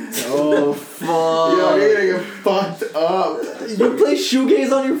 Oh, fuck. Yo, you're gonna get fucked up. You play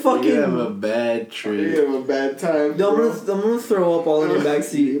shoegaze on your fucking. You have a bad You're trip. gonna have a bad time. No, bro. I'm gonna throw up all in your You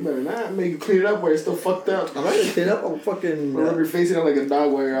backseat. better not make you clean it up while you're still fucked up. I'm not gonna clean up. I'm fucking. Rub your face in it like a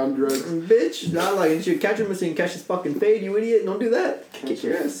dog while you're on drugs. Bitch, not like you should catch him missing, catch his fucking fade. You idiot! Don't do that. Kick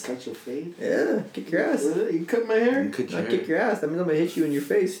your ass. Catch your fade. Yeah, kick your ass. You cut my hair? Cut your Not hair. kick your ass. That means I'm gonna hit you in your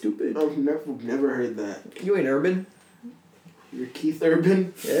face, stupid. I've never heard that. You ain't urban. You're Keith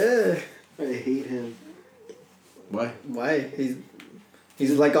Urban. Yeah. I hate him. Why? Why?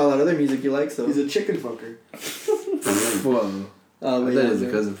 He's like all that other music you like, so. He's a chicken fucker. Whoa. Oh, I wait, thought yeah, it was a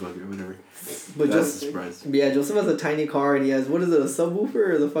yeah. cousin fucker, whatever. But That's a just surprise. yeah, Joseph has a tiny car and he has what is it, a subwoofer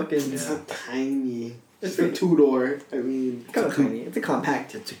or the fucking? It's not tiny. It's It's a 2-door. I mean, kind of coupe. tiny. It's a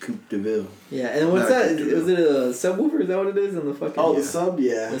compact. It's a coupe de ville. Yeah, and what's Not that? a coupe de Is it a subwoofer? Is that what it is? In the fucking oh, the sub,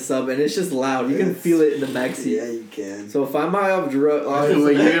 yeah. the sub, and it's just loud. You can It's- feel it in the backseat. Yeah, you can. So if I'm high off drugs,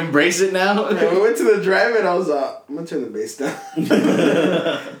 Will you embrace it now? Yeah, we went to the drive-in. I was I'm gonna turn the bass down.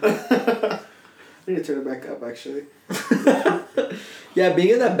 I need to turn it back up, actually. yeah, being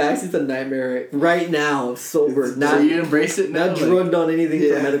in that backseat's a nightmare right now. Sober, It's- not So you embrace it now? not drugged on anything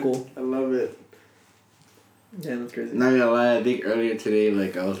Yeah. for medical. I love it. Yeah, that's crazy. Not gonna lie, I think earlier today,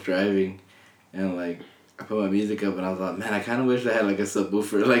 like, I was driving, and, like, I put my music up, and I was like, man, I kind of wish I had, like, a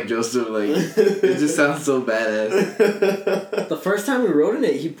subwoofer, like Joseph, like, it just sounds so badass. The first time we rode in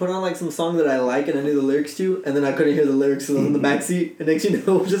it, he put on like some song that I like and I knew the lyrics to, and then I couldn't hear the lyrics, so I was in the backseat, and next you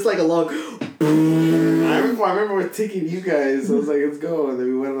know, it was just like a long. I remember we're taking you guys. I was like, let's go. And then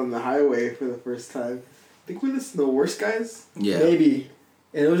we went on the highway for the first time. I think we listened to The Worst Guys. Yeah. Maybe.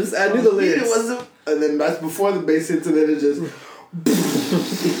 And it was just, I knew the lyrics. It wasn't. And then that's before the bass hits, and then it just.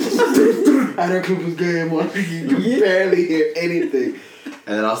 At our Cooper's game, you can Yeah. barely hear anything.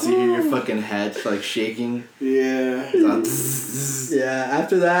 And then also you hear your fucking hatch, like, shaking. Yeah. It's all zzz. Yeah,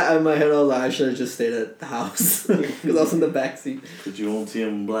 after that, in my head, I was like, I should have just stayed at the house. Because I was in the backseat. But you won't see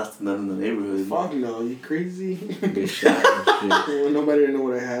him blasting that in the neighborhood. Fuck no, you crazy? Get shot and shit. Well, nobody know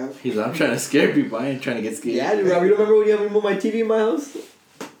what I have. He's like, I'm trying to scare people. I ain't trying to get scared. Yeah, dude, Rob, you remember when you had me move my TV in my house?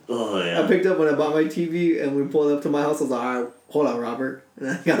 Oh, yeah. I picked up when I bought my TV and we pulled up to my house. I was like, all right, hold on, Robert. And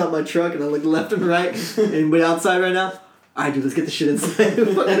I got out my truck and I looked left and right. Anybody outside right now? All right, dude, let's get the shit inside.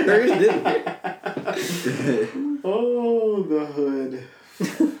 Fucking hurry, didn't we? Oh, the hood.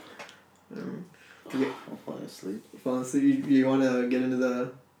 I'll fall asleep. Well, so you want to get into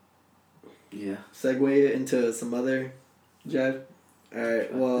the Yeah. segue it into some other jive? All right,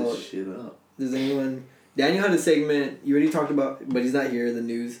 Fuck well, this shit up. does anyone... Daniel had a segment you already talked about, but he's not here in the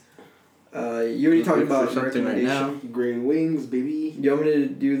news. You already talked Looking for about something right recommendation. Green wings, baby. Do you want me to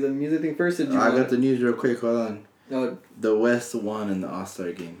do the music thing first? Or do you I want got the news real quick. Hold on. No, The West won in the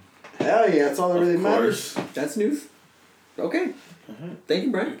All-Star game. Hell yeah, that's all that really Of matters. course. that's news. Okay. Uh-huh. Thank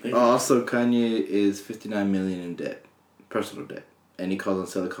you, Brian. Thank Oh, also, Kanye is $59 million in debt, personal debt, and he calls on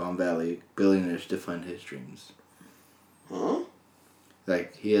Silicon Valley billionaires to fund his dreams. Huh?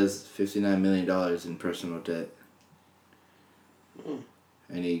 Like, he has $59 million in personal debt,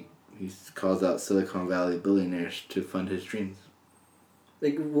 and he calls out Silicon Valley billionaires to fund his dreams.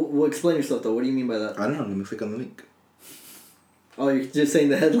 Like, well, explain yourself though. What do you mean by that? I don't know. Let me click on the link. Oh, you're just saying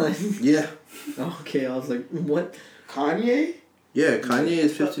the headline. Yeah. Oh, okay, I was like, what? Kanye? Yeah, Kanye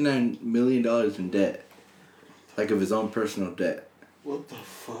is $59 million in debt, like of his own personal debt. What the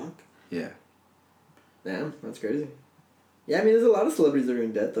fuck? Yeah. Damn, that's crazy. Yeah, I mean, there's a lot of celebrities that are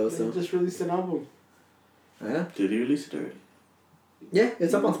in debt though. They So just released an album. yeah, Did he release it already? yeah,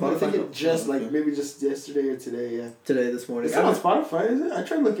 it's up on I think Spotify it just maybe just yesterday or today. Yeah. today, this morning. It's not on Spotify, is it? I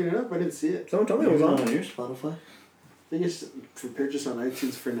tried looking it up. I didn't see it. Someone told me it was on. your Spotify. I think it's for purchase on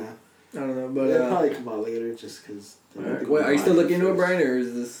iTunes for now. I don't know, But but it'll probably come out later, just because. alright. Wait, are you still looking into it, Brian, or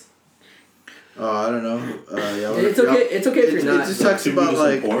is this? Oh, I don't know. Yeah, It's okay. It's okay if you're It not. just talks about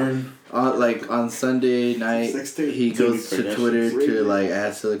like porn. on Sunday night Sex tape. he goes Kim to Kardashian's Twitter to rated. like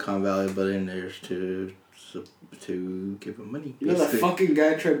ask Silicon Valley billionaires to give him money. You know that basically. fucking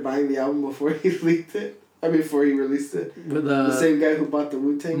guy tried buying the album before he leaked it? Before he released it. With The same guy who bought the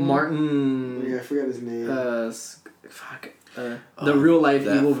Wu-Tang. Martin. Yeah, I forgot his name. The real life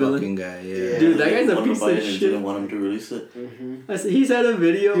that evil fucking villain. guy, yeah. Dude, that guy's a Wanted to piece buy of it and shit. Didn't want him to release it. Mm-hmm. He's had a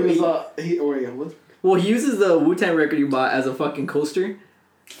video. He was what? Well, he uses the Wu-Tang record he bought as a fucking coaster.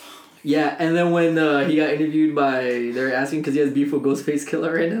 Yeah, and then when he got interviewed they're asking because he has beef with Ghostface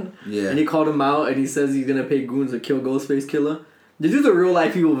Killer right now. Yeah. And he called him out and he says he's gonna pay goons to kill Ghostface Killer. The dude's a real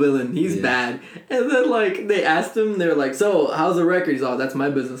life evil villain. He's bad. And then they asked him, they're like, so how's the record? He's all, that's my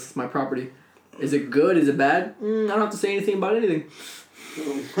business, it's my property. Is it good? Is it bad? I don't have to say anything about anything.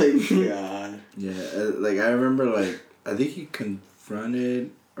 Oh my god. Yeah, I remember, I think he confronted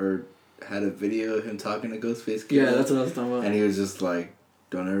or had a video of him talking to Ghostface Killer. Yeah, that's what I was talking about. And he was just like,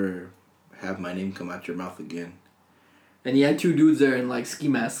 don't ever have my name come out your mouth again. And he had two dudes there in ski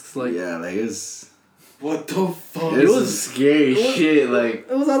masks. Yeah, it was... What the fuck? It was scary shit, It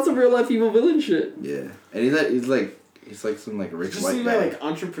was on some real life evil villain shit. Yeah. And he's like some rich Just white seemed guy. like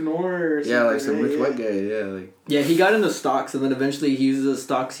entrepreneur or something. Yeah, some right? rich white guy, yeah. Yeah, he got into stocks, and then eventually he uses the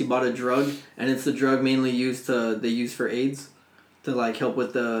stocks. He bought a drug, and it's the drug mainly they use for AIDS, to help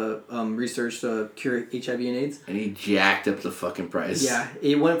with the research to cure HIV and AIDS. And he jacked up the fucking price. Yeah,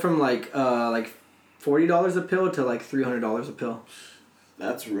 it went from $40 a pill to $300 a pill.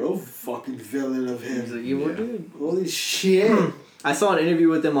 That's real fucking villain of him. He's an evil Yeah. dude. Holy shit. I saw an interview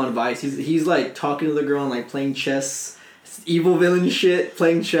with him on Vice. He's talking to the girl and playing chess. It's evil villain shit,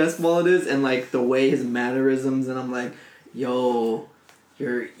 playing chess while it is, and the way his mannerisms, and I'm like, yo,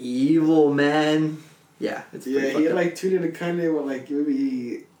 you're evil, man. Yeah, it's pretty Yeah, he fucked up. had tweeted a Kanye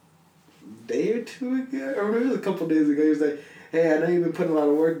maybe a day or two ago, or maybe it was a couple days ago. He was like, "Hey, I know you've been putting a lot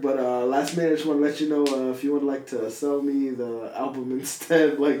of work, but last minute I just want to let you know if you would to sell me the album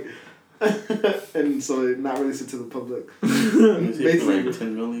instead, and so not release it to the public." Basically, like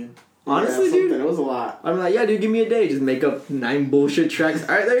 10 million. Honestly, yeah, dude, it was a lot. I'm like, yeah, dude, give me a day. Just make up 9 bullshit tracks.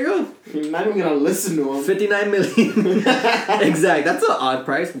 All right, there you go. You're not even gonna listen to him. 59 million. Exact. That's an odd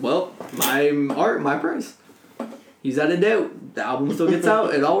price. Well, my art, my price. He's out of debt. The album still gets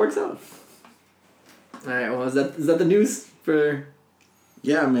out. It all works out. All right. Well, is that the news for?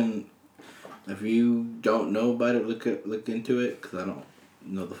 Yeah, I mean, if you don't know about it, look into it, because I don't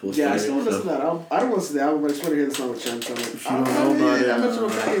know the full story. Yeah, I still want to listen to that album. I don't want to listen to the album, but I just want to hear the song with Chance on it. If you don't know about it, I'm not sure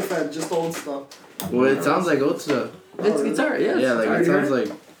if I'm a fan, just old stuff. Well, it sounds like old stuff. It's alright. Yeah. Yeah, it's it alright. sounds like...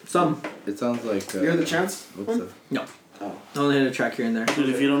 Some. It sounds like... You heard the Chance? Old stuff. No. Oh. I only hit a track here and there. Dude,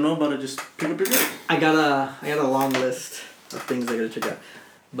 if you don't know about it, just pick up your gun. I got a long list of things I gotta check out.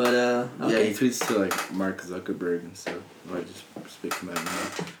 But Yeah, okay. he tweets to Mark Zuckerberg and stuff. I just speak him out now.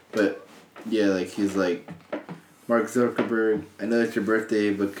 But yeah, he's like, Mark Zuckerberg, I know it's your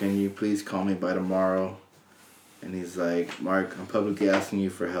birthday, but can you please call me by tomorrow? And he's like, Mark, I'm publicly asking you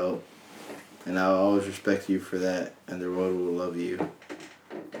for help, and I'll always respect you for that, and the world will love you.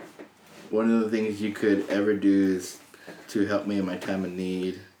 One of the things you could ever do is to help me in my time of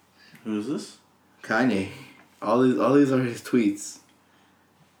need. Who is this? Kanye. All these are his tweets.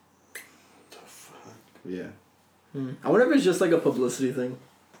 Yeah. I wonder if it's just a publicity thing.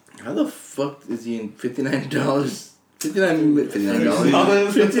 How the fuck is he in $59?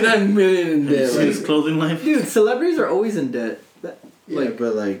 $59 million in Have you debt. seen his clothing line? Dude, celebrities are always in debt. Yeah,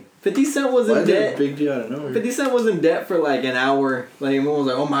 but 50 Cent was why in is it a debt. big deal out of nowhere? 50 Cent was in debt for an hour. Everyone was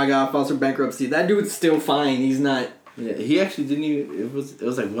like, oh my god, files for bankruptcy. That dude's still fine. He's not. Yeah, he actually didn't even. It was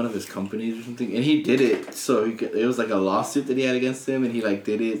one of his companies or something, and he did it so he could. It was a lawsuit that he had against him, and he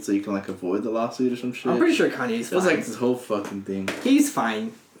did it so you can avoid the lawsuit or some shit. I'm pretty sure Kanye's It was fine. this whole fucking thing. He's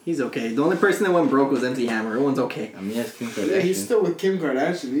fine. He's okay. The only person that went broke was MC Hammer. Everyone's okay. I mean, that's Kim Kardashian. Yeah, he's still with Kim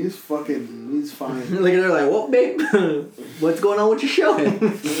Kardashian. He's fine. Look at her well, babe, what's going on with your show?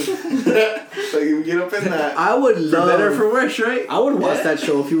 So you get up in that. I would for love. better or for worse, right? I would watch that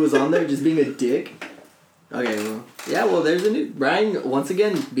show if he was on there just being a dick. Okay, well, yeah, well, there's a new Brian once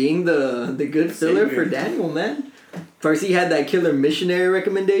again being the good filler for Daniel, man. First he had that killer missionary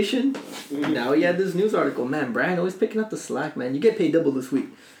recommendation. Now he had this news article. Man, Brian always picking up the slack, man. You get paid double this week.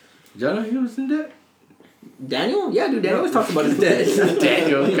 Did y'all know he was in debt? Daniel? Yeah, dude, Daniel always talks about his debt.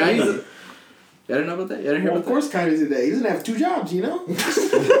 Daniel, He's Kanye. a- Y'all didn't know about that? Y'all didn't hear Well, about of course, Kanye's in that. He doesn't have 2 jobs, you know.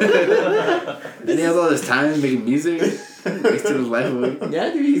 that? And he has all this time making music, wasting his life away. Yeah,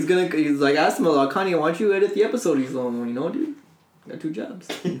 dude, he's like, ask him, Kanye, why don't you edit the episode? He's like, well, you know, dude, got 2 jobs.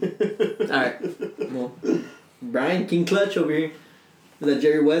 Alright, well, Brian, King Clutch over here. Is that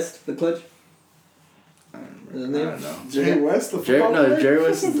Jerry West, the Clutch? I His name? don't know. Jerry West, the football player? Jerry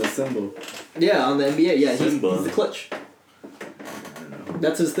West is the symbol. Yeah, on the NBA, yeah, he's Simba. the Clutch. I don't know.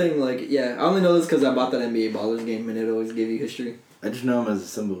 That's his thing, yeah. I only know this because I bought that NBA Ballers game and it always gave you history. I just know him as a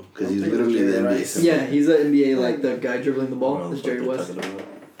symbol because he's think literally it's the Jerry NBA Rice. symbol. Yeah, he's an NBA like the guy dribbling the I ball. don't know It's what Jerry they're West. talking about.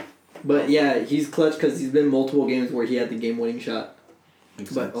 But yeah, he's clutch because he's been multiple games where he had the game-winning shot.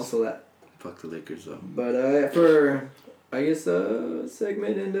 Makes But sense. also that. Fuck the Lakers though. But for I guess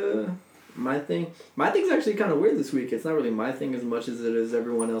segment and my thing's actually kind of weird this week. It's not really my thing as much as it is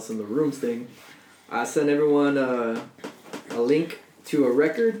everyone else in the room's thing. I sent everyone a link to a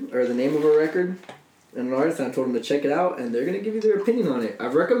record or the name of a record and an artist, and I told them to check it out, and they're gonna give you their opinion on it.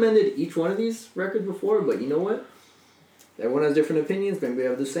 I've recommended each one of these records before, but you know what? Everyone has different opinions. Maybe we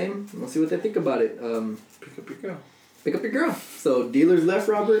have the same. We'll see what they think about it. Pick up your girl. Pick up your girl. So Dealer's Left,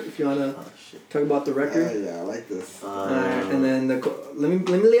 Robert. If you wanna Oh, shit. talk about the record. Yeah, I like this. Alright, and then let me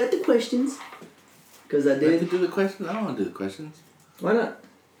lay out the questions, cause I Did I did. do the questions? I don't want to do the questions. Why not?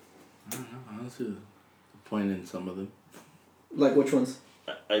 I don't know. I don't see the point in some of them. Like which ones?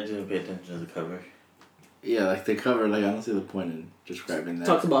 I didn't pay attention to the cover. Yeah, like they cover. Like I don't see the point in describing that.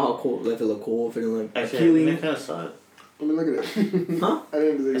 Talks about how cool, like if it look cool, if it look Actually, appealing. I kind of saw it. Let me look at it. Huh? I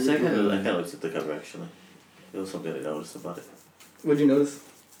didn't I see kind it. of looked at the cover actually. It was something I noticed about it. What'd you notice?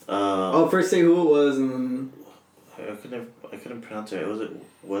 Oh, first say who it was, and then I couldn't pronounce it. Was it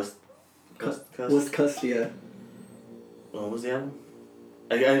West? West Custia. What was the album?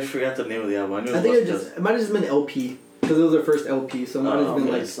 I forgot the name of the album. I knew I it think was it might have just been LP, because it was their first LP, so it might have been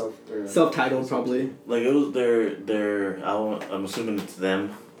okay. like self-titled probably. Like it was their album. I'm assuming it's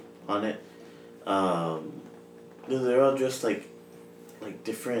them on it. They're all dressed like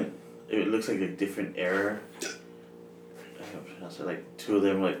different. It looks like a different era. I can't pronounce it. Like two of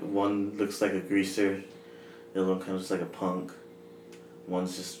them. Like one looks like a greaser. The other one kind of looks like a punk.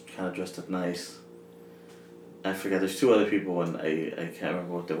 One's just kind of dressed up nice. I forgot. There's two other people, and I can't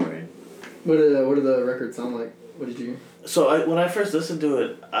remember what they're wearing. What did the record sound like? What did you? So when I first listened to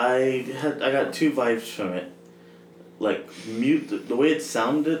it, I got two vibes from it. Like the way it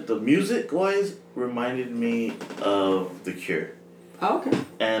sounded, the music wise, reminded me of The Cure, Oh, okay.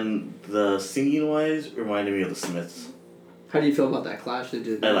 and the singing wise reminded me of the Smiths. How do you feel about that clash? I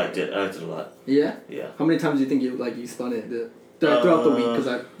liked it. I liked it a lot. Yeah. Yeah. How many times do you think you spun it throughout the week? Because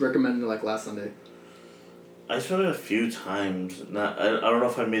I recommended it like last Sunday. I spent it a few times. I don't know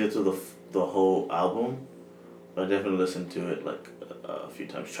if I made it to the whole album, but I definitely listened to it like a few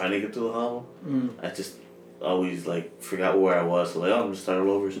times trying to get to the album. Mm. I just always like forgot where I was, so like I'm just started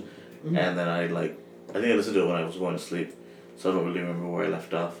over, and then I think I listened to it when I was going to sleep, so I don't really remember where I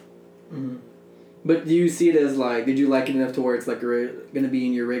left off. Mm. But do you see it as like, did you like it enough to where it's like gonna be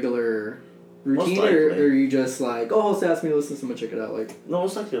in your regular routine, Most or likely. are you just like, oh, host asked me to listen, so I'm gonna check it out? Like, No,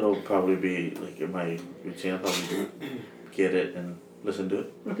 most likely it'll probably be like in my routine. I'll probably get it and listen to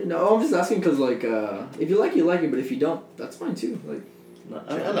it. okay, no, I'm just asking because like, if you like it, but if you don't, that's fine too. Like, No,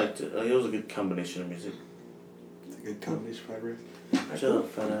 I liked it. It was a good combination of music. It's a good combination, Fabric. Shut up,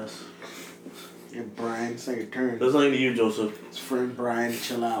 fat ass. Yeah, Brian, it's like your turn. That's like you, Joseph. It's friend Brian,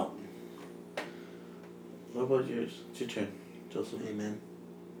 chill out. What about yours? It's your turn, Joseph. Hey, man.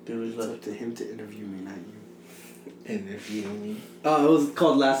 Do It's what you up to him to interview me, not you. Interview me. it was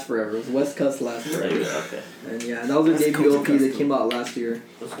called Last Forever. It was West Coast Last There Forever. you go. Okay, And yeah, that was their That's debut cool, LP that custom. came out last year.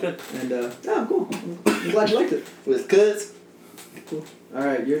 that's good. And yeah, cool. I'm glad you liked it. With cuts. Cool. All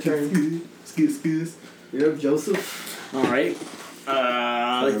right, your turn. Excuse. You're up, Joseph. All right.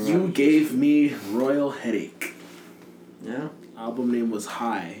 You gave me Royal Headache. Yeah. Album name was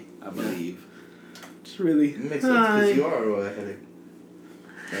High, I believe. Just really. It makes sense because you are a royal headache.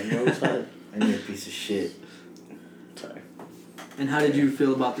 I know it's hard. And you're a piece of shit. Sorry. And how did you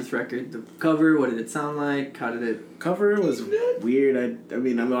feel about this record? The cover, what did it sound like? How did it... Cover was weird. I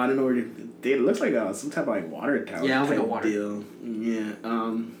mean, I don't know where it looks like some type of like water tower. Yeah, it was like a type water. deal. Yeah.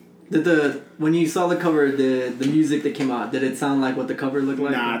 When you saw the cover, the music that came out, did it sound like what the cover looked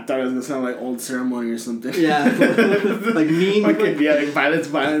like? Nah, I thought it was gonna sound like Old Ceremony or something. Yeah. Like Mean? Fucking, yeah, like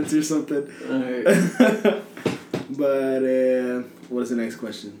Violence or something. Alright. But what is the next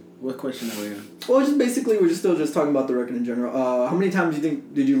question? What question are we on? Well, just basically, we're still just talking about the record in general. How many times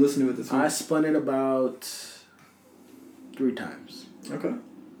did you listen to it this week? I spun it about 3 times. Okay.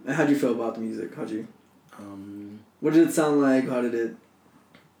 And how'd you feel about the music? Um, What did it sound like? How did it...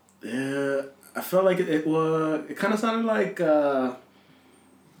 Yeah, I felt like it kind of sounded like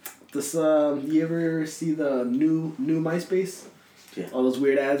this. You ever see the new MySpace? Yeah. All those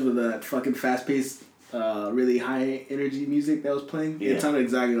weird ads with that fucking fast paced, really high energy music that was playing. Yeah. It sounded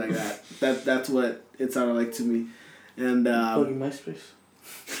exactly like that. That's what it sounded like to me. And Plugging MySpace.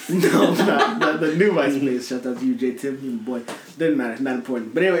 no, not the new MySpace. Shout out to you, J Tim, you boy. Doesn't matter, not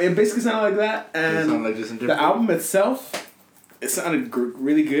important. But anyway, it basically sounded like that. It sound And like Justin the Timberlake? album itself, it sounded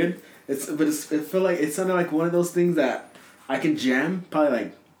really good. It sounded like one of those things that I can jam probably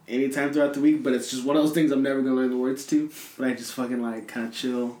like anytime throughout the week, but it's just one of those things I'm never gonna learn the words to. But I just fucking like kind of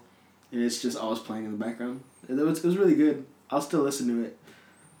chill, and it's just always playing in the background. It was really good. I'll still listen to it.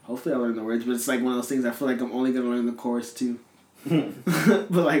 Hopefully I learn the words, but it's like one of those things I feel like I'm only gonna learn the chorus too. But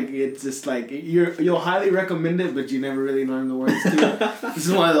like it's just like you'll highly recommend it, but you never really learn the words too. This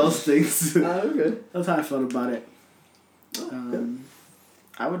is one of those things. Okay. That's how I felt about it. Oh,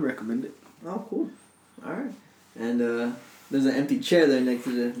 I would recommend it. oh, cool. All right. And there's an empty chair there next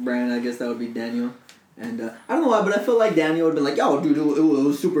to Brian. I guess that would be Daniel. And I don't know why, but I feel like Daniel would have been like, yo, dude, it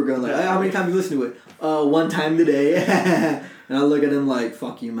was super good. Like, how many times you listen to it? One time today. And I look at him like,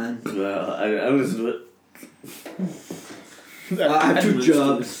 fuck you, man. Well, I listen to it. I have two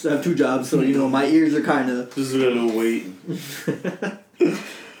jobs, so, you know, my ears are kind of... Just a little wait.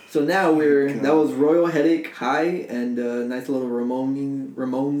 So now that was Royal Headache High and nice little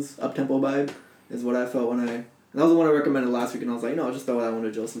Ramones up-tempo vibe is what I felt when I... That was the one I recommended last week, and I was like, no, I'll just throw that one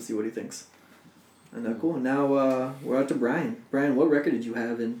to Joseph, see what he thinks. And cool. Now we're out to Brian. Brian, what record did you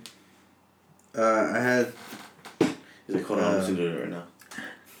have in? I had. He's like, hold on, I'm listening to it right now.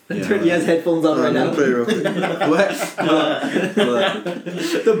 Yeah, He has headphones on right now. Play real quick. What?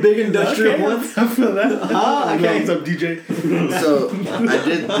 The big industrial ones. I feel that. Ah, okay. What's up, DJ? So I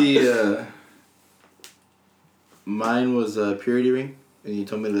did the. Mine was Purity Ring, and you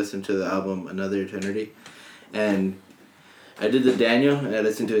told me to listen to the album Another Eternity, and I did the Daniel, and I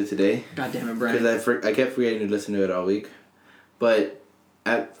listened to it today. God damn it, Brian. Because I kept forgetting to listen to it all week, but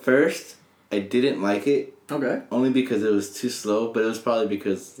at first I didn't like it. Okay. Only because it was too slow, but it was probably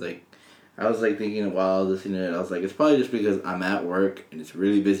because like I was like thinking while I was listening to it, I was like, it's probably just because I'm at work and it's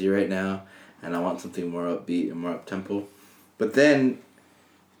really busy right now, and I want something more upbeat and more up tempo. But then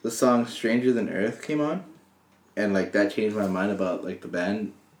the song "Stranger Than Earth" came on, and like that changed my mind about like the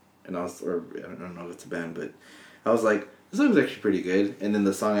band, and I don't know if it's a band, but I was like, this song's actually pretty good. And then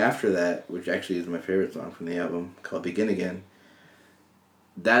the song after that, which actually is my favorite song from the album, called "Begin Again,"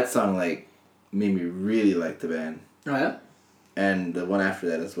 that song like made me really like the band. Oh yeah. And the one after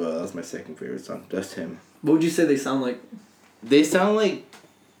that as well. That was my second favorite song. Just him. What would you say they sound like? They sound like,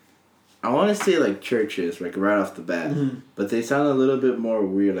 I want to say like Churches, like right off the bat. Mm-hmm. But they sound a little bit more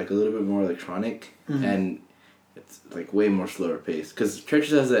weird, like a little bit more electronic. Mm-hmm. And it's like way more slower paced. Because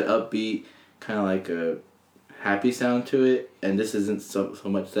Churches has that upbeat, kind of like a happy sound to it. And this isn't so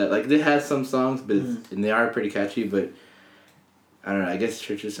much that. Like it has some songs, but and they are pretty catchy, but I don't know, I guess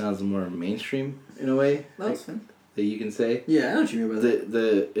Churches sounds more mainstream in a way. That's fine. That you can say. Yeah, I know what you mean by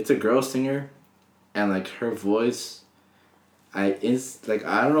that. It's a girl singer, and like her voice, I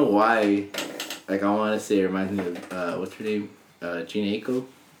don't know why, like I want to say it reminds me of what's her name, Gina Aiko,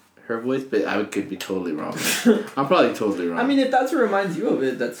 her voice, but I could be totally wrong. I'm probably totally wrong. I mean, if that's what reminds you of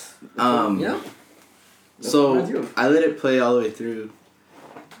it, that's you know. That's what reminds you So of. I let it play all the way through,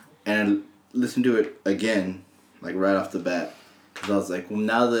 and I listened to it again, like right off the bat, because I was like, well,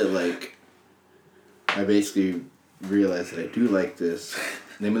 now that like I basically realized that I do like this.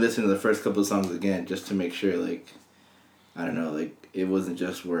 Let me listen to the first couple of songs again just to make sure, like, I don't know, like, it wasn't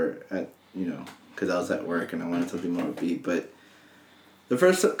just because I was at work and I wanted something more upbeat. But the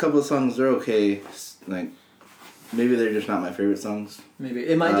first couple of songs are okay. Like, maybe they're just not my favorite songs. Maybe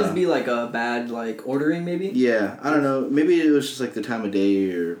it might just be like a bad like ordering, maybe. Yeah, I don't know. Maybe it was just like the time of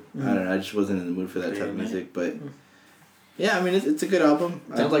day, or I don't know. I just wasn't in the mood for that type of music. But yeah, I mean, it's a good album.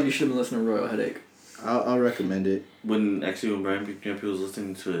 Sounds like you should have been listening to Royal Headache. I'll recommend it. When Brian picked me up, he was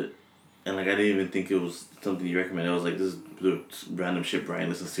listening to it, and like I didn't even think it was something you recommended. I was like, this is the random shit Brian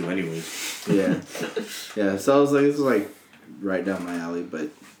listens to anyways. Yeah. Yeah, so I was like, this is like right down my alley.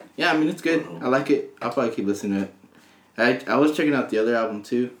 But yeah, I mean, it's good. I like it. I'll probably keep listening to it. I was checking out the other album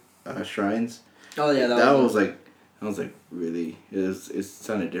too, Shrines. Oh yeah, that was like really, it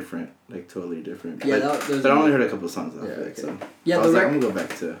sounded different, like totally different. Yeah, but I only heard a couple of songs off it, okay. so Yeah, I was like, I'm gonna go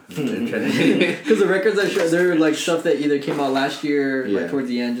back to because the records I showed, they're like stuff that either came out last year, Yeah. like towards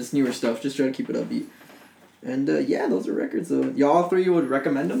the end, just newer stuff. Just try to keep it upbeat. And yeah, those are records. So y'all three would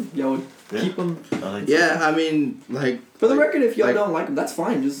recommend them. Y'all would keep them. Yeah, I mean, like For the record, if y'all like, don't like them, that's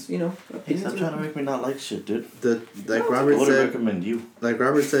fine. Just Hey, stop trying to make me not like shit, dude. like I Robert would said, recommend you. like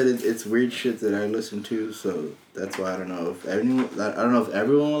Robert said, it's weird shit that I listen to, so that's why I don't know if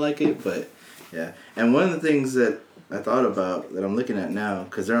everyone will like it, but yeah. And one of the things that I thought about that I'm looking at now,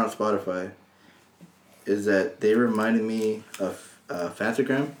 because they're on Spotify, is that they reminded me of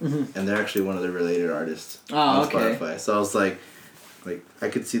Fantagram, and they're actually one of the related artists on okay. Spotify. So I was like I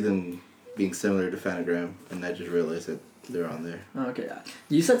could see them being similar to Fantagram, and I just realized that they're on there. Okay.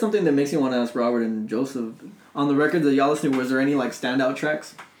 You said something that makes me want to ask Robert and Joseph on the records that y'all listened to. Was there any like standout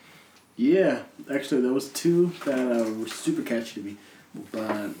tracks? Yeah, actually, there was two that were super catchy to me,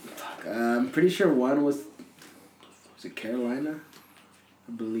 but I'm pretty sure one was it Carolina?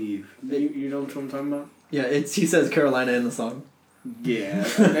 I believe. You know what I'm talking about? Yeah, he says Carolina in the song. Yeah,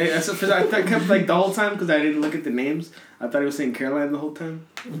 I kept like the whole time because I didn't look at the names. I thought he was saying Carolina the whole time,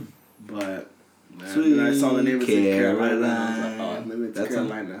 but then I saw the name and said Carolina. And I was like, oh, maybe it's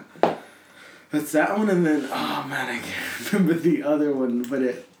Carolina. That's that one, and then oh man, I can't remember the other one, but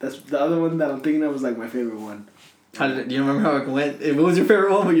that's the other one that I'm thinking of was like my favorite one. Do you remember how it went? What was your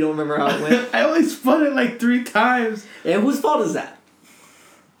favorite one, but you don't remember how it went? I only spun it like 3 times. And whose fault is that?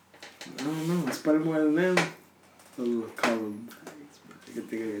 I don't know. I spun it more than them. So call them. Good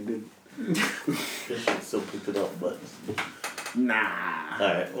thing I did. Christian still picked it up, but Nah.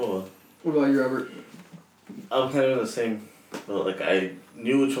 alright. Well, What about you, Robert? I'm kind of in the same. But like I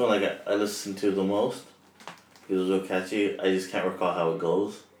knew which one like I listened to the most. It was real catchy. I just can't recall how it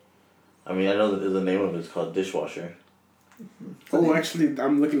goes. I mean, I know that the name of it is called Dishwasher. Oh, actually,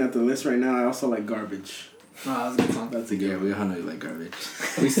 I'm looking at the list right now. I also like Garbage. Oh, that was a good song. That's a good Yeah, one. we all know you like garbage.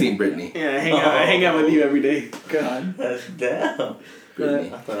 We seen Britney. Yeah, I hang out with you every day. God. Damn.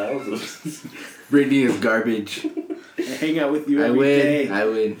 Britney. I thought I was. Britney is garbage. I hang out with you I every win. day. I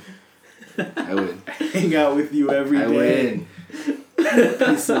win. I win. I hang out with you every I day. win.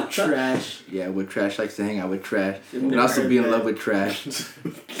 Piece of trash. Yeah, with trash likes to hang out with trash. You've And never also heard be in that. love with trash.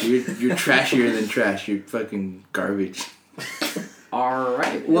 You're trashier than trash. You're fucking garbage.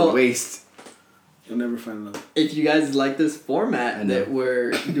 Alright. You're Well, waste. You'll never find love. if you guys like this I format know. that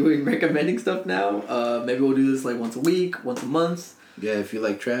we're doing recommending stuff now, maybe we'll do this like once a week, once a month. Yeah, if you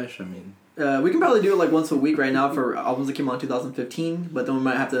like trash, I mean. We can probably do it like once a week right now for albums that came out in 2015, but then we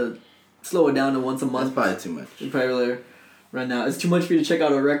might have to slow it down to once a That's month. probably too much. We probably really run now. It's too much for you to check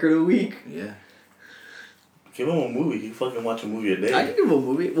out a record a week. Yeah. Give him a movie. You fucking watch a movie a day. I can give him a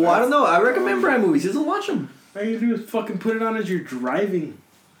movie. Well, I don't know. I recommend Brian movies. He doesn't watch them. All you do is fucking put it on as you're driving.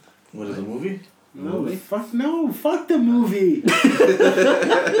 What is a movie? No, fuck the movie.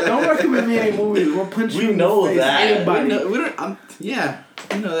 Don't recommend me any movies. We'll punch We you in know the face. that. Anybody. We don't. Yeah,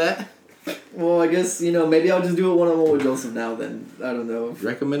 we know that. Well, I guess, maybe I'll just do it one-on-one with Joseph now then. I don't know.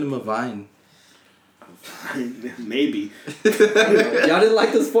 Recommend him a Vine. Maybe. Y'all didn't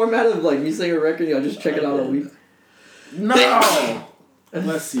like this format of like me saying a record, y'all just check it out a week? No.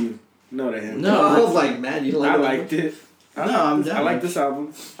 Bless you. No to him. No, I was like, man, you like I it? liked it. No, I'm I down. like this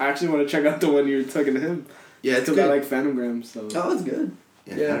album. I actually want to check out the one you were talking to him. Yeah, it's Because good. I like Phantomgram, so Oh, it's good.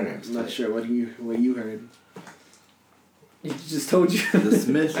 yeah. I'm not sure what you heard. He just told you. The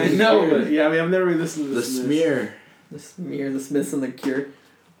Smiths. I know, but yeah, I mean, I've never listened to The this. Smear. The Smear, the Smiths, and the Cure.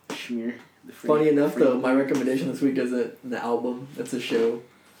 Schmear. Funny enough, though, my recommendation this week isn't an album. It's a show.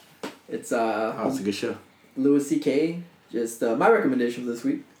 It's Oh, it's a good show. Louis C.K. Just my recommendation for this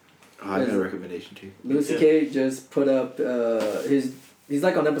week. Oh, I got a recommendation too. Louis C.K. just put up he's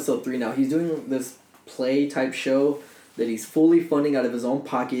like on episode 3 now. He's doing this play type show that he's fully funding out of his own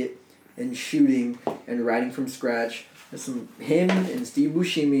pocket and shooting and writing from scratch. There's him and Steve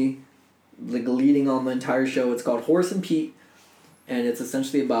Buscemi like leading on the entire show. It's called Horace and Pete, and it's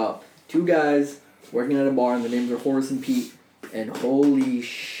essentially about 2 guys working at a bar, and the names are Horace and Pete. And holy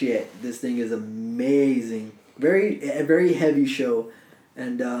shit, this thing is amazing. A very heavy show.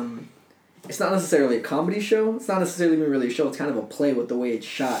 And it's not necessarily a comedy show. It's not necessarily even really a show. It's kind of a play with the way it's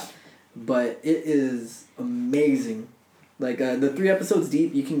shot. But it is amazing. Like, the 3 episodes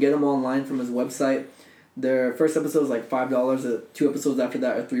deep, you can get them online from his website. Their first episode is like $5. The 2 episodes after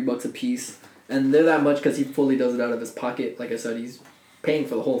that are $3 a piece. And they're that much because he fully does it out of his pocket. Like I said, he's paying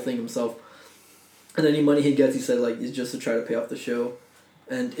for the whole thing himself. And any money he gets, he said, like, is just to try to pay off the show.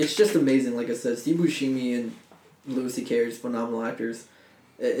 And it's just amazing. Like I said, Steve Buscemi and Louis C.K. are just phenomenal actors.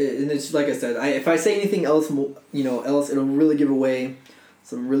 And it's like I said, if I say anything else, it'll really give away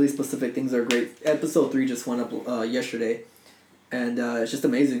some really specific things that are great. Episode 3 just went up yesterday, and it's just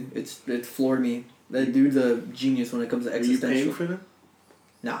amazing. It floored me. That dude's a genius when it comes to Are you existential. paying for them?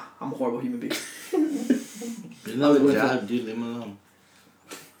 Nah, I'm a horrible human being. There's another job, dude. Leave him alone.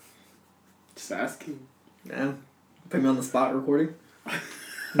 Just asking. Yeah, put me on the spot recording.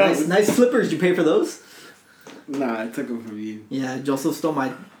 Nice slippers. You pay for those? Nah, I took them from you. Yeah, Joseph stole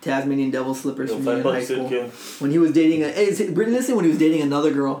my Tasmanian devil slippers Yo, from me in high $5 school. kill. When he was dating Brittany, listen, when he was dating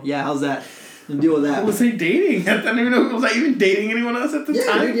another girl. Yeah, how's that? You deal with that. Was he dating? I don't even know. Was I even dating anyone else at the Yeah,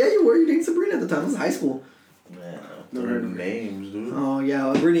 time? dude, yeah, you were. You were dating Sabrina at the time. It was high school. Man, Never heard of her. names, dude. Oh,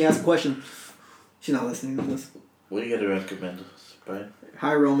 yeah. Brittany asked a question. She's not listening to this. What do you got to recommend us, Brian?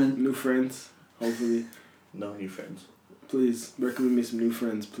 Hi, Roman. New friends, hopefully. No new friends. Please, recommend me some new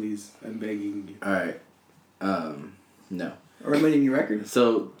friends, please. I'm begging you. All right. No. Recommend any record?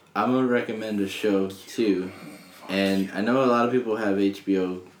 So I'm gonna recommend a show too, and I know a lot of people have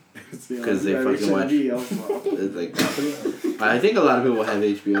HBO because they fucking watch. It's like, I think a lot of people have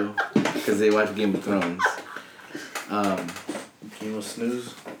HBO because they watch Game of Thrones. Game of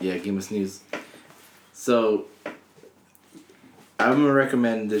Snooze. Yeah, Game of Snooze. So I'm gonna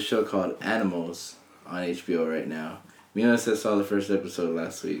recommend this show called Animals on HBO right now. Me and Alyssa saw the first episode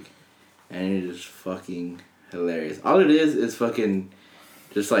last week, and it is fucking hilarious. All it is fucking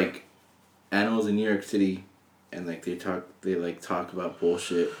just like animals in New York City, and like they talk about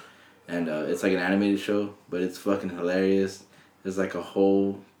bullshit, and it's like an animated show, but it's fucking hilarious. There's like a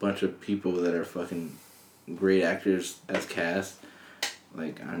whole bunch of people that are fucking great actors as cast.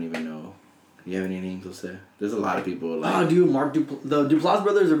 Like, I don't even know. Do you have any names to say? There's a lot of people. Like, Oh, dude, the Duplass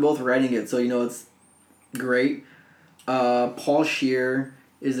brothers are both writing it, so you know it's great. Paul Scheer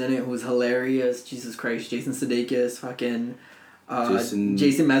is in it, who's hilarious. Jesus Christ, Jason Sudeikis, fucking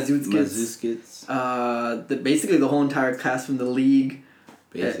Jason Mazutskis. Basically the whole entire cast from The League.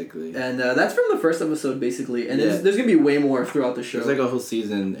 Basically. And that's from the first episode, basically. And Yeah. there's gonna be way more throughout the show. There's like a whole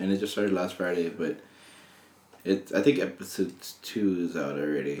season, and it just started last Friday, but I think episode 2 is out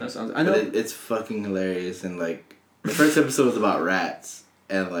already. That sounds. I know. But it's fucking hilarious, and like the first episode was about rats,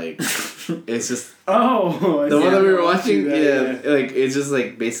 and like it's just Oh, the one that we were watching. That, Like it's just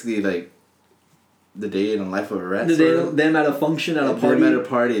like basically like the day in the life of a rat. Them at a function at a party. Them at a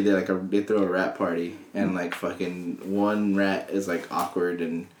party, they throw a rat party, and like fucking one rat is like awkward,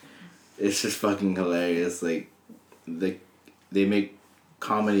 and it's just fucking hilarious. Like they make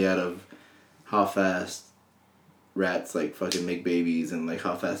comedy out of how fast rats like fucking make babies, and like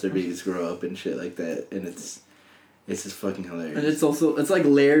how fast their babies grow up and shit like that, and it's just fucking hilarious. And it's like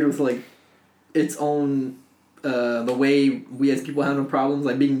layered with like its own the way we as people handle problems,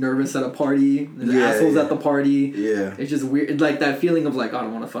 like being nervous at a party, there's assholes at the party. Yeah. It's just weird. It's like that feeling of like, I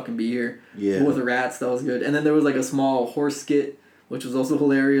don't want to fucking be here. Yeah. But with the rats, that was good. And then there was like a small horse skit, which was also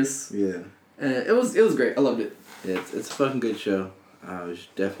hilarious. Yeah. And it was great. I loved it. Yeah, it's a fucking good show. We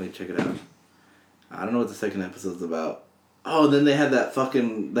should definitely check it out. I don't know what the second episode's about. Oh, then they had that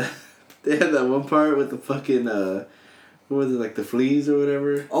fucking they had that one part with the fucking what was it, like the fleas or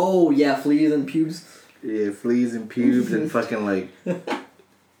whatever? Oh yeah, fleas and pubes. Yeah, fleas and pubes and fucking like it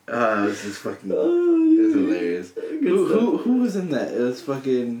was just fucking it was hilarious. Who was in that? It was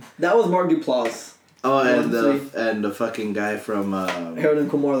fucking That was Mark Duplass. Oh, and the fucking guy from Harold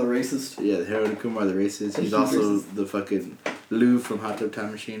and Kumar the racist. Yeah, Harold and Kumar the racist. He's also the fucking Lou from Hot Tub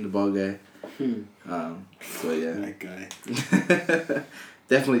Time Machine, the bald guy. So yeah. That guy.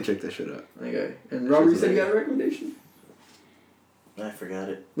 Definitely check that shit out. Okay. And Robert, you said you got a recommendation? I forgot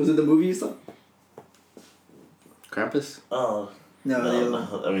it. Was it the movie you saw? Krampus? Oh.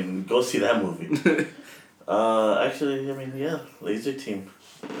 No. I mean, go see that movie. Actually, I mean, yeah, Laser Team.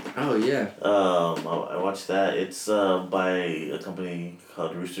 Oh yeah. I watched that. It's by a company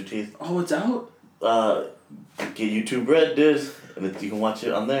called Rooster Teeth. Oh, it's out? Get YouTube Red, dude, and you can watch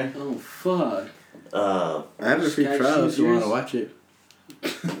it on there. Oh, fuck. I have a free Guys, trial if you yours? want to watch it.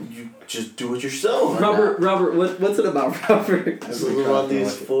 You just do it yourself. Robert, what's it about, Robert? So it's about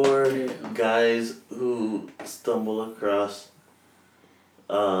these 4 guys who stumble across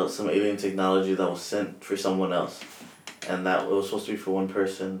some alien technology that was sent for someone else, and that was supposed to be for one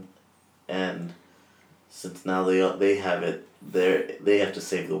person, and since now they have it, they have to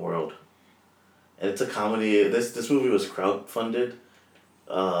save the world. And it's a comedy. This movie was crowdfunded.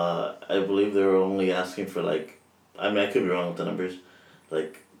 I believe they were only asking for like, I mean, I could be wrong with the numbers,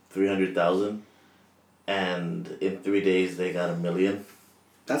 like 300,000, and in 3 days they got 1 million.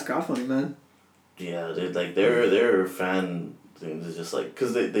 That's crowdfunding, man. Yeah, they're like their fan things is just like,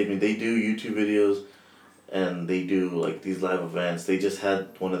 cause they do YouTube videos, and they do like these live events. They just had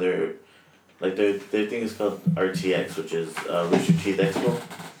one of their thing is called RTX, which is Rooster Teeth Expo,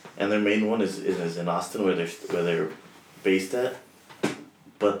 and their main one is in Austin where they're based at,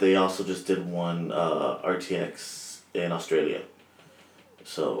 but they also just did one RTX in Australia.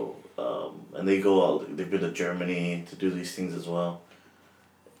 So and they've been to Germany to do these things as well.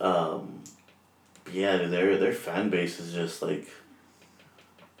 But yeah, their fan base is just like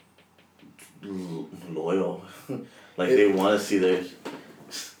loyal. Like they want to see this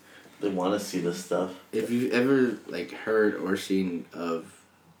stuff. If you've ever like heard or seen of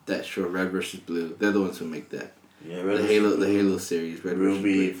that show Red vs. Blue, they're the ones who make that. Yeah, the Halo series. Red vs.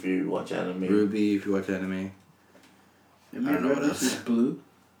 Ruby, Blue. if you watch anime. Ruby, if you watch anime. I don't know what else. Blue?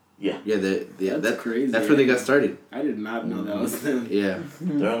 Yeah. Yeah, that's crazy. That's where they got started. I did not know that was them. Yeah.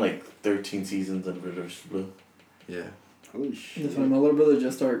 They're on like 13 seasons of Red vs. Blue. Yeah. Holy shit. That's funny. My little brother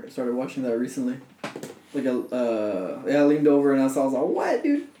just started watching that recently. Like I leaned over and I was like, what,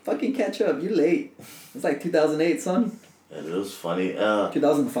 dude? Fucking catch up. You late. It's like 2008, son. And it was funny.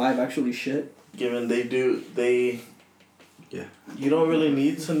 2005, actually, shit. Given they Yeah. you don't really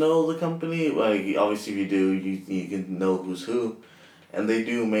need to know the company. Like, obviously if you do, you can know who's who. And they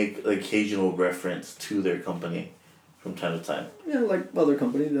do make occasional reference to their company from time to time. Yeah, like other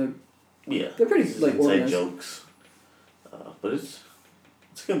companies. Yeah. They're pretty, It's like, inside organized. jokes. But it's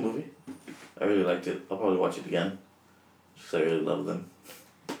a good movie. I really liked it. I'll probably watch it again. Because I really love them.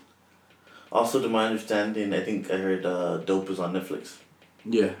 Also, to my understanding, I think I heard Dope is on Netflix.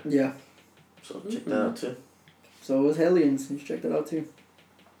 Yeah. Yeah. So check that out too. So was Hellions. You should check that out too.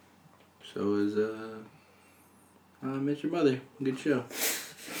 So is Met Your Mother. Good show.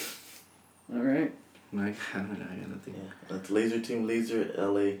 Alright. Like, I don't know. I got nothing. Yeah. That's Laser Team Laser,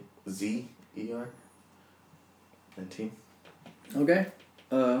 LAZER. And team. Okay.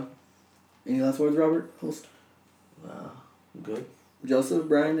 Any last words, Robert? Host. Good. Joseph,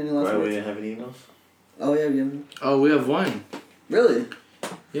 Brian, any last Why we words? didn't have any emails? Oh yeah, we have. Oh, we have one. Really?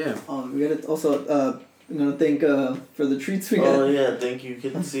 Yeah. Oh, we gotta also I'm gonna thank for the treats we got. Oh yeah, thank you,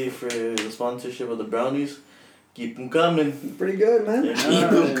 Kitten C, for the sponsorship of the brownies. Keep them coming. Pretty good, man. Yeah.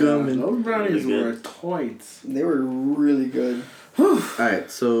 Keep 'em coming. Those brownies Really were good. toits. They were really good.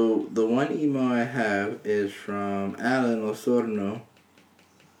 Alright, so the one email I have is from Alan Osorno.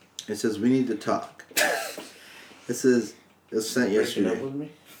 It says, we need to talk. It says, it was sent Break it yesterday. up with me.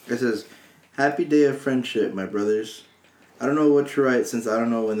 It says, happy day of friendship, my brothers. I don't know what to write since I don't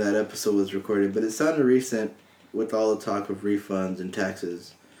know when that episode was recorded, but it sounded recent with all the talk of refunds and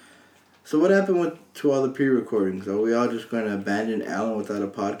taxes. So what happened to all the pre-recordings? Are we all just going to abandon Alan without a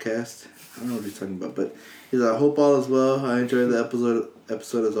podcast? I don't know what he's talking about, but he's like, I hope all is well. I enjoyed the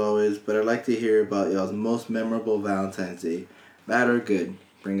episode as always, but I'd like to hear about y'all's most memorable Valentine's Day. Bad or good?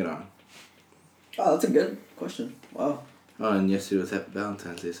 Bring it on. Oh, that's a good question. Wow. Oh, and yesterday was Happy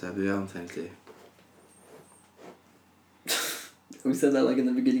Valentine's Day, so Happy Valentine's Day. We said that like in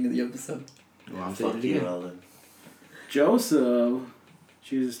the beginning of the episode. Well, I'm saying Fuck it you, again. Alan. Joseph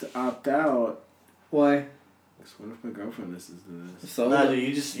chooses to opt out. Why? Because what if my girlfriend listens to this? So Nah,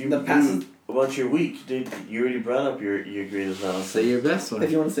 dude, you the past. about your week, dude. You already brought up your greatest Valentine. Say your best one. If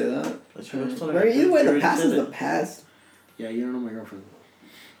you want to say that. That's your best one. Right, either way, You the already past said is the it. past. Yeah, you don't know my girlfriend.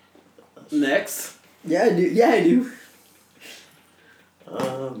 Next. Yeah, I do. Yeah, I do.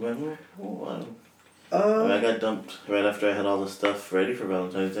 Remember? I got dumped right after I had all the stuff ready for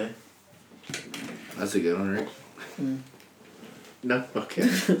Valentine's Day. That's a good one, right? Mm. No? Okay.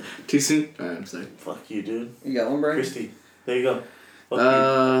 Too soon? Alright, I'm sorry. Fuck you, dude. You got one, Brian? Christy, there you go.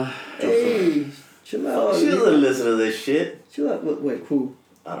 Fuck Hey, chill you. out. She doesn't listen to this shit. Chill out. Wait, who?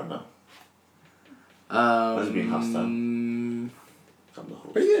 I don't know. That's being hostile. Mm, I'm the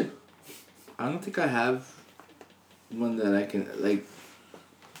host. Pretty good. I don't think I have one that I can, like,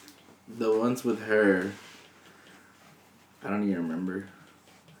 the ones with her, I don't even remember.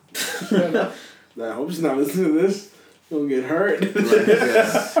 I hope she's not listening to this. You'll get hurt. Like,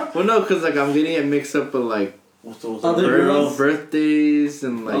 yeah. Well, no, because, like, I'm getting it mixed up with, like, What's the Other girls? birthdays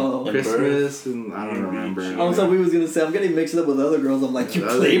and, like, Oh. Christmas, and I don't You remember. reach. Also, we was gonna say I'm getting mixed up with other girls. I'm like, you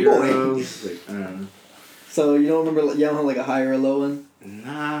Other playboy. girls, like, I don't know. So you don't remember? You don't have like a high or a low one?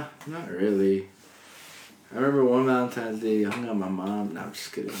 Nah, not really. I remember one Valentine's Day, I hung out with my mom. Nah, I'm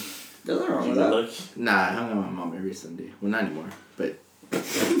just kidding. There's nothing wrong You with that. look. Nah, I hung out with my mom every Sunday. Well, not anymore, but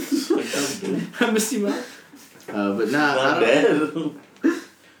She's I miss you, mom. But nah, I not don't. dead.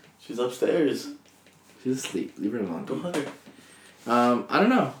 She's upstairs. She's asleep. Leave her alone. Go hug her. I don't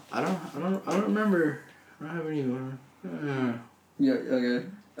know. I don't remember. I don't have any more. Yeah. Okay.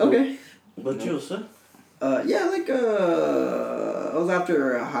 Okay. But Joseph. Yeah, like I was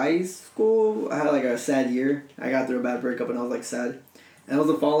after high school. I had like a sad year. I got through a bad breakup and I was like sad. And it was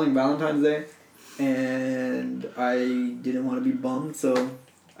the following Valentine's Day, and I didn't want to be bummed, so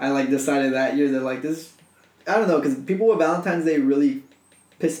I like decided that year that like this, I don't know, because people with Valentine's Day really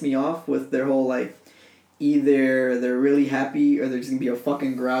piss me off with their whole like, either they're really happy or they're just gonna be a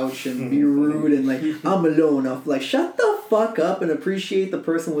fucking grouch and be rude and like I'm alone. I'm like shut the fuck up and appreciate the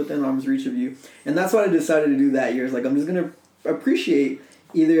person within arm's reach of you. And that's what I decided to do that year. Is like I'm just gonna appreciate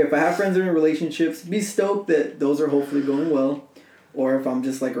either if I have friends that are in relationships, be stoked that those are hopefully going well, or if I'm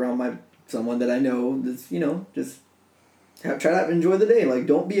just like around someone that I know that's just try to enjoy the day. Like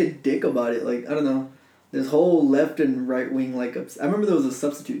don't be a dick about it. Like I don't know, this whole left and right wing like I remember there was a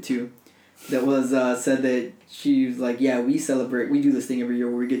substitute too. That was said that she was like, yeah, we do this thing every year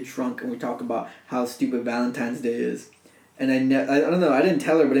where we get drunk and we talk about how stupid Valentine's Day is. And I don't know, I didn't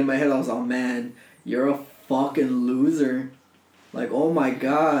tell her, but in my head I was, oh man, you're a fucking loser. Like, oh my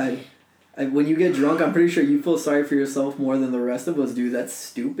god. When you get drunk, I'm pretty sure you feel sorry for yourself more than the rest of us do. That's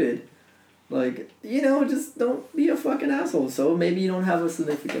stupid. Like, just don't be a fucking asshole. So maybe you don't have a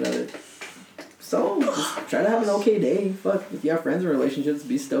significant other. So just try to have an okay day. Fuck, if you have friends in relationships,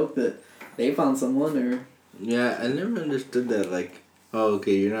 be stoked that they found someone or... Yeah, I never understood that, like, oh,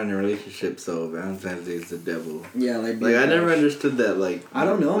 okay, you're not in a relationship, so Valentine's Day is the devil. Yeah, like I never understood that, like... I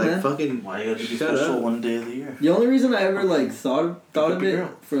don't know, like, man. Fucking... Why you gotta be Shut special up. one day of the year? The only reason I ever, like, thought of it girl.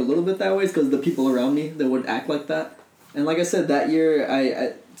 for a little bit that way is because the people around me that would act like that. And like I said, that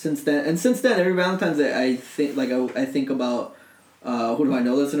year, since then, every Valentine's Day, I think about, who do I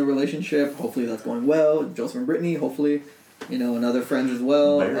know that's in a relationship? Hopefully that's going well. Joseph and Brittany, hopefully, and other friends as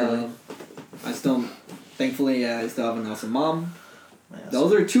well. Thankfully, I still have an awesome mom. Man,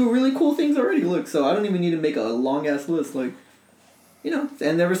 Those are two really cool things already. Look, so I don't even need to make a long ass list. Like,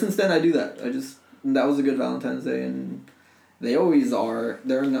 and ever since then I do that. That was a good Valentine's Day, and they always are.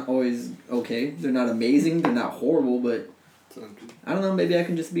 They're not always okay. They're not amazing. They're not horrible, but I don't know. Maybe I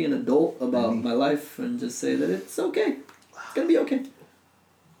can just be an adult about my life and just say that it's okay. It's gonna be okay.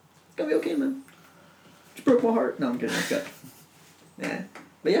 It's gonna be okay, man. You broke my heart. No, I'm kidding. Okay. Yeah,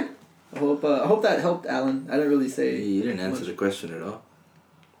 but yeah. I hope that helped, Alan. I didn't really say... You didn't answer much. the question at all.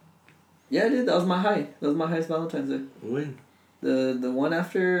 Yeah, I did. That was my high. That was my highest Valentine's Day. When? The one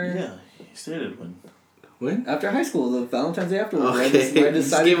after... Yeah, you stated when. When? After high school. The Valentine's Day afterwards. Okay, Where I just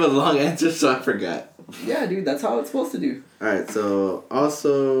decided... gave a long answer, so I forgot. Yeah, dude. That's how it's supposed to do. Alright, so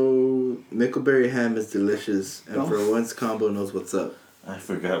also, Mickleberry ham is delicious, and for once, Combo knows what's up. I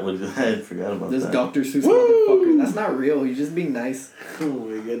forgot about This that. Dr. Seuss motherfucker. That's not real. He's just being nice. Oh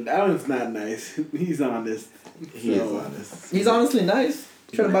my god, that one's not nice. He's honest. He is honest. He's honestly nice.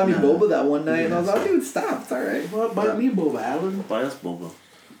 Trying to buy me Nah. boba that one night, and I was like, dude, stop. It's alright. What about me, Boba Allen? Buy us boba.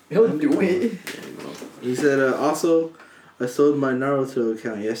 He'll do it. There you go. He said, also, I sold my Naruto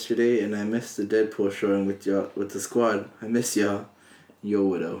account yesterday, and I missed the Deadpool showing with the squad. I miss y'all. Yo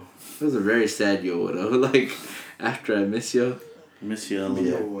Widow. It was a very sad Yo Widow. Like, after I miss y'all. Miss you, Alan.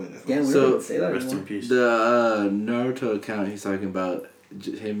 Yeah. Again, we So, don't say that Rest in anymore. peace. The Naruto account he's talking about,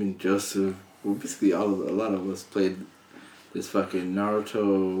 him and Joseph, well, basically a lot of us played this fucking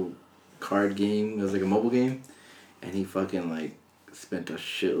Naruto card game. It was like a mobile game, and he fucking like spent a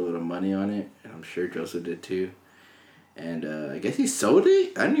shitload of money on it, and I'm sure Joseph did too. And I guess he sold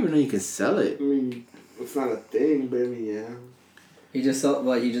it. I didn't even know you could sell it. I mean, it's not a thing, but I mean, yeah. He just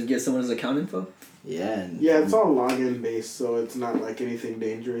gives someone his account info? Yeah. And, Yeah, it's all login based, so it's not like anything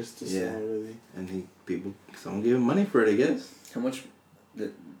dangerous to Yeah. sell, really. And someone gave him money for it, I guess. How much...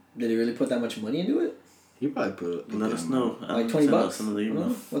 Did he really put that much money into it? He probably put. Let us know. Like $20? Send us another email.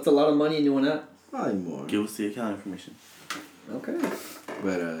 What's a lot of money in doing that? Probably more. Give us the account information. Okay.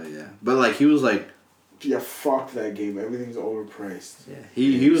 But yeah, but like he was like, Yeah, fuck that game. Everything's overpriced. yeah,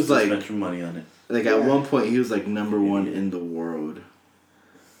 he was Just like, spent your money on it. like at one point he was like #1 in the world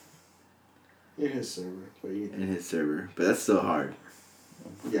In his server. But in his server, but that's still hard.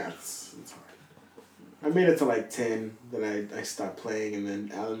 yeah, it's hard. I made it to like 10, then I stopped playing, and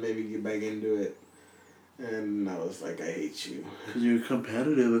then Alan made me get back into it. And I was like, I hate you. Cause you're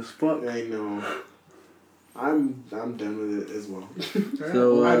competitive as fuck. I know. I'm done with it as well.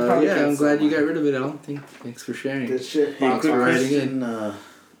 So I probably yeah, can't I'm glad sell you got mine. rid of it, Alan. Thanks for sharing. This shit Hey, pops quick off. writing question. Yeah,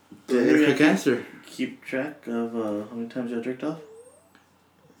 Maybe for I can cancer. keep track of how many times you jerked off?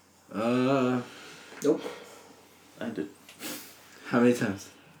 Nope. I did. How many times?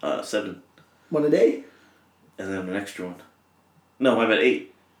 7. One a day? And then an extra one. No, my bad,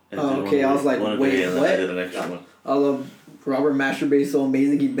 8. I Oh, did okay, one I was like, one a wait, day, and then what? I did an extra one. I love Robert masturbates so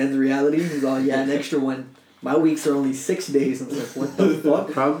amazing he bends reality. He's all, yeah, an extra one. My weeks are only 6 days. I'm like, what the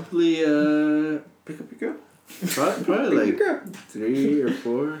fuck? Probably Pick up your girl. probably like Girl. 3 or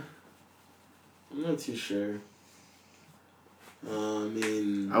 4. I'm not too sure. I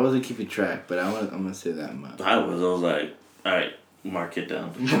mean... I wasn't keeping track, but I'm gonna say that much. I was like, alright, mark it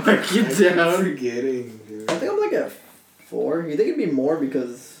down. Mark I it keep down. forgetting, dude. I think I'm like at 4. You think it'd be more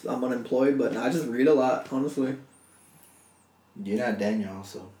because I'm unemployed, but no, I just read a lot, honestly. You're not Daniel,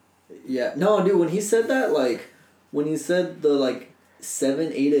 also. Yeah. No, dude, when he said that, like, when he said the, like,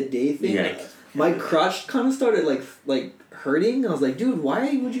 7, 8 a day thing, Yeah. my crotch kind of started, like hurting. I was like, dude,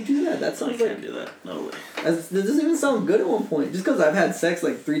 why would you do that? That I sounds can't like... do that. No way. That doesn't even sound good at one point. Just because I've had sex,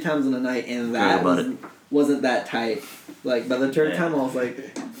 like, 3 times in a night, and Heard that about wasn't that tight. Like, by the third Yeah. time, I was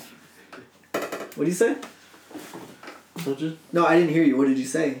like... What did you say? Told you? No, I didn't hear you. What did you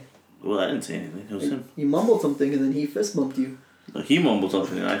say? Well, I didn't say anything. It was him. You mumbled something, and then he fist bumped you. No, he mumbled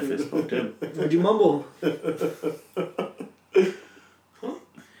something and I fist bumped him. What'd you mumble? Because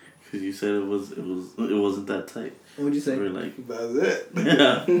Because you said it wasn't that tight. What'd you say? We were like, That's it.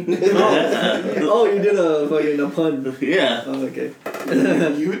 yeah. Oh, you did a pun. Yeah. Oh, okay.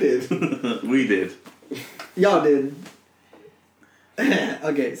 You did. We did. Y'all did.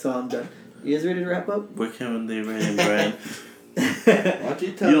 Okay, so I'm done. You guys ready to wrap up? Where can they write in, Brian? Why don't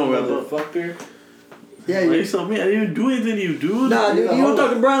you tell You don't me, wrap up. motherfucker? Yeah, Why you. you saw me? I didn't even do anything to you, dude. Nah, dude, you don't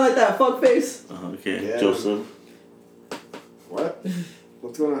talk to Brian like that, fuck face. Okay, Yeah. Joseph. What?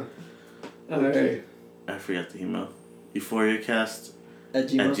 What's going on? Alright. I forgot the email. EuphoriaCast At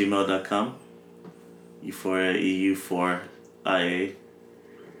Gmail. at gmail.com. Euphoria EU4IA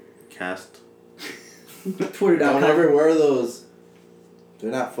cast. Don't Twitter.com. ever wear those.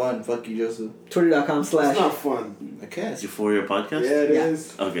 They're not fun. Fuck you, Joseph. Twitter.com/ It's not fun. I can't. Euphoria podcast? Yeah, it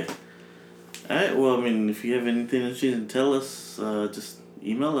is. Yeah. Okay. Alright, well, I mean, if you have anything that you can tell us, just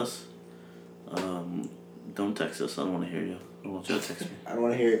email us. Don't text us. I don't want to hear you. I don't want you to text me. I don't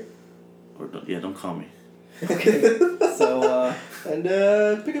want to hear it. Or don't call me. Okay. So, And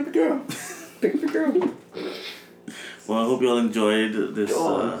pick up a girl. pick up your girl. Well, I hope you all enjoyed this.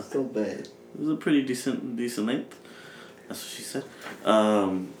 So bad. It was a pretty decent length. That's what she said.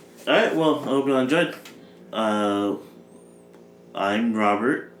 Alright, well, I hope you all enjoyed. I'm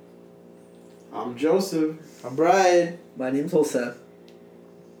Robert. I'm Joseph. I'm Brian. My name's Jose.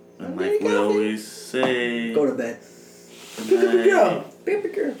 And like we always say, Go to bed. good night. girl. Pick up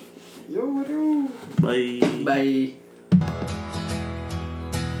your girl. Yo, what do? Bye. Bye.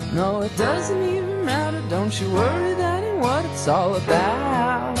 No, it doesn't even matter. Don't you worry, that ain't what it's all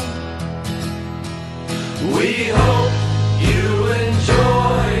about. We hope you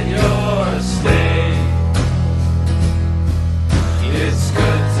enjoyed your stay. It's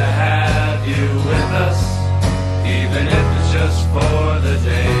good to have you with us, even if it's just for the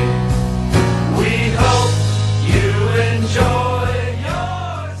day.